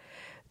fall.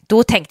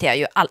 Då tänkte jag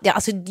ju,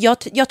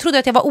 jag trodde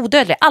att jag var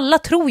odödlig. Alla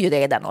tror ju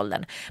det i den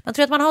åldern. Man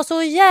tror att man har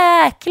så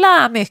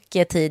jäkla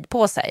mycket tid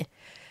på sig.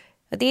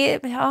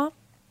 Ja.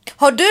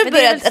 Har du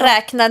börjat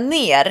räkna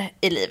ner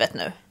i livet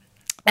nu?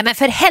 Nej, men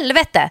för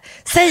helvete,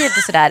 säg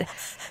inte sådär.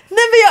 Nej,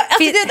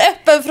 men det är en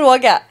öppen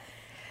fråga.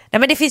 Nej,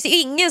 men det finns ju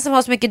ingen som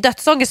har så mycket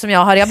dödsångest som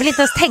jag har. Jag vill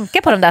inte ens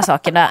tänka på de där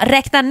sakerna.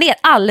 Räkna ner,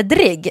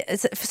 aldrig.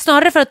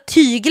 Snarare för att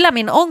tygla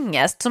min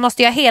ångest så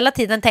måste jag hela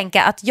tiden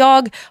tänka att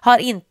jag har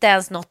inte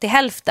ens nått till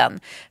hälften.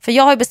 För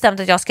jag har ju bestämt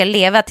att jag ska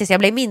leva tills jag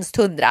blir minst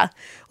 100.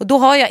 Och då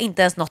har jag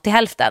inte ens nått till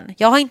hälften.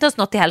 Jag har inte ens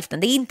nått till hälften.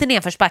 Det är inte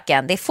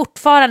nedförsbacken. Det är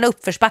fortfarande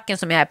uppförsbacken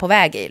som jag är på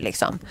väg i.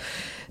 Liksom.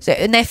 Så,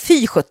 nej,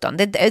 fy 17.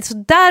 Så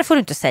där får du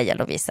inte säga,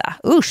 Lovisa.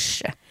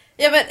 Usch.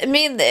 Ja, men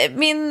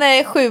min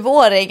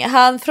 7-åring,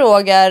 han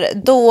frågar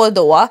då och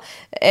då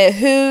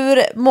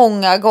hur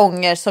många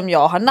gånger som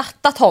jag har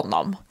nattat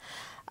honom.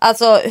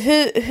 Alltså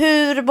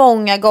hur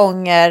många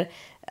gånger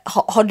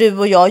har du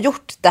och jag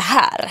gjort det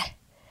här?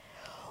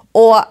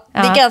 Och det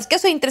är ganska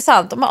så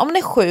intressant. Om man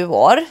är 7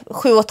 år,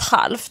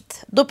 7,5,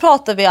 då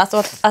pratar vi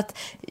alltså att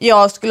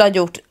jag skulle ha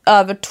gjort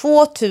över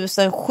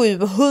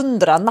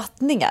 2700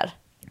 nattningar.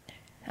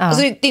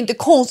 Alltså, det är inte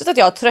konstigt att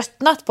jag har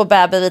tröttnat på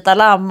Bäbe vita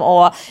lamm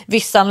och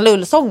Vissan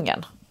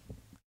lullsången.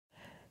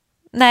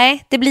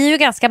 Nej, det blir ju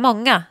ganska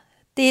många.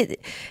 Det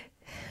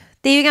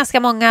är ju ganska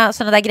många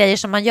sådana där grejer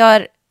som man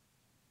gör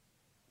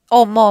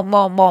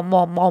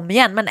om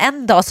igen. Men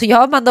en dag så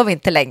gör man dem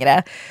inte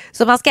längre.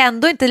 Så man ska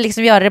ändå inte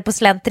liksom göra det på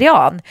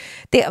slentrian.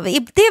 Det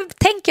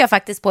tänker jag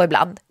faktiskt på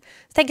ibland.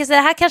 Jag tänker så det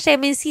här kanske är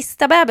min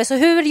sista bebis. Så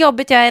hur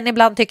jobbigt jag än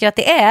ibland tycker att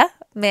det är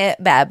med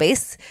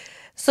bebis.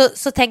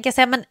 Så tänker jag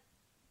så här, men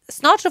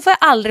snart så får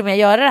jag aldrig mer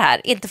göra det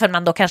här. Inte för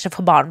man då kanske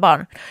får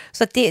barnbarn.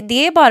 Så att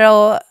det är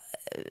bara att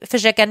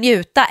försöka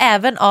njuta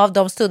även av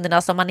de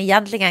stunderna som man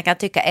egentligen kan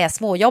tycka är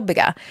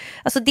småjobbiga.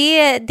 Alltså det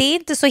är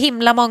inte så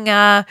himla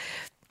många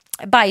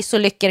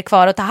bajsolyckor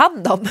kvar att ta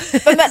hand om.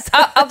 Men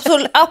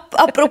absolut,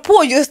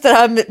 apropå just det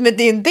här med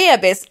din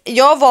bebis.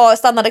 Jag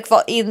stannade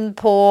kvar in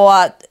på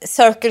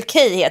Circle K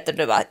heter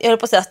det, va? Jag höll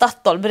på att säga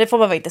Statoil, men det får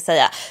man väl inte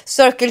säga.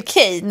 Circle K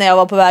när jag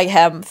var på väg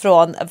hem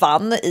från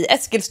Vann i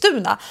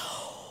Eskilstuna.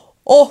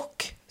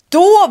 Och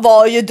då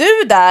var ju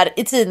du där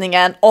i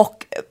tidningen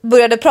och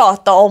började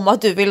prata om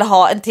att du ville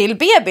ha en till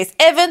bebis.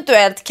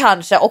 Eventuellt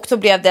kanske, och så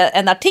blev det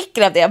en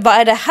artikel av det. Vad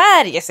är det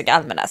här, Jessica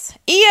Almenäs?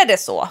 Är det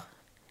så?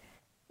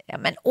 Ja,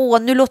 men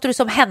nu låter du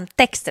som Hänt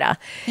Extra.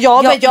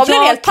 Ja, men jag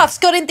blev helt paff.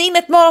 Ska det inte in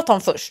ett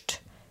maraton först?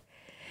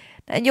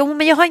 Jo,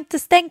 men jag har inte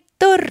stängt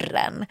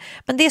dörren.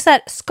 Men det är så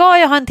här, ska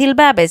jag ha en till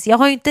bebis? Jag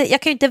kan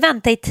ju inte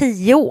vänta i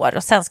 10 år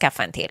och sen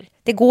skaffa en till.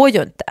 Det går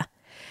ju inte.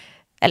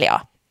 Eller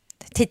ja.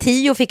 Till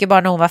 10 fick jag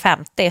bara när hon var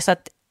 50, så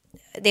att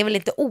det är väl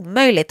inte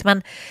omöjligt,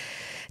 men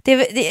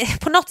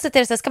på något sätt är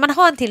det så, ska man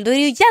ha en till då är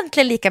det ju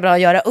egentligen lika bra att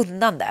göra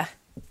undan det.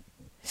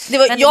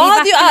 Jag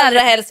hade ju allra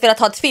helst velat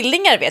ha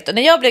tvillingar, vet du.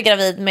 När jag blev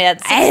gravid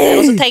med Sixter,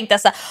 och så tänkte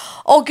jag så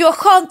här, gud vad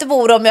skönt det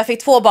vore om jag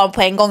fick 2 barn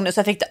på en gång nu så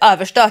jag fick det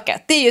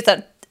överstökat. Det är ju så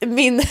här,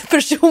 min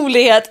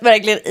personlighet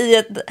verkligen i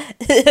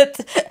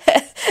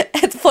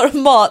ett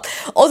format.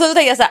 Och så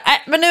tänkte jag så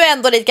här, men nu är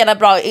ändå lika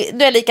bra, nu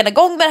är jag lika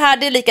igång med det här,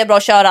 det är lika bra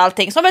att köra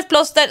allting som ett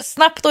plåster,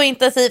 snabbt och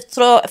intensivt.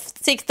 Så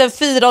Sixten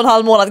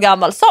 4,5 månad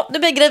gammal, så nu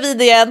blir jag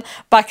gravid igen,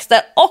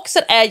 Baxter, och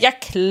sen är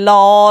jag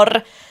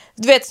klar.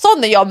 Du vet,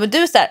 sån är jag, men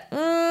du är så här,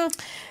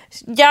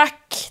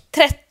 Jack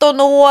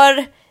 13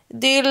 år,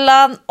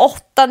 Dylan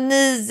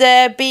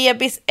 8-9,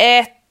 bebis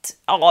 1,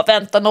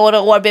 vänta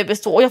några år,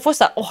 bebis 2, och jag får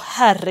så här,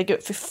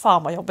 herregud, för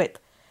fan vad jobbigt.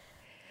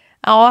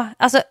 Ja,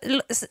 alltså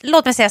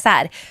låt mig säga så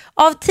här.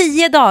 Av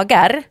 10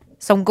 dagar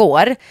som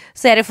går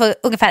så är det för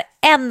ungefär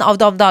en av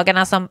de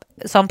dagarna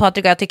som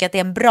Patrik och jag tycker att det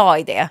är en bra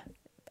idé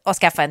att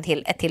skaffa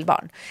ett till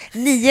barn.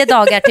 9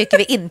 dagar tycker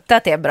vi inte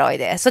att det är en bra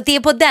idé. Så det är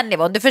på den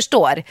nivån, du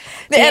förstår.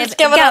 Vi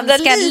älskar varandra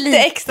lite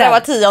extra var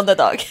 10:e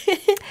dag.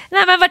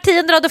 Nej, men var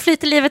 10:e dag då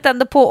flyter livet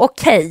ändå på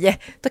okej.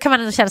 Då kan man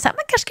ändå känna så här,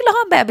 man kanske skulle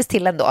ha en bebis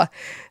till ändå.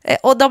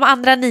 Och de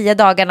andra 9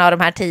 dagarna av de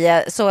här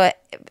 10 så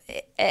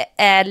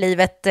är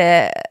livet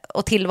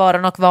och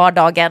tillvaron och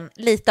vardagen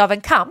lite av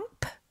en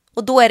kamp.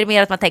 Och då är det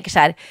mer att man tänker så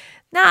här,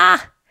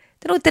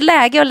 det är nog inte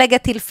läge att lägga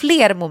till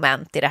fler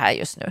moment i det här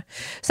just nu.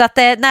 Så att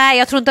nej,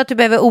 jag tror inte att du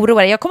behöver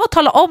oroa dig. Jag kommer att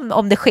tala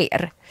om det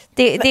sker.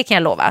 Det kan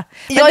jag lova.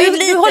 Men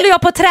nu håller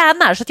jag på att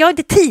träna så att jag har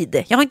inte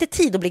tid. Jag har inte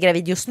tid att bli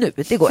gravid just nu.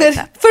 Det går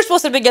inte. Först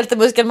måste du bygga lite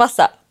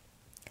muskelmassa.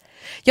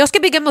 Jag ska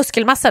bygga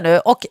muskelmassa nu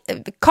och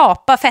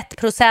kapa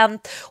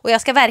fettprocent. Och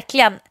jag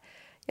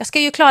ska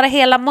ju klara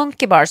hela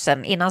monkey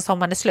barsen innan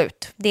sommaren är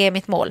slut. Det är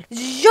mitt mål.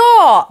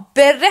 Ja,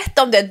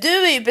 berätta om det.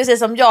 Du är ju precis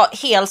som jag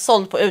helt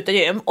såld på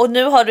utegym. Och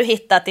nu har du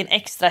hittat din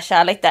extra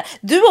kärlek där.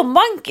 Du och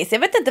monkeys, jag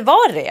vet inte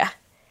vad det är.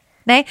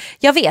 Nej,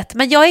 jag vet,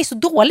 men jag är så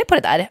dålig på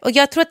det där. Och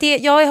jag tror att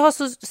jag har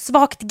så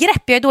svagt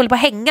grepp. Jag är dålig på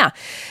att hänga.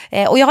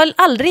 Och jag har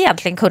aldrig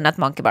egentligen kunnat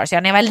monkey bars.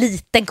 När jag var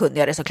liten kunde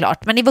jag det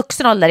såklart. Men i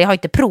vuxen ålder, jag har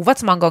inte provat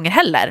så många gånger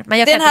heller. Men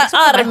jag den kan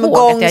här inte ihåg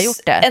att jag har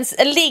gjort det.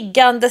 En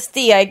liggande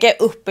stege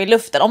upp i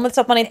luften. Om det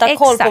så att man inte har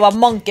koll på vad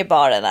monkey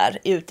baren är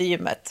ute i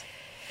gymmet.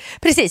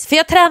 Precis, för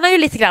jag tränar ju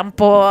lite grann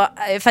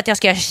för att jag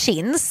ska göra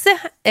chins.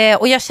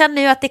 Och jag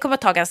känner ju att det kommer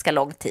att ta ganska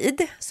lång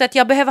tid. Så att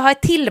jag behöver ha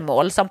ett till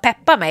mål som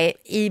peppar mig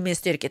i min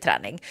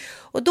styrketräning.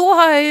 Och då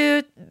har jag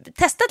ju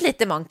testat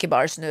lite monkey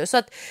bars nu. Så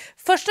att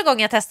första gången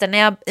jag testade, när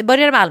jag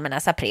började med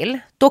Almenäs april,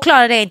 då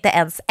klarade jag inte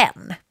ens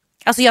en.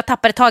 Alltså jag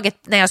tappade taget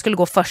när jag skulle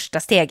gå första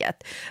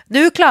steget.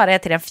 Nu klarar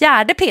jag till den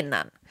 4:e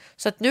pinnen.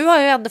 Så att nu har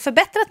jag ändå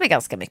förbättrat mig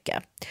ganska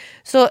mycket.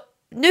 Så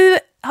nu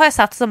har jag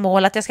satt som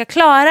mål att jag ska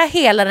klara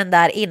hela den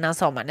där innan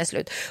sommaren är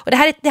slut. Och det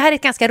här är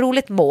ett ganska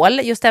roligt mål.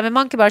 Just det här med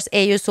monkey bars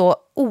är ju så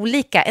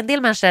olika. En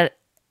del människor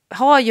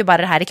har ju bara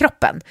det här i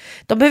kroppen.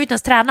 De behöver inte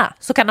ens träna.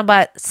 Så kan de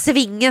bara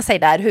svinga sig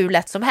där hur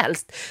lätt som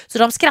helst. Så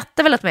de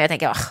skrattar väl åt mig och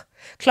tänker,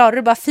 klarar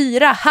du bara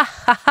 4? Ha,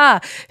 ha, ha.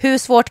 Hur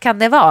svårt kan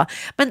det vara?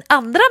 Men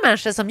andra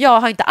människor som jag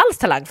har inte alls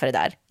talang för det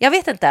där. Jag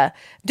vet inte.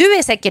 Du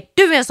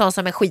är en sån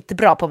som är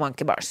skitbra på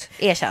monkey bars.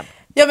 Erkänn.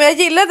 Ja, men jag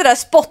gillade det där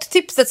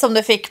spottipset som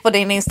du fick på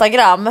din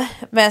Instagram.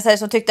 Men så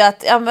som tyckte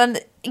att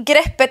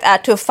greppet är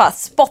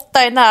tuffast.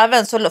 Spotta i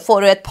näven så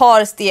får du ett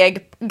par steg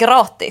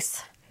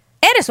gratis.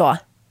 Är det så?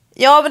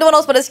 Ja, men det var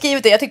någon som hade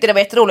skrivit det. Jag tyckte det var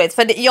jätteroligt.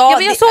 För men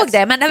jag såg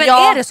det. Men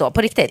är det så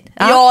på riktigt?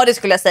 Ja, det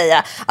skulle jag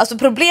säga. Alltså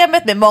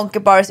problemet med monkey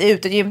bars i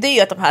utegym, det är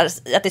ju att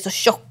det är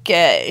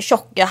så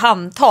tjocka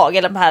handtag.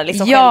 Eller de här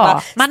liksom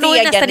själva man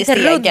når nästan inte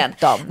runt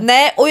dem.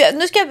 Nej, och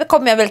nu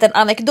kommer jag med en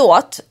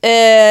anekdot.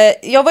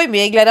 Jag var ju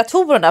med i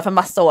Gladiatorerna för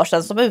massa år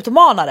sedan som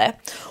utmanare.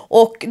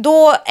 Och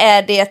då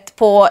är det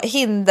på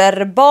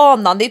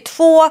hinderbanan. Det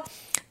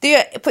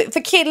är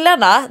för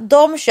killarna,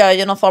 de kör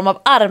ju någon form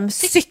av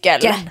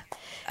armcykel.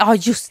 Ja,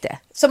 just det.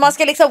 Så man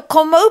ska liksom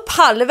komma upp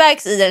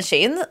halvvägs i en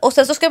kin. Och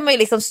sen så ska man ju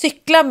liksom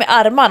cykla med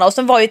armarna. Och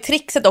sen var ju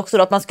trixet också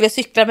då att man skulle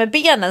cykla med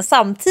benen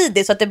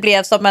samtidigt. Så att det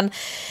blev som en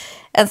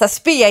sån här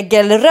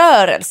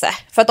spegelrörelse.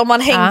 För att om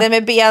man hängde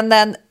med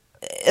benen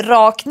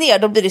rakt ner,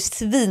 då blir det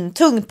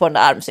svintungt på den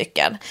där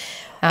armcykeln.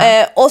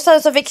 Och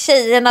sen så fick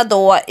tjejerna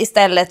då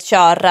istället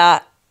köra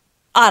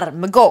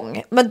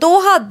armgång. Men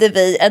då hade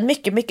vi en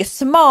mycket, mycket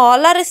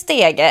smalare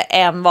stege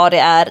än vad det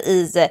är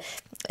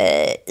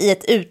i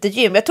ett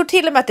utegym. Jag tror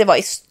till och med att det var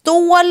i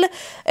stål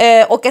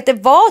och att det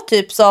var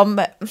typ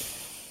som,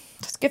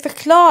 ska jag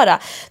förklara,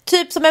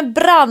 typ som en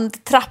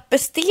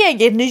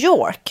brandtrappesteg i New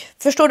York.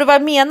 Förstår du vad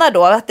jag menar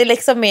då? Att det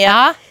liksom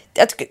är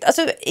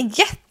alltså,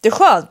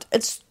 jätteskönt.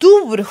 En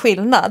stor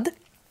skillnad.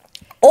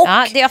 Och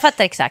jag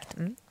fattar exakt.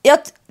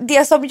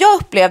 Det som jag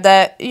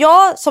upplevde,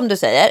 som du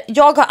säger,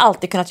 jag har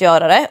alltid kunnat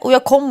göra det och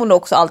jag kommer nog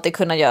också alltid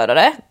kunna göra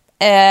det.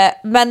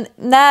 Men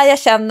när jag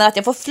känner att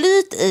jag får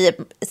flyt i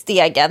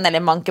stegen eller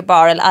monkey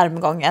bar eller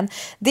armgången,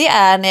 det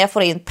är när jag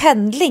får in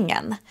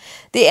pendlingen.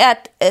 Det är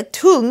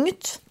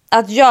tungt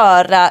att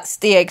göra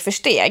steg för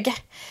steg.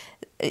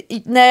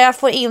 När jag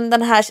får in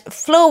den här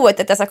flowet,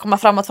 att jag ska komma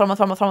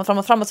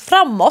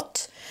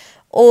framåt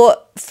och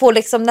få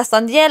liksom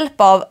nästan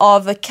hjälp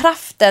av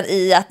kraften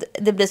i att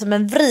det blir som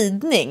en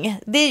vridning.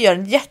 Det gör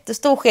en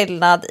jättestor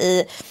skillnad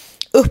i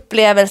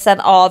upplevelsen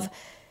av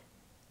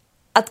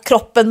att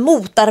kroppen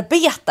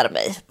motarbetar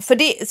mig.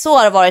 För så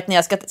har det varit när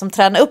jag ska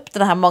träna upp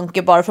den här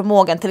monkey bar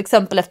förmågan, till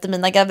exempel efter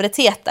mina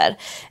graviditeter,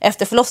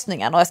 efter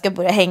förlossningen, och jag ska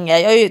börja hänga.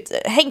 Jag har ju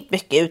hängt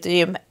mycket ute i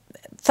gym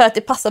för att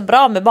det passar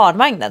bra med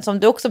barnvagnen, som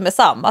du också med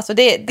Sam. Alltså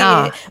det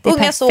unga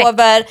perfekt.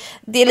 Sover,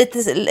 det är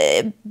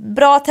lite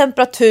bra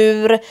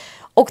temperatur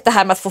och det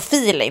här med att få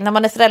feeling. När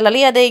man är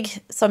föräldraledig,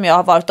 som jag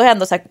har varit, då har jag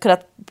ändå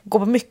kunnat gå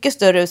på mycket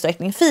större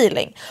utsträckning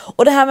feeling.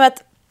 Och det här med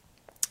att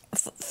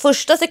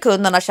första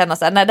sekunderna känna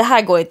så här, nej det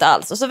här går inte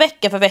alls. Och så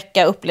vecka för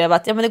vecka uppleva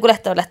att det går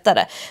lättare och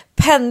lättare.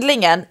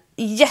 Pendlingen,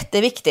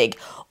 jätteviktig.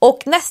 Och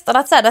nästan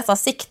att nästan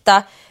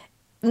sikta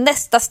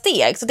nästa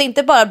steg. Så det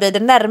inte bara blir det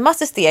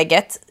närmaste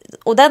steget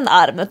och den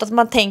armen, utan att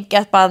man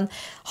tänker att man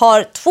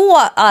har 2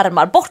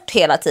 armar bort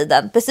hela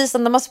tiden, precis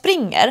som när man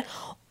springer.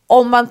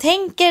 Om man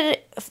tänker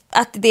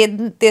att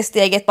det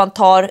steget man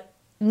tar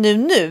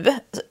nu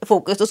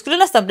fokus, då skulle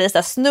det nästan bli så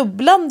här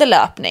snubblande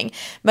löpning.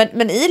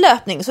 Men i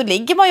löpning så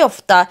ligger man ju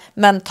ofta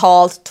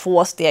mentalt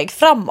 2 steg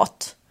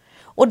framåt.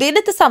 Och det är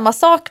lite samma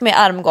sak med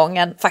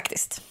armgången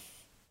faktiskt.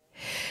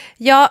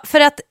 Ja, för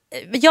att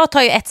jag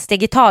tar ju 1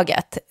 steg i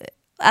taget.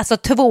 Alltså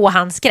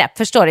 2-handsgrepp,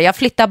 förstår du? Jag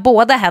flyttar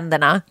båda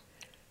händerna.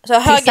 Så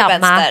höger,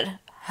 vänster.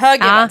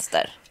 Höger,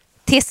 vänster.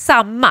 Till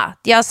samma.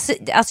 Jag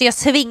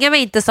svingar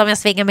mig inte som jag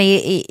svingar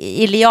mig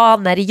i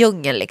lianer i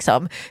djungeln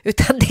liksom.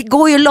 Utan det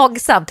går ju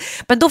långsamt.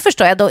 Men då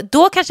förstår jag,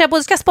 då kanske jag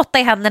både ska spotta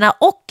i händerna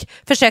och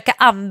försöka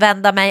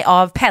använda mig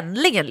av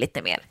pendlingen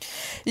lite mer.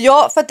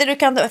 Ja, för att det du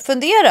kan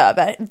fundera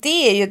över,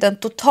 det är ju den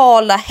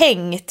totala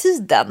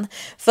hängtiden.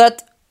 För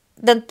att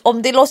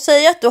om det låt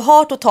säga att du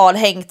har total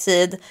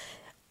hängtid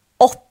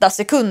 8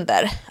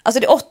 sekunder. Alltså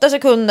det är 8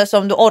 sekunder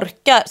som du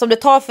orkar, som det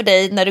tar för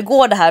dig när du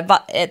går det här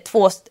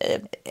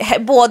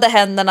båda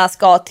händerna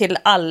ska till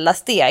alla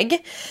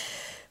steg.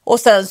 Och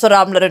sen så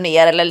ramlar du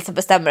ner eller liksom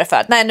bestämmer dig för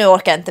att nej, nu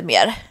orkar jag inte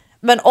mer.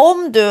 Men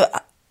om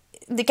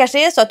det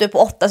kanske är så att du på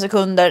 8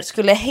 sekunder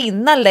skulle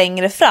hinna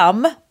längre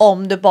fram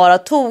om du bara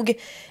tog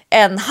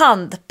en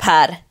hand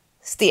per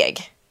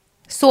steg.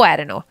 Så är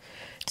det nog.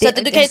 Så att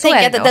du kan ju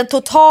tänka att den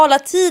totala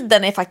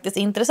tiden är faktiskt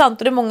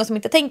intressant, och det är många som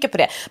inte tänker på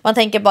det. Man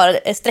tänker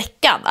bara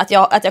sträckan, att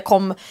jag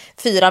kom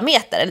 4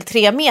 meter eller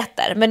 3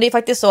 meter. Men det är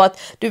faktiskt så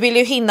att du vill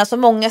ju hinna så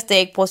många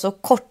steg på så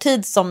kort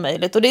tid som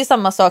möjligt. Och det är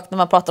samma sak när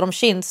man pratar om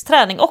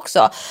kinsträning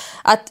också.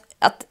 Att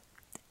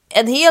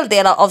en hel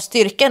del av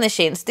styrkan i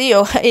kins, det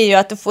är ju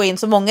att du får in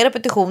så många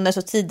repetitioner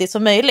så tidigt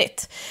som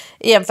möjligt.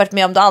 Jämfört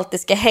med om du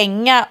alltid ska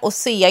hänga och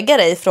sega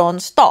dig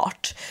från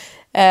start.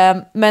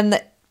 Men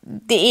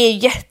det är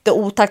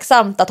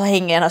jätteotacksamt att ha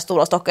hänga i den här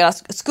stora stockarna.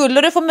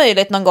 Skulle du få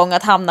möjlighet någon gång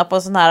att hamna på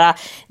en sån här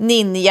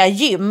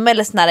ninja-gym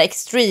eller sån här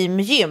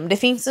extreme-gym. Det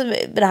finns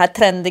det här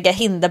trendiga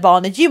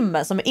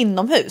hinderbanegymmen som är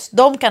inomhus.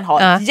 De kan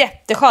ha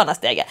jättesköna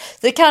stegar. Så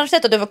det är kanske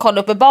att du får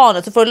kolla upp i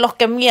banan, så får du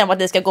locka med om att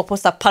ni ska gå på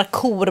så här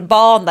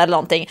parkourbana eller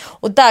någonting.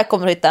 Och där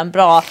kommer du hitta en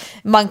bra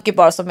monkey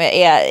bar som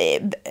är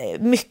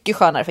mycket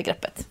skönare för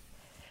greppet.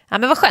 Ja,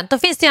 men vad skönt, då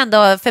finns det ju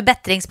ändå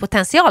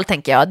förbättringspotential,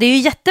 tänker jag. Det är ju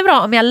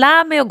jättebra om jag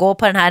lär mig att gå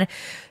på den här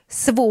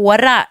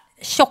svåra,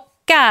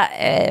 tjocka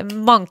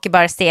monkey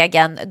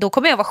bar-stegen. Då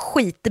kommer jag vara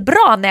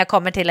skitbra när jag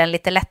kommer till en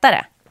lite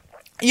lättare.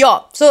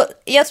 Ja, så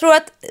jag tror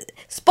att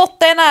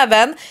spotta i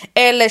näven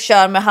eller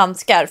kör med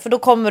handskar, för då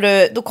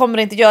kommer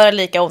det inte göra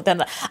lika ont i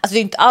händerna. Alltså det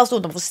är inte alls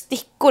ont att få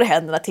stickor i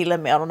händerna till och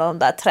med av de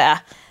där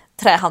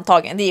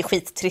trähandtagen. Det är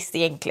skittrist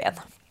egentligen.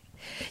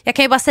 Jag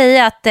kan ju bara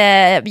säga att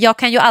jag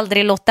kan ju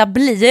aldrig låta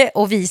bli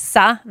att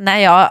visa när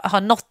jag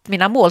har nått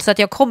mina mål. Så att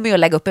jag kommer ju att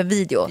lägga upp en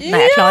video när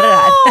jag klarar det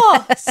här.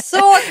 Ja,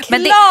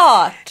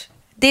 såklart!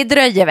 det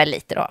dröjer väl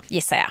lite då,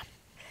 gissar jag.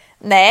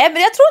 Nej,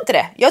 men jag tror inte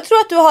det. Jag tror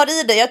att du har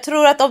i det. Jag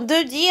tror att om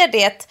du ger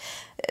det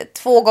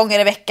 2 gånger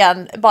i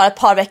veckan, bara ett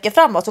par veckor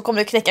framåt, så kommer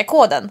du knäcka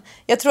koden.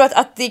 Jag tror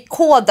att det är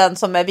koden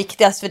som är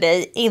viktigast för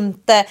dig,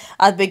 inte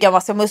att bygga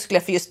massa muskler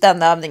för just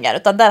den övningen,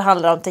 utan där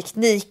handlar det om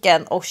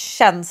tekniken och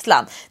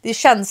känslan. Det är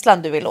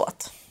känslan du vill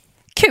åt.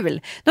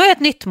 Kul! Nu har jag ett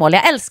nytt mål.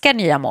 Jag älskar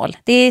nya mål.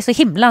 Det är så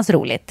himlans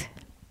roligt.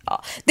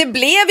 Ja, det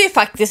blev ju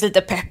faktiskt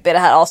lite pepp i det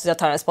här avsnittet av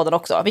Träningspodden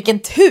också. Vilken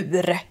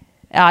tur!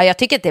 Ja, jag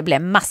tycker att det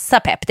blev massa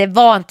pepp. Det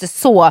var inte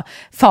så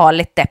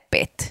farligt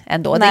deppigt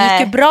ändå. Nej. Det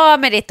gick ju bra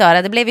med ditt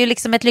öra. Det blev ju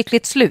liksom ett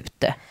lyckligt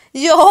slut.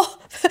 Ja,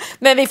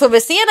 men vi får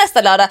väl se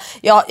nästa lördag.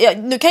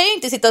 Nu kan jag ju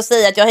inte sitta och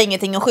säga att jag har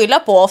ingenting att skylla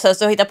på och sen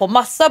så hitta på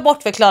massa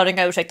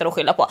bortförklaringar och ursäkter att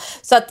skylla på.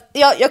 Så att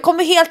jag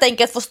kommer helt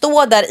enkelt få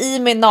stå där i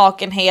min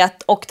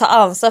nakenhet och ta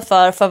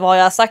ansvar för vad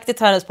jag har sagt i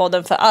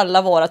Träningspodden för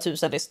alla våra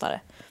 1000 lyssnare.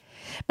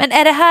 Men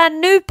är det här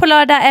nu på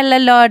lördag eller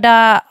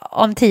lördag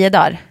om 10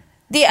 dagar?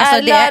 Det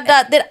är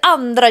lördag, det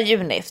är 2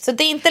 juni. Så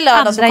det är inte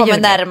lördagen som kommer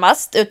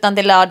närmast, utan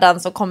det är lördagen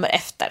som kommer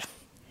efter.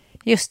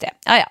 Just det.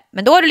 Ja.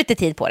 Men då har du lite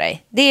tid på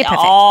dig. Det är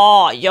perfekt.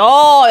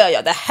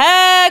 Ja. Det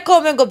här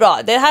kommer gå bra.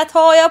 Det här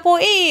tar jag på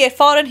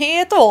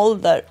erfarenhet och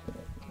ålder.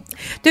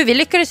 Du, vi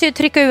lyckades ju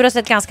trycka ur oss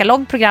ett ganska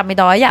långt program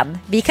idag igen.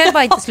 Vi kan ju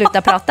bara inte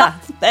sluta prata.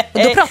 Och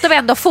då pratar vi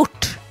ändå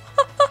fort.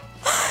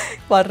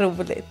 Vad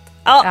roligt.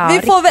 Ja,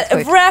 vi får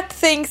väl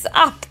wrap things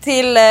up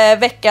till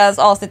veckans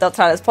avsnitt av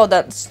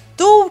Träningspodden.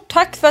 Stort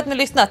tack för att ni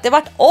lyssnat. Det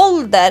har varit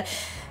ålder.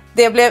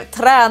 Det blev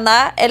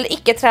träna eller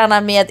icke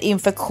träna med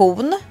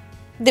infektion.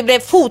 Det blev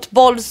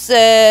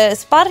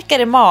fotbollssparkar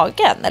i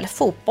magen. Eller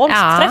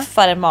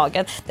fotbollsträffar i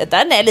magen. Det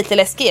där är lite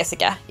läskigt,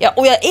 Jessica. Ja,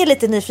 och jag är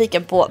lite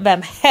nyfiken på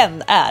vem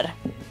hen är.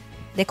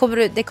 Det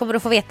kommer du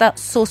få veta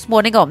så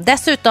småningom.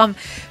 Dessutom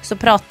så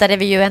pratade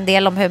vi ju en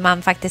del om hur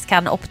man faktiskt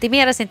kan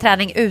optimera sin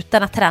träning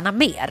utan att träna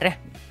mer.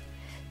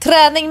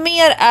 Träning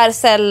mer är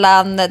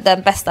sällan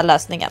den bästa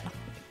lösningen.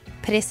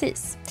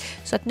 Precis.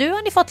 Så att nu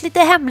har ni fått lite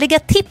hemliga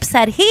tips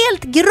här,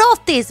 helt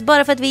gratis,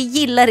 bara för att vi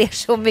gillar er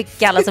så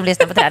mycket, alla som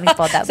lyssnar på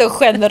Träningspodden. Så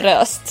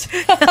generöst.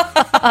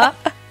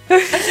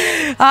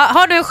 Ja,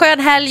 har du en skön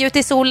helg ute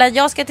i solen?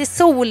 Jag ska till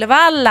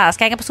Solvalla.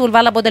 Ska hänga på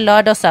Solvalla både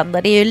lördag och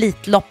söndag. Det är ju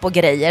elitlopp och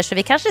grejer. Så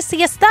vi kanske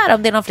ses där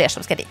om det är någon fler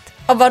som ska dit.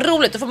 Ja, vad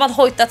roligt, då får man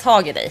hojta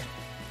tag i dig.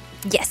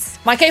 Yes.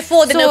 Man kan ju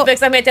få din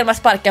uppmärksamhet genom att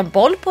sparka en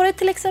boll på dig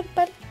till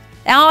exempel.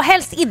 Ja,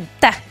 helst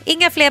inte.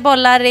 Inga fler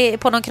bollar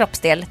på någon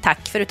kroppsdel, tack,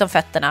 förutom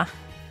fötterna.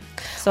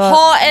 Så,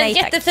 ha en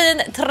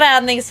jättefin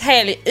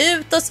träningshelg.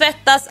 Ut och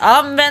svettas,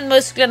 använd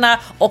musklerna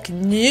och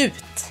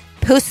njut.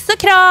 Puss och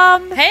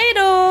kram. Hej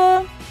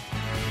då.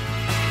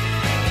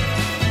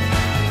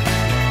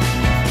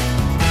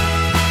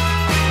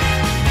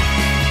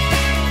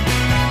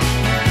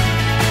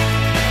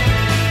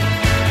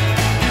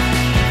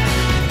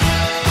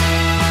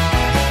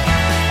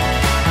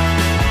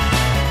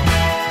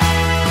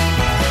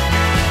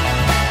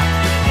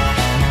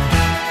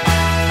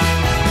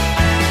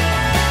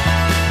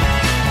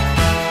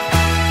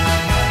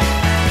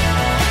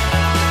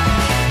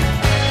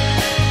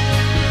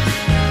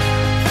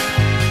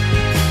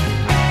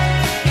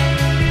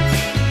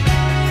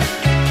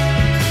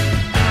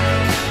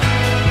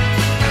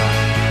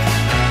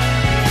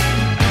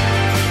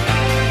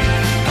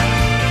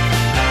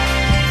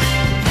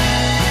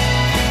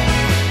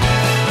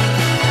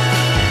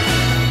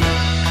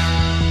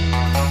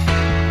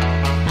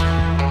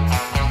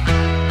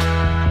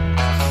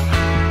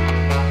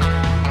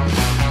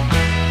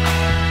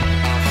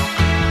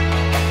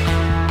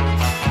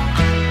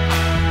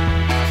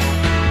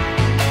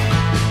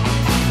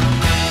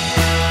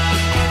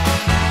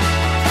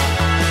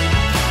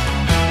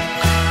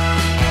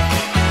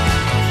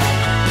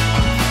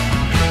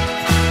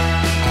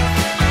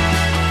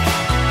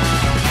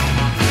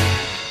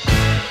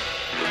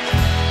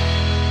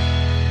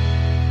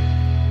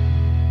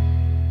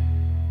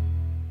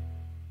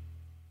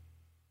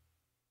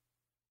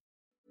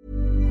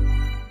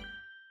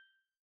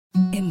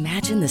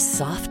 Imagine the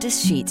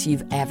softest sheets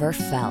you've ever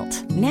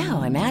felt.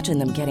 Now imagine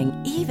them getting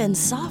even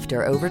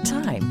softer over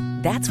time.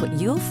 That's what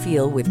you'll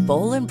feel with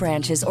Boll &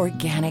 Branch's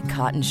organic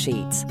cotton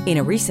sheets. In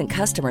a recent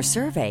customer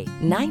survey,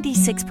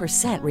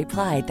 96%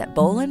 replied that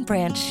Boll &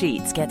 Branch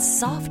sheets get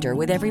softer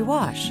with every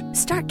wash.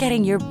 Start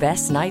getting your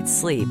best night's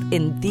sleep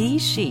in these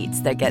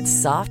sheets that get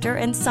softer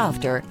and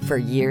softer for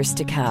years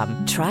to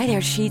come. Try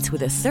their sheets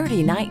with a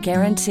 30-night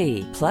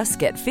guarantee. Plus,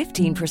 get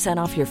 15%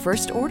 off your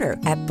first order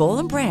at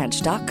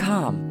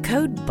bollandbranch.com.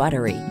 Code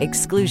BUTTERY.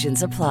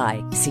 Exclusions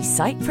apply. See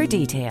site for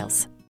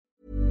details.